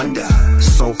Stevie wonder.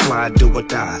 So fly, do or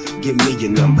die, give me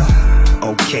your number.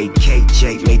 Okay,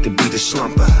 KJ made the beat a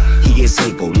slumper. He is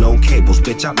able, no cables,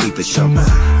 bitch, I beat the shumper.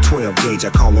 12 gauge,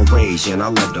 I call a rage, and I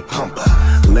love the pumper.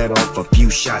 Let off a few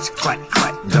shots, clack,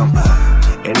 clack, dumper.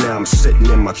 and now I'm sitting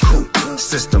in my coupe.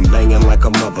 System banging like a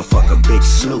motherfucker, Big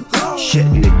Snoop.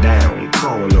 Shitting it down,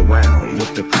 crawling around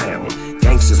with the pound.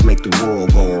 Gangsters make the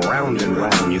world go around and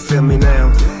round. You feel me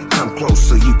now? Come close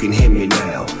so you can hear me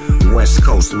now. West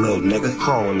Coast little nigga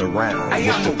crawling around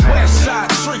with the pound. West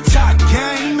Side Street Top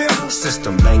Gang member.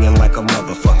 System banging like a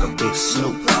motherfucker, Big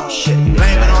Snoop. Shitting it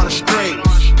Banging down on the street.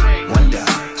 Wonder,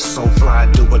 so fly,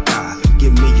 do or die.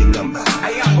 Give me your number.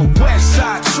 Hey, I'm a West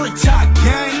Side Street Top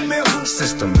Gang member.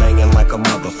 System banging like a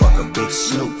motherfucker, Big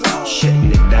Snoop.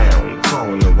 Shitting it down,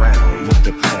 crawling around with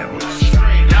the pound.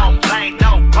 Don't blame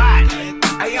nobody.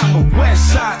 Hey, I'm a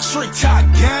West Side Street Top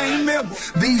Gang member.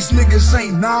 These niggas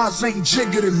ain't Nas, ain't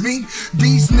Jigga to me.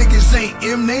 These niggas ain't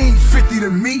M, they ain't 50 to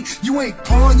me. You ain't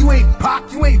Pun, you ain't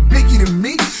Pac, you ain't Biggie to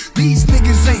me. These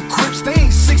niggas ain't Crips, they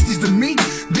ain't 60s to me.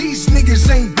 These niggas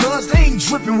ain't Bloods, they ain't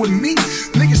dripping with me.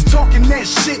 Niggas talking that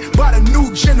shit by the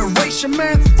new generation,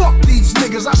 man. Fuck these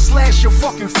niggas, I slash your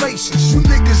fucking faces. You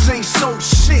niggas ain't so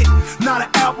shit, not an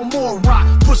album or a rock.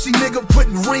 Pussy nigga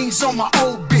putting rings on my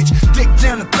old bitch. Dick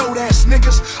down the throat ass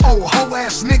niggas, oh hoe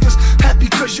ass niggas. Happy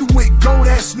cause you with gold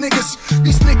ass niggas.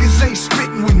 These niggas ain't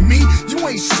spitting with me, you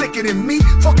ain't sicker than me.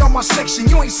 Fuck out my section,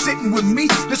 you ain't sitting with me.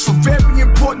 This for very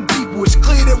important people, it's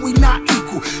clear that we not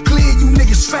equal. Clear you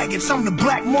niggas faggots, I'm the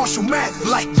black Marshall Matt.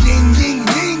 Like ying ying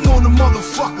ying on the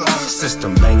motherfucker.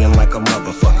 System banging like a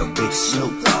motherfucker, Big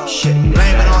Snoop. Shitting it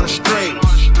Banging down on the street.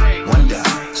 Wonder,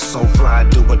 so fly,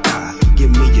 do or die.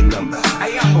 Give me your number.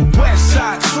 Hey, I'm a West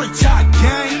Side Street Top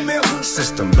Gang member.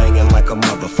 System banging like a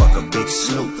motherfucker, Big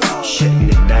Snoop. Shitting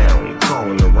it down,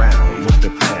 crawling around with the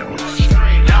pound.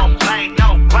 Don't blame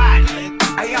nobody.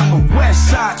 Hey, I'm a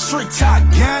West Side Street Top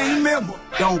Gang member.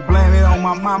 Don't blame it on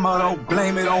my mama, don't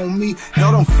blame it on me.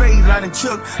 No, don't fade like it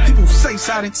took. People say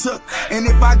side and took. And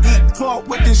if I get caught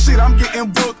with this shit, I'm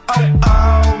getting booked. Oh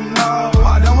no,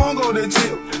 I don't wanna go to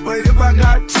jail. But if I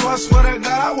got to, I swear to God,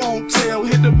 I won't tell.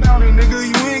 Hit the bounty, nigga,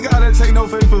 you ain't gotta take no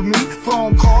favor for me.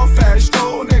 Phone call, fast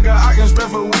store, nigga, I can spread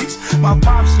for weeks. My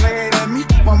pops laid at me,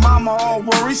 my mama all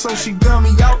worried, so she bailed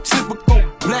me out. Typical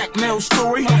black male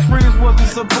story. Her friends wasn't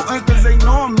supporting cause they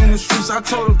know I'm in the streets. I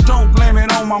told her, don't blame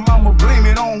it on my mama, blame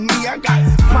it on me. I got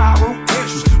pyro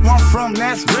extras, where I'm from,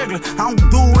 that's regular. I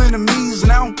don't do enemies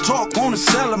and I don't talk on the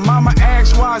cellar. Mama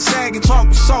asked why I sag and talk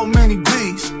with so many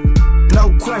B's. No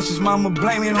questions, mama,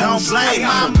 blame it on me. Hey,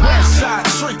 I'm a West Side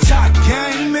Street Top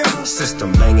Gang member.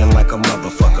 System banging like a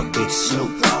motherfucker, Big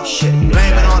Snoop. Shitting it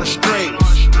Banging down on the street.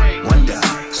 Wonder,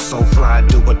 so fly,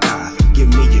 do or die. Give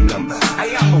me your number.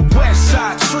 Hey, I'm a West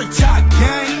Side Street Top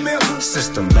Gang member.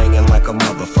 System banging like a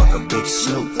motherfucker, Big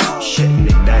Snoop. Shitting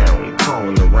it down,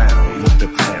 crawling around with the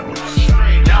pound.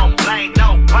 Don't blame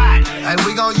nobody. Hey,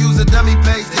 we gon' use a dummy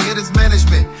page to hit his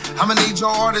management. I'ma need your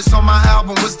artists on my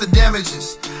album, what's the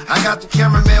damages? I got the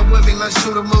cameraman with me, let's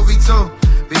shoot a movie too.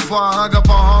 Before I hung up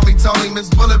on homie, told him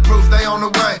it's bulletproof, they on the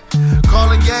way. Call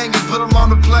the gang and put them on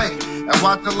the play. And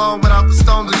walked alone without the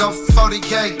stone to go for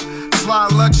 40K. Fly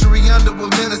luxury under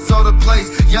with Minnesota place.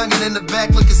 Youngin' in the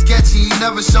back looking sketchy, he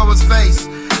never show his face.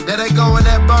 There they go in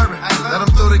that bourbon, let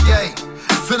him through the gate.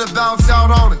 Finna bounce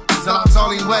out on him, till I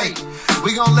told him wait.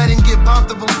 We gon' let him get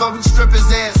bumped up before we strip his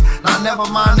ass. Nah, never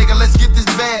mind, nigga, let's get this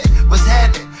bag. What's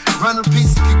happening? Run a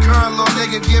piece of concurrent, little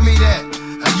nigga, give me that.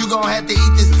 And you gon' have to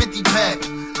eat this 50 pack.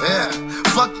 Yeah,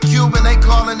 fuck the Cuban, they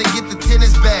callin' to get the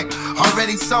tennis back.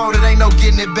 Already sold it, ain't no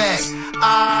getting it back.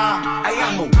 Hey,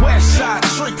 I'm a West Side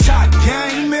Street Top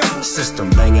Gang member. System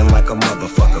banging like a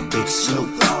motherfucker, Big Snoop.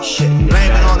 Shitting it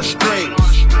Banging down on the street.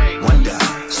 Wonder,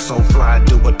 so fly,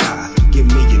 do or die. Give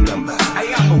me your number.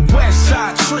 Hey, I'm a West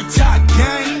Side Street Top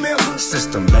Gang member.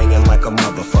 System banging like a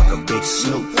motherfucker, Big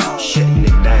Snoop. Shitting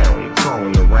it down,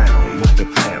 crawling around with the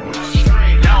pound.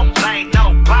 Don't blame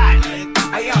nobody.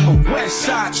 Hey, I'm a West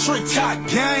Side Street Top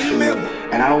Gang member.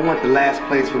 And I don't want the last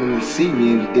place for them to see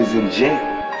me is in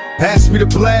jail. Pass me the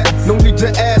blast, no need to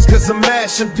ask, cause I'm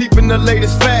mashing. Peeping the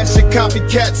latest fashion,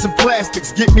 copycats and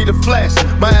plastics, get me the flash.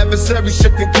 My adversary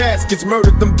shifting caskets,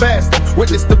 murdered them bastards.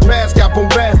 Witness the past, got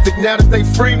bombastic. Now that they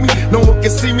free me, no one can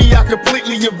see me. I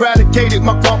completely eradicated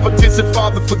my competition,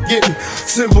 Father forgive me.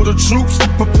 Symbol the troops,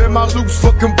 prepare my loops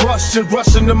for combustion.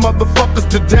 Rushing the motherfuckers,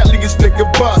 the deadliest nigga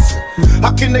bustin'.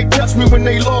 How can they touch me when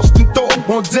they lost in thought?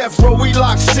 On death row, we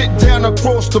lock shit down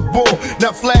across the board.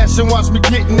 Now flash and watch me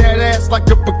getting that ass like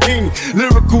a bikini.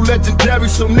 Lyrical legendary,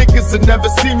 so niggas that never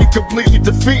see me completely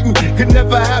defeat me. Could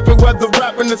never happen, whether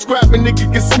rapping or scrapping,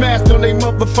 nigga get smashed on they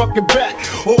motherfucking back.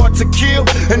 Or to kill,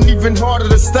 and even harder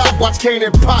to stop. Watch Kane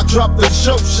and Pop drop the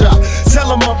show shot. Tell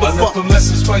them motherfucker. I left a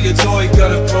message by your door, you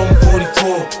got a Chrome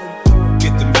 44.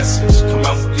 Get the message, come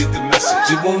out and get the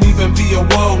message. It won't even be a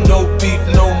world, no beef,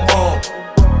 no more.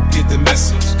 Get the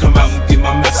message, come out and get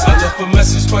my message. I left a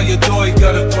message for your door, you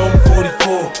got a chrome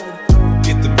 44.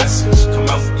 Get the message, come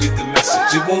out and get the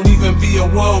message. It won't even be a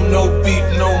war, no beef,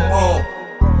 no more.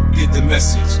 Get the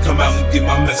message, come out and get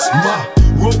my message. My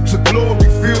road to glory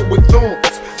filled with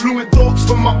thorns, fluid thoughts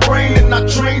from my brain, and I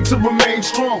trained to remain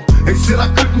strong. They said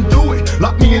I couldn't do it,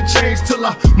 locked me in chains till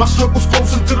my struggle's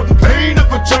closer to the pain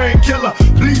of a trained killer.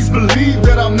 Please believe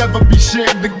that I'll never be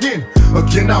shamed again.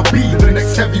 Again, I'll be the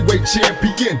next heavyweight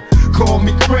champion. Call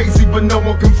me crazy, but no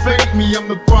one can fake me. I'm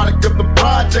the product of the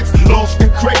projects, lost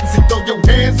and crazy. Throw your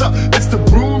hands up, it's the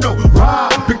Bruno.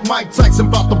 Ride, Big Mike Tyson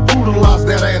about to brutalize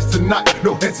that ass tonight.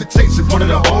 No hesitation, front of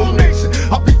the whole nation.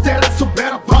 I'll be that so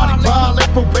bad, I'll body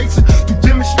violate probation. Through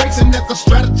demonstration, as I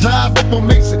strategize the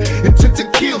formation. Intent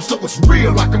to kill, so it's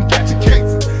real like I'm catching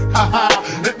cases. Ha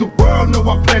ha, let the world know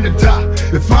I plan to die.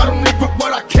 If I don't leave with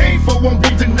what I came for, won't be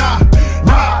denied.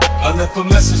 Ride. I left a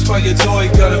message by your door,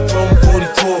 you got a chrome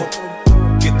 44.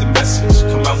 Get the message,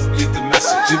 come out and get the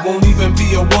message. It won't even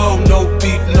be a war, no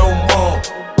beef, no more.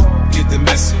 Get the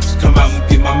message, come out and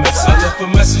get my message. I left a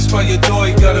message by your door,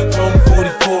 you got a chrome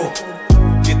 44.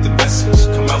 Get the message,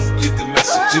 come out and get the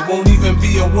message. It won't even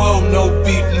be a war, no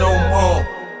beef, no more.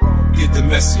 Get the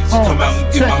message, come out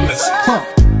and get my message.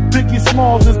 Biggie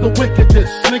Smalls is the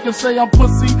wickedest. Niggas say I'm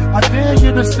pussy, I dare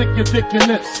you to stick your dick in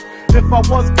this. If I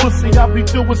was pussy, I'd be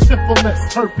filled with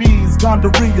syphilis, herpes,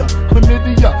 gonorrhea,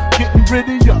 chlamydia, getting rid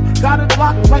of ya. Got it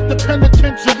locked like the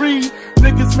penitentiary.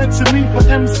 Niggas mention me for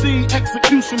MC,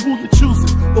 execution, who you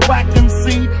choosing? The whack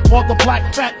MC or the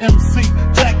black fat MC?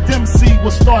 Jack Dempsey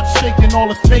will start shaking,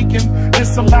 all it's taking is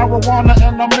some marijuana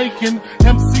and I'm making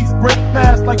MCs break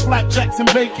fast like blackjacks and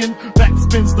bacon.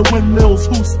 Backspins the windmills,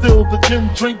 who's still the gin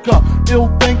drinker, ill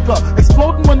thinker,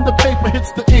 exploding when the paper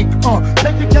hits the ink.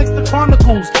 Take a Gangsta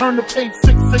Chronicles, turn to page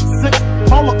 666.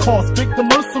 Holocaust, big the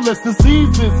merciless,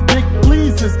 diseases, big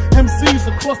pleases, MCs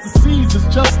across the seas is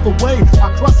just the way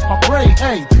I clutch my brain.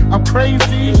 Hey, I'm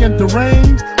crazy and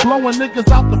deranged, blowing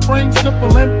niggas out the frame,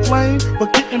 simple and plain.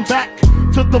 But getting back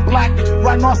to the black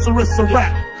rhinoceros a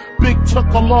rap. Big took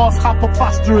a loss, how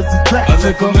preposterous is that? I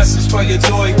left a message by your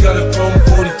door, you got a chrome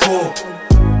 44.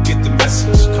 Get the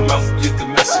message, come out and get the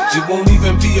message. It won't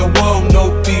even be a war,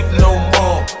 no beef, no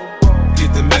more.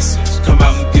 Get the message, come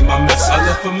out and get my message. I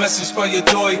left a message by your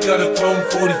door, you got a chrome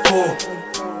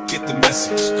 44. Get the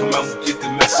message, come out and get the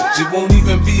message. It won't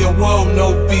even be a war,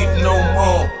 no beef, no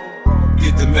more.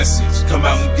 Get the message, come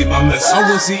out and get my message.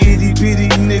 I was an itty bitty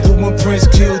nigga when Prince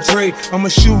killed Dre. I'm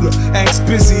a shooter, act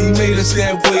busy, he made us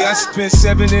that way. I spent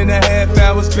 7.5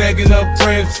 hours bagging up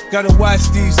grams. Gotta watch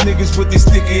these niggas with their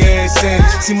sticky ass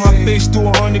hands. See my face through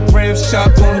 100 grams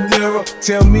chopped on the mirror.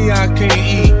 Tell me I can't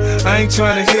eat, I ain't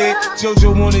trying to hit.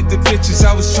 JoJo wanted the bitches,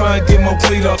 I was trying to get my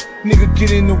weight up. Nigga get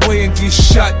in the way and get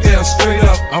shot down straight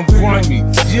up. I'm grimy,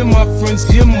 you're my friends,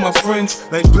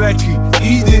 like Blackie.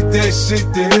 He did that shit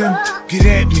to him. Get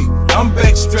at me, I'm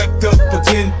back strapped up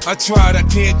again. I tried, I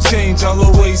can't change, I'll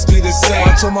always be the same.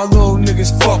 I told my little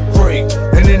niggas fuck break,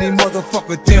 and any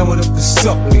motherfucker down with up to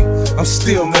suck me. I'm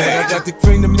still mad, I got the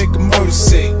cream to make a murder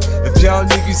scene. If y'all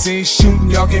niggas ain't shooting,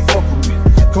 y'all can't fuck with me.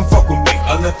 Come fuck with me.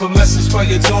 I left a message by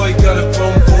your door, you got a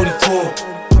chrome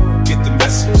 44. Get the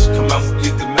message, come out and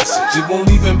get the message. It won't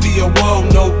even be a war,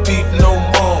 no beef, no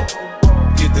more.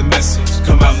 Get the message,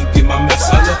 come out and get my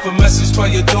message. I left a message by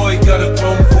your door, you got a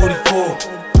chrome 44.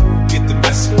 Get the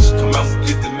message, come out and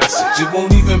get the message. It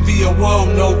won't even be a war,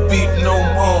 no beef, no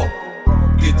more.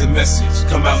 Get the message,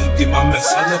 come out and get my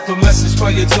message. I left a message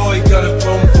by your door, you got a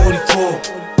chrome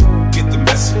 44. Get the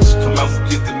message, come out and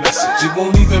get the message. It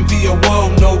won't even be a war,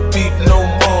 no beef, no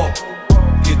more.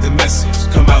 Get the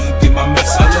message, come out and get my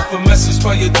message. I left a message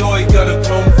by your door, you got a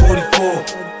chrome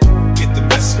 44. Get the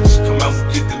message, come out and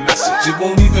get the message. It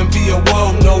won't even be a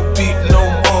war, no beef, no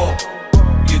more.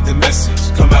 Get the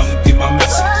message, come out and get my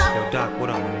message. Yo, Doc, what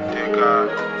up, nigga? Dear God,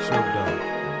 Snoop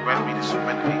Dogg. grant me the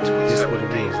serenity to accept the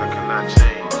things I cannot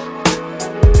change,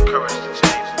 the courage to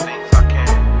change the things I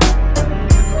can.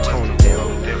 Tone it down.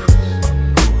 No difference.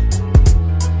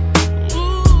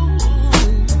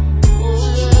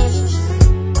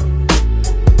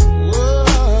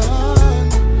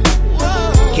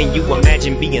 Can you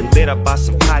imagine being lit up by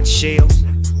some pot shells?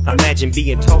 Imagine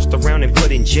being tossed around and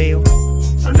put in jail.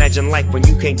 Imagine life when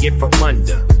you can't get from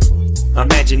under.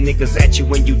 Imagine niggas at you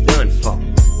when you done for.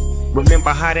 Remember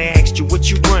how they asked you what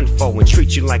you run for and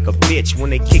treat you like a bitch when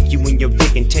they kick you in your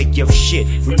dick and take your shit.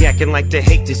 Reacting like they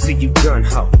hate to see you done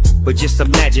ho. But just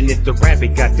imagine if the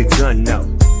rabbit got the gun, no.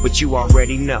 But you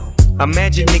already know.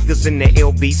 Imagine niggas in the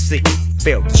LBC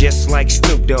felt just like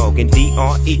Snoop Dogg and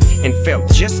DRE, and felt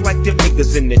just like the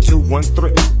niggas in the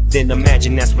 213. Then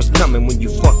imagine that's what's coming when you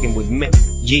fucking with me.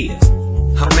 Yeah.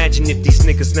 Imagine if these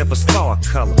niggas never saw a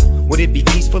color. Would it be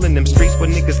peaceful in them streets where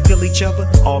niggas kill each other?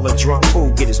 All a drunk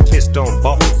fool get his pissed on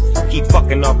balls. Keep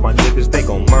fucking off my niggas, they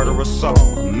gon' murder us all.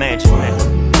 Imagine that.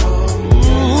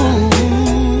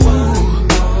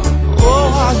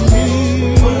 Oh, I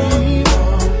need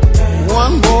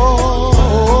one more.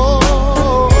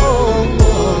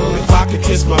 If I could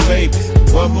kiss my baby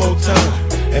one more time.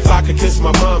 If I could kiss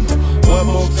my mama one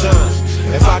more time.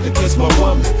 If I could kiss my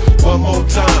woman one more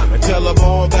time and tell them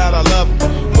all that I love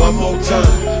them one more time.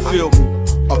 Feel me?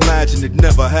 Imagine it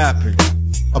never happened.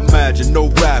 Imagine no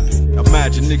rapping.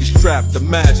 Imagine niggas trapped.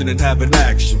 Imagine it having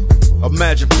action.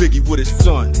 Imagine Biggie with his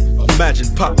son. Imagine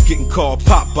Pop getting called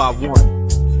Pop by one.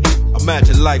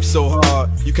 Imagine life so hard,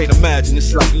 you can't imagine.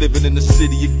 It's like living in the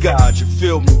city of God, you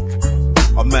feel me?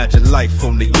 Imagine life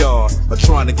on the yard, or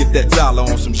trying to get that dollar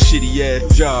on some shitty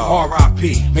ass job.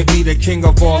 R.I.P. Make me the king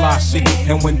of all I see.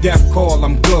 And when death call,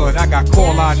 I'm good. I got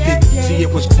call ID. See,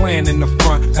 it was planned in the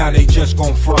front, now they just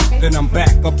gon' front. Then I'm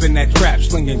back up in that trap,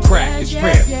 slinging crack. It's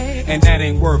fair, and that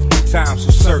ain't worth the time. So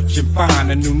search and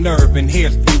find a new nerve. And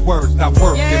here's 3 words I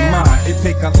worked in mine. It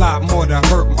take a lot more to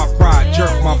hurt my pride,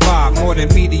 jerk my vibe, more than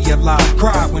media live.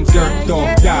 Cry when Dirt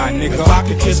Dog die, nigga. If I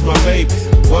could kiss my baby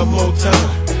one more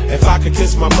time. If I could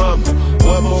kiss my mama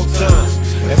one more time.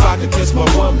 If I could kiss my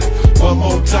woman one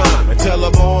more time and tell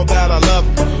them all that I love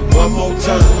them one more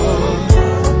time.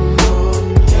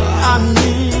 I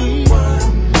need,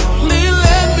 please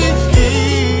let me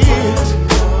get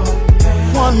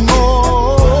one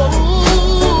more.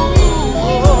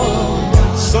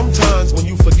 Sometimes when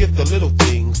you forget the little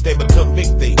things, they become big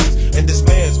things, and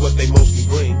despair's what they mostly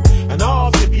bring. And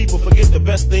often people forget the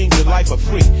best things in life are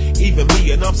free. Even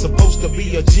me, and I'm supposed to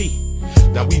be a G.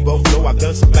 Now we both know I've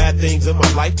done some bad things in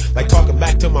my life, like talking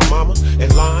back to my mama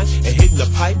and lying and hitting the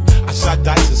pipe. I shot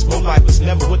dice and smoked lifers,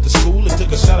 never went to school and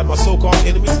took a shot at my so-called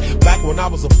enemies. Back when I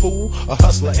was a fool, a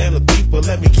hustler and a thief, but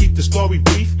let me keep the story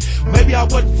brief. Maybe I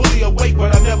wasn't fully awake,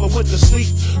 but I never went to sleep.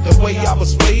 The way I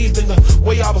was raised and the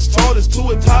way I was taught is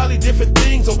 2 entirely different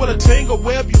things. Or what a tangle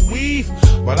web you weave.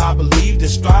 But I believed and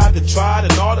strived and tried,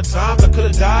 and all the times I could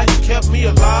have died, you kept me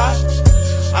alive.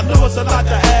 I know it's a lot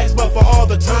to ask, but for all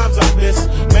the times I missed,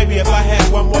 maybe if I had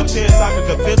one more chance, I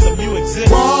could convince them you exist.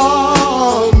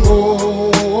 One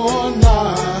more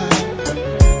night,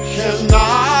 can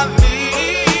I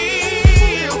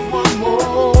live one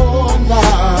more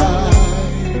night?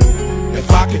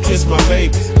 If I could kiss my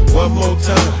baby one more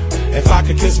time. If I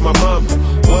could kiss my mama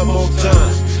one more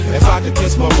time. If I could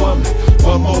kiss my woman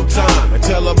one more time and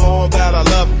tell them all that I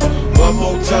love them one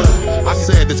more time. I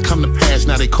said it's come to pass,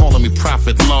 now they calling me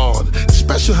Prophet Lord.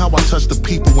 Special how I touch the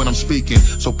people when I'm speaking.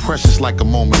 So precious like a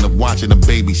moment of watching a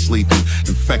baby sleeping.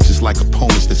 Infectious like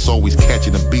opponents that's always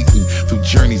catching a beating. Through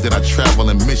journeys that I travel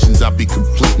and missions I be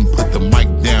completing. Put the mic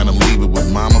down and leave it with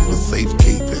mama for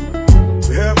safekeeping.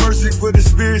 Have mercy for the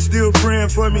spirit still praying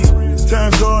for me.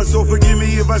 Time's hard, so forgive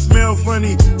me if I smell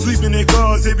funny. Sleeping in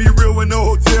cars, they be real with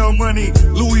no hotel money.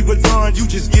 Louis Vuitton, you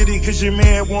just get it cause your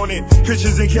man want it.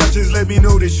 Pictures and captions let me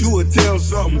know that you would tell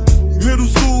something. Middle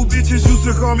school bitches used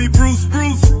to call me Bruce.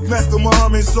 Master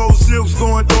Muhammad, soul silks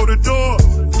going door to door.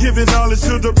 Giving knowledge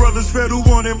to the brothers fed who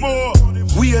wanted more.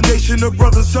 We a nation of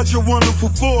brothers, such a wonderful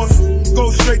force. Go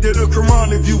straight to the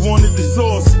Quran if you wanted the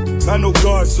source. I know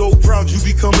God's so proud you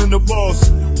becoming the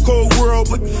boss. Cold world,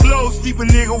 but the flows keep a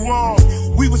nigga warm.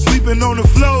 We was sleeping on the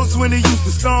floors when it used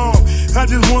to storm. I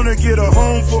just wanna get a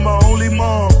home for my only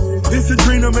mom. It's a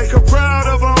dream to make her proud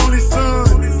of her only son.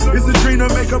 It's a dream to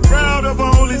make her proud of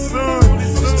her only son.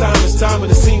 It's time,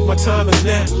 and it seems my time is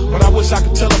now. But I wish I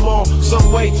could tell them all,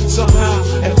 some way, somehow.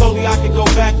 And if only I could go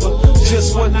back for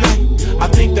just one night. I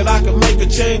think that I can make a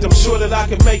change, I'm sure that I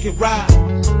can make it right.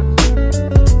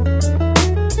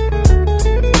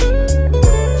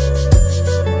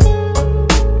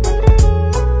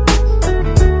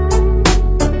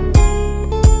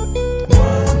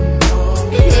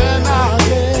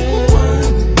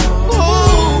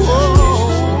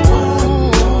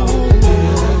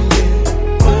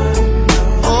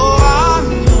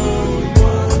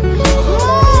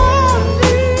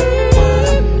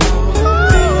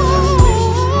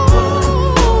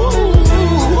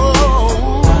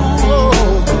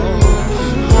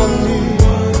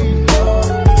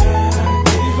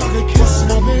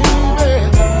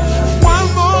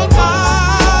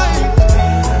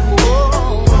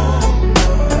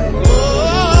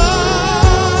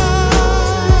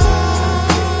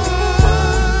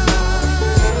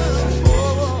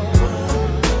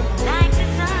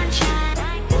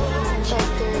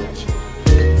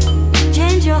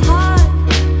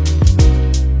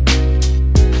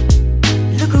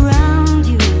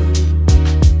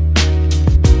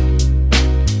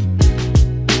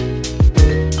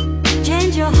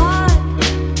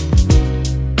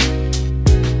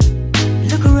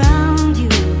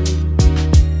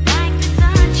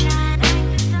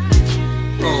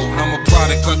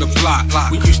 block.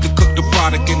 We used to cook the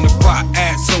product in the pot,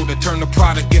 add soda, turn the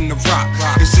product into rock.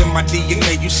 It's in my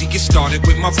DNA, you see, it started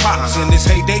with my pops. In his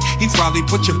heyday, he probably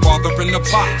put your father in the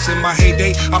box. In my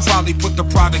heyday, I probably put the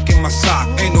product in my sock.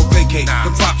 Ain't no vacate,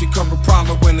 the props become a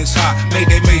problem when it's hot.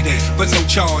 Mayday, mayday, but no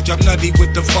charge. I'm nutty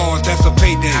with the falls, that's a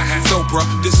payday. So bruh,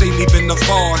 this ain't even the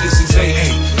fall, this is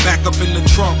AA. Back up in the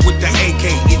trunk with the AK.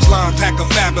 Each line pack a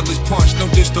fabulous punch, no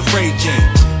diss to Ray J.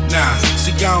 Nah,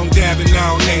 see I don't dab and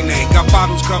I don't nay-nay. Got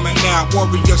bottles coming out,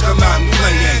 warriors come out and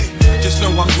play, eh. Just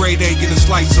know I'm grade A, get a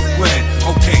slice of bread.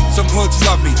 Okay, some hoods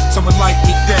love me, some would like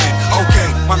me dead. Okay,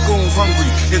 my goon's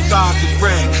hungry, his eyes is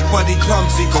red, but he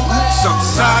clumsy, go oops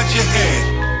upside your head.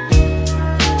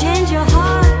 Change your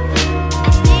heart.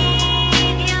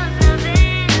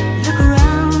 Look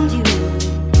around you.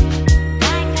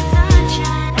 Like the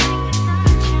sunshine.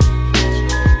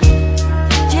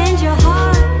 Change your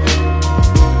heart.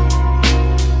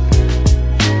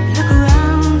 Look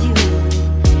around you.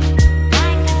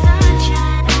 Like the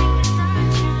sunshine.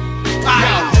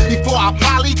 Before I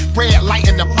volley, red light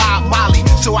in the Bob Molly,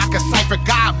 so I can cipher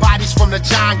God bodies from the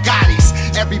John Gottis.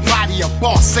 Everybody a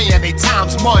boss saying they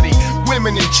time's money.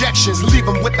 Women injections leave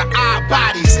them with the odd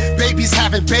bodies. Babies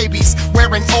having babies,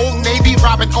 wearing Old Navy,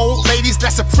 robbing old ladies.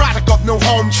 That's a product of no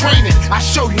home training. I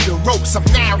show you the ropes, I'm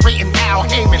narrating Al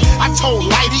Heyman. I told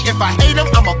Lighty if I hate him,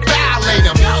 I'ma violate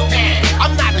him.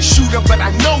 I'm not a shooter, but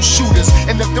I know shooters.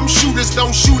 And if them shooters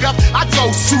don't shoot up, I go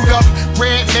suit up.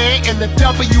 Redman and the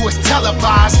W is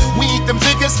televised. We ain't them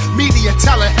niggas, media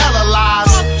telling hella lies.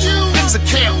 It's a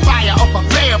campfire of a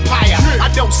vampire.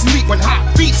 I don't sleep when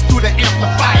hot beats through the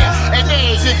amplifier. And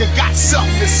every nigga got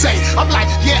something to say. I'm like,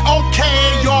 yeah,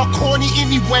 okay, y'all corny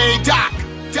anyway, Doc.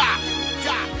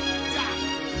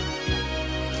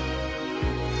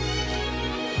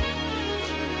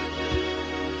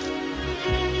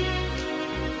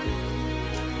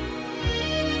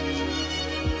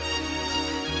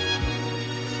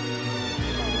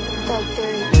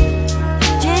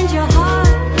 Change your heart.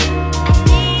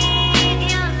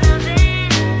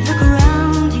 Look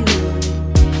around you.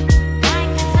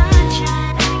 Like the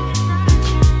sunshine.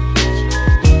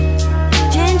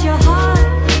 Change your heart.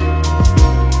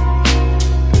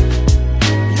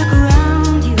 Look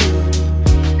around you.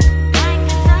 Like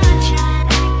the sunshine.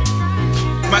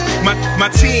 My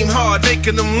team hard,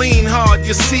 making them lean hard.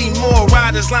 You see more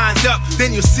riders lined up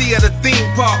than you see at a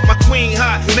theme park. My queen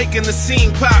hot, making the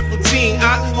scene pop. Routine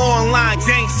online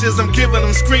gangsters, I'm giving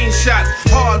them screenshots.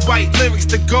 Hard white lyrics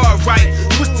to guard right.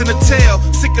 Twisting the tail,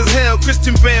 sick as hell.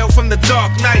 Christian Bale from the Dark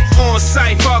Knight. On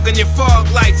sight, fogging your fog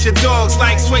lights. Your dogs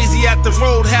like Swayze at the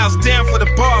Roadhouse, down for the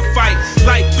bar fight.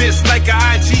 Like this, like a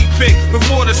IG pic.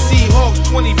 Before the Seahawks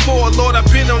 24, Lord, I've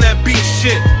been on that beat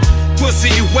shit. Pussy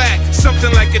you whack,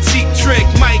 something like a cheap trick.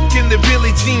 Mike in the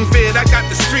Billie Jean vid, I got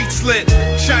the streets lit.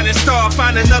 Shining star,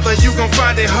 find another, you gon'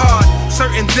 find it hard.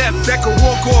 Certain depth that could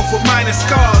walk off with minor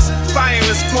scars. Firing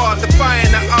squad,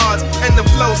 defying the odds. And the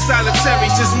flow solitary,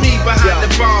 just me behind the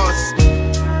bars.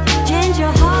 Change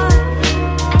your heart.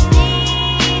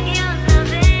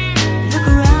 Look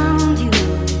around you.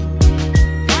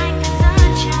 Like the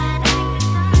sunshine.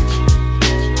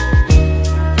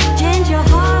 Change your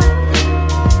heart.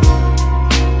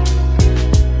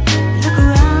 Look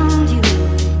around you.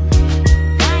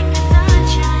 Like the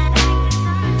sunshine.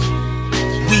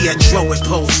 We at Dro and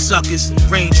Pole suckers.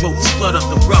 Range Rovers flood up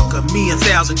the rucker. Me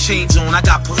 1,000 chains on, I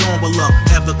got put on with luck.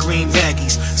 Evergreen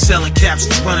baggies, selling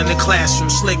capsules, running the classroom.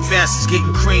 Slick fastest,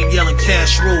 getting cream, yelling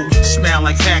cash roll. Smell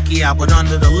like Pacquiao, but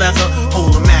under the leather,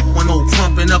 hold a Mac 1-0,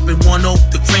 pumping up in 1-0,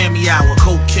 the Grammy hour.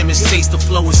 Coke chemist, taste the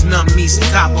flow is numb. Me some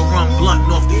copper rum blunt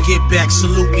off the get back.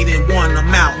 Salute me, then one,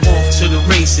 I'm out, off to the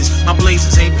races. My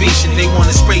blazers ain't patient, they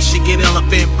wanna spray shit, get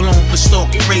elephant blown for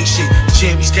stalking race shit.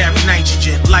 Jammies carry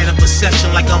nitrogen, light up a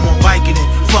section like I'm on Viking it.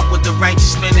 Fuck with the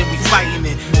righteous men and we fighting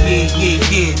it.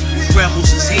 Yeah.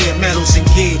 Rebels is here, medals and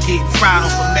gear. Getting fried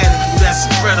off a medical, that's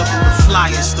incredible. The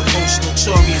flyers, the most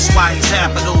notorious. Why is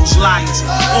half of those liars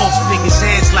off niggas'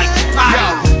 heads like the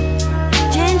fire?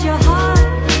 Change your heart.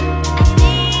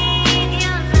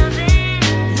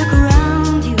 Look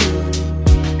around you.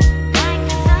 Like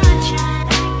the sunshine.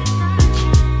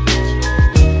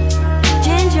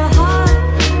 Change your heart.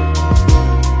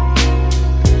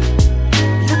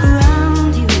 Look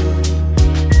around you.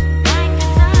 Like the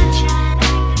sunshine.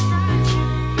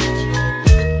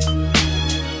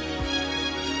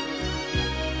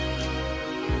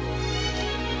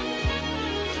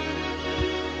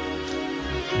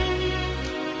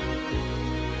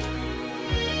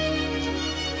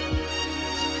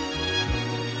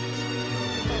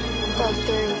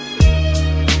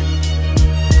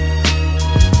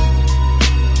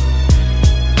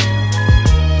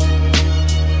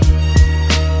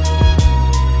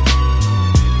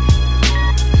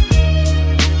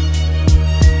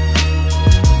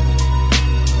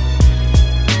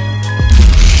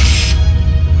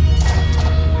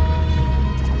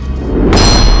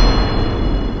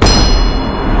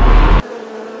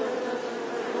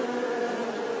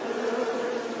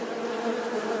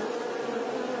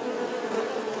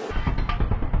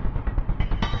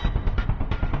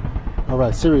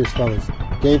 Alright, serious fellas.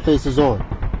 Game face is on.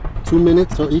 2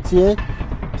 minutes or ETA.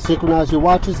 Synchronize your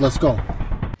watches, let's go.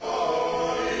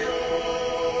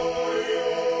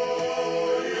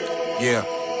 Yeah.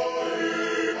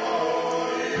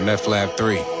 Meth Lab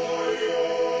 3.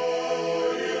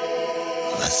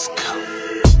 Let's go.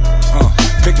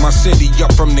 Pick my city up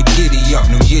from the giddy up,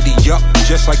 new yiddy up.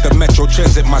 Just like the Metro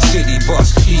Transit, my city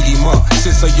bus. Heat him up,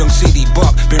 since a young city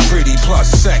buck. Been pretty plus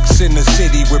sex in the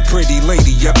city with pretty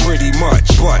lady, yeah, pretty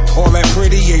much. But all that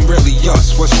pretty ain't really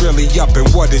us. What's really up and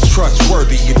what is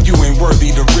trustworthy if you ain't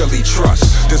worthy to really trust?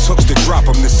 This hook's to drop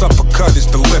him, this uppercut is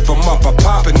to lift him up. A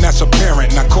pop and that's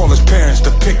apparent, now call his parents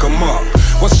to pick him up.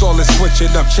 What's all this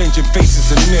switching up, changing faces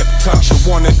and nip tucks? You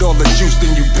wanted all the juice,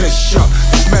 then you bitch up.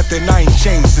 This method I ain't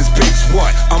changed since Big's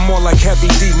what? I'm more like Heavy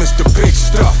D, Mr. Big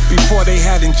Stuff. Before they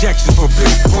had injections for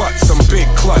big butts, I'm big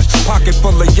clutch. Pocket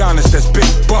full of Giannis, that's big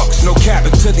bucks. No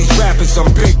capping to these rappers, I'm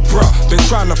big bruh. Been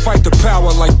trying to fight the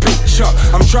power like Big Chuck.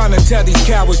 I'm trying to tell these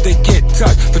cowards they get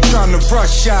touched for trying to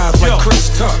rush shies like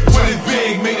Chris Tuck. What if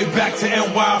Big made it back to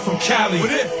N.W.A from Cali?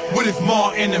 What if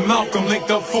Martin and Malcolm linked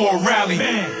up for a rally?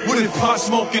 What if Pot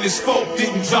Smoke and his folk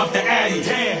didn't drop the Addy?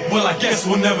 Well, I guess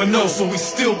we'll never know, so we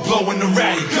still blowing the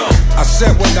ratty. Go! I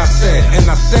said what I said, and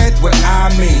I said what I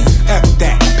mean. F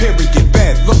that, period,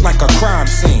 bed, look like a crime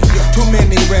scene. Too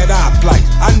many red eye blights,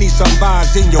 I need some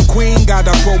vibes in your queen. Got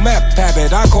a pro meth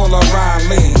habit, I call her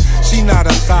Riley. She not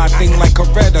a side thing like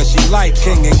Coretta, she like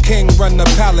king. And king run the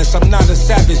palace, I'm not a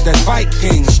savage, that's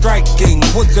Viking. Striking,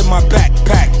 woods in my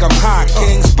backpack, I'm high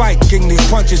king. Spiking, these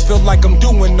punches feel like I'm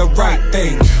doing the right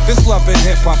thing. This love and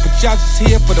hip hop, but y'all just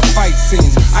here for the fight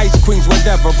scenes. Ice queens,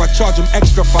 whatever, I charge them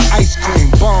extra for ice cream.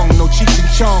 Bong, no Cheech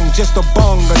and Chong, just a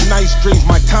bong, the nice dreams.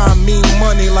 My time mean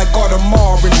money like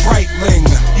Audemars and Breitling.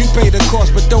 You pay the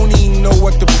cost, but don't even know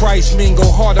what the price mean. Go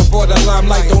harder for the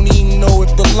limelight, don't even know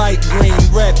if the light green,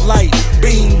 red light,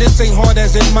 beam. This ain't hard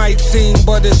as it might seem,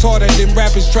 but it's harder than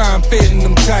rappers try and fit in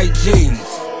them tight jeans.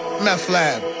 Meth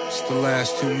Lab. It's the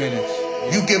last 2 minutes.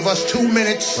 You give us 2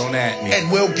 minutes, don't at me,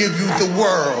 and we'll give you the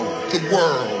world, the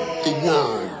world, the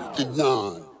world, the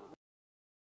world.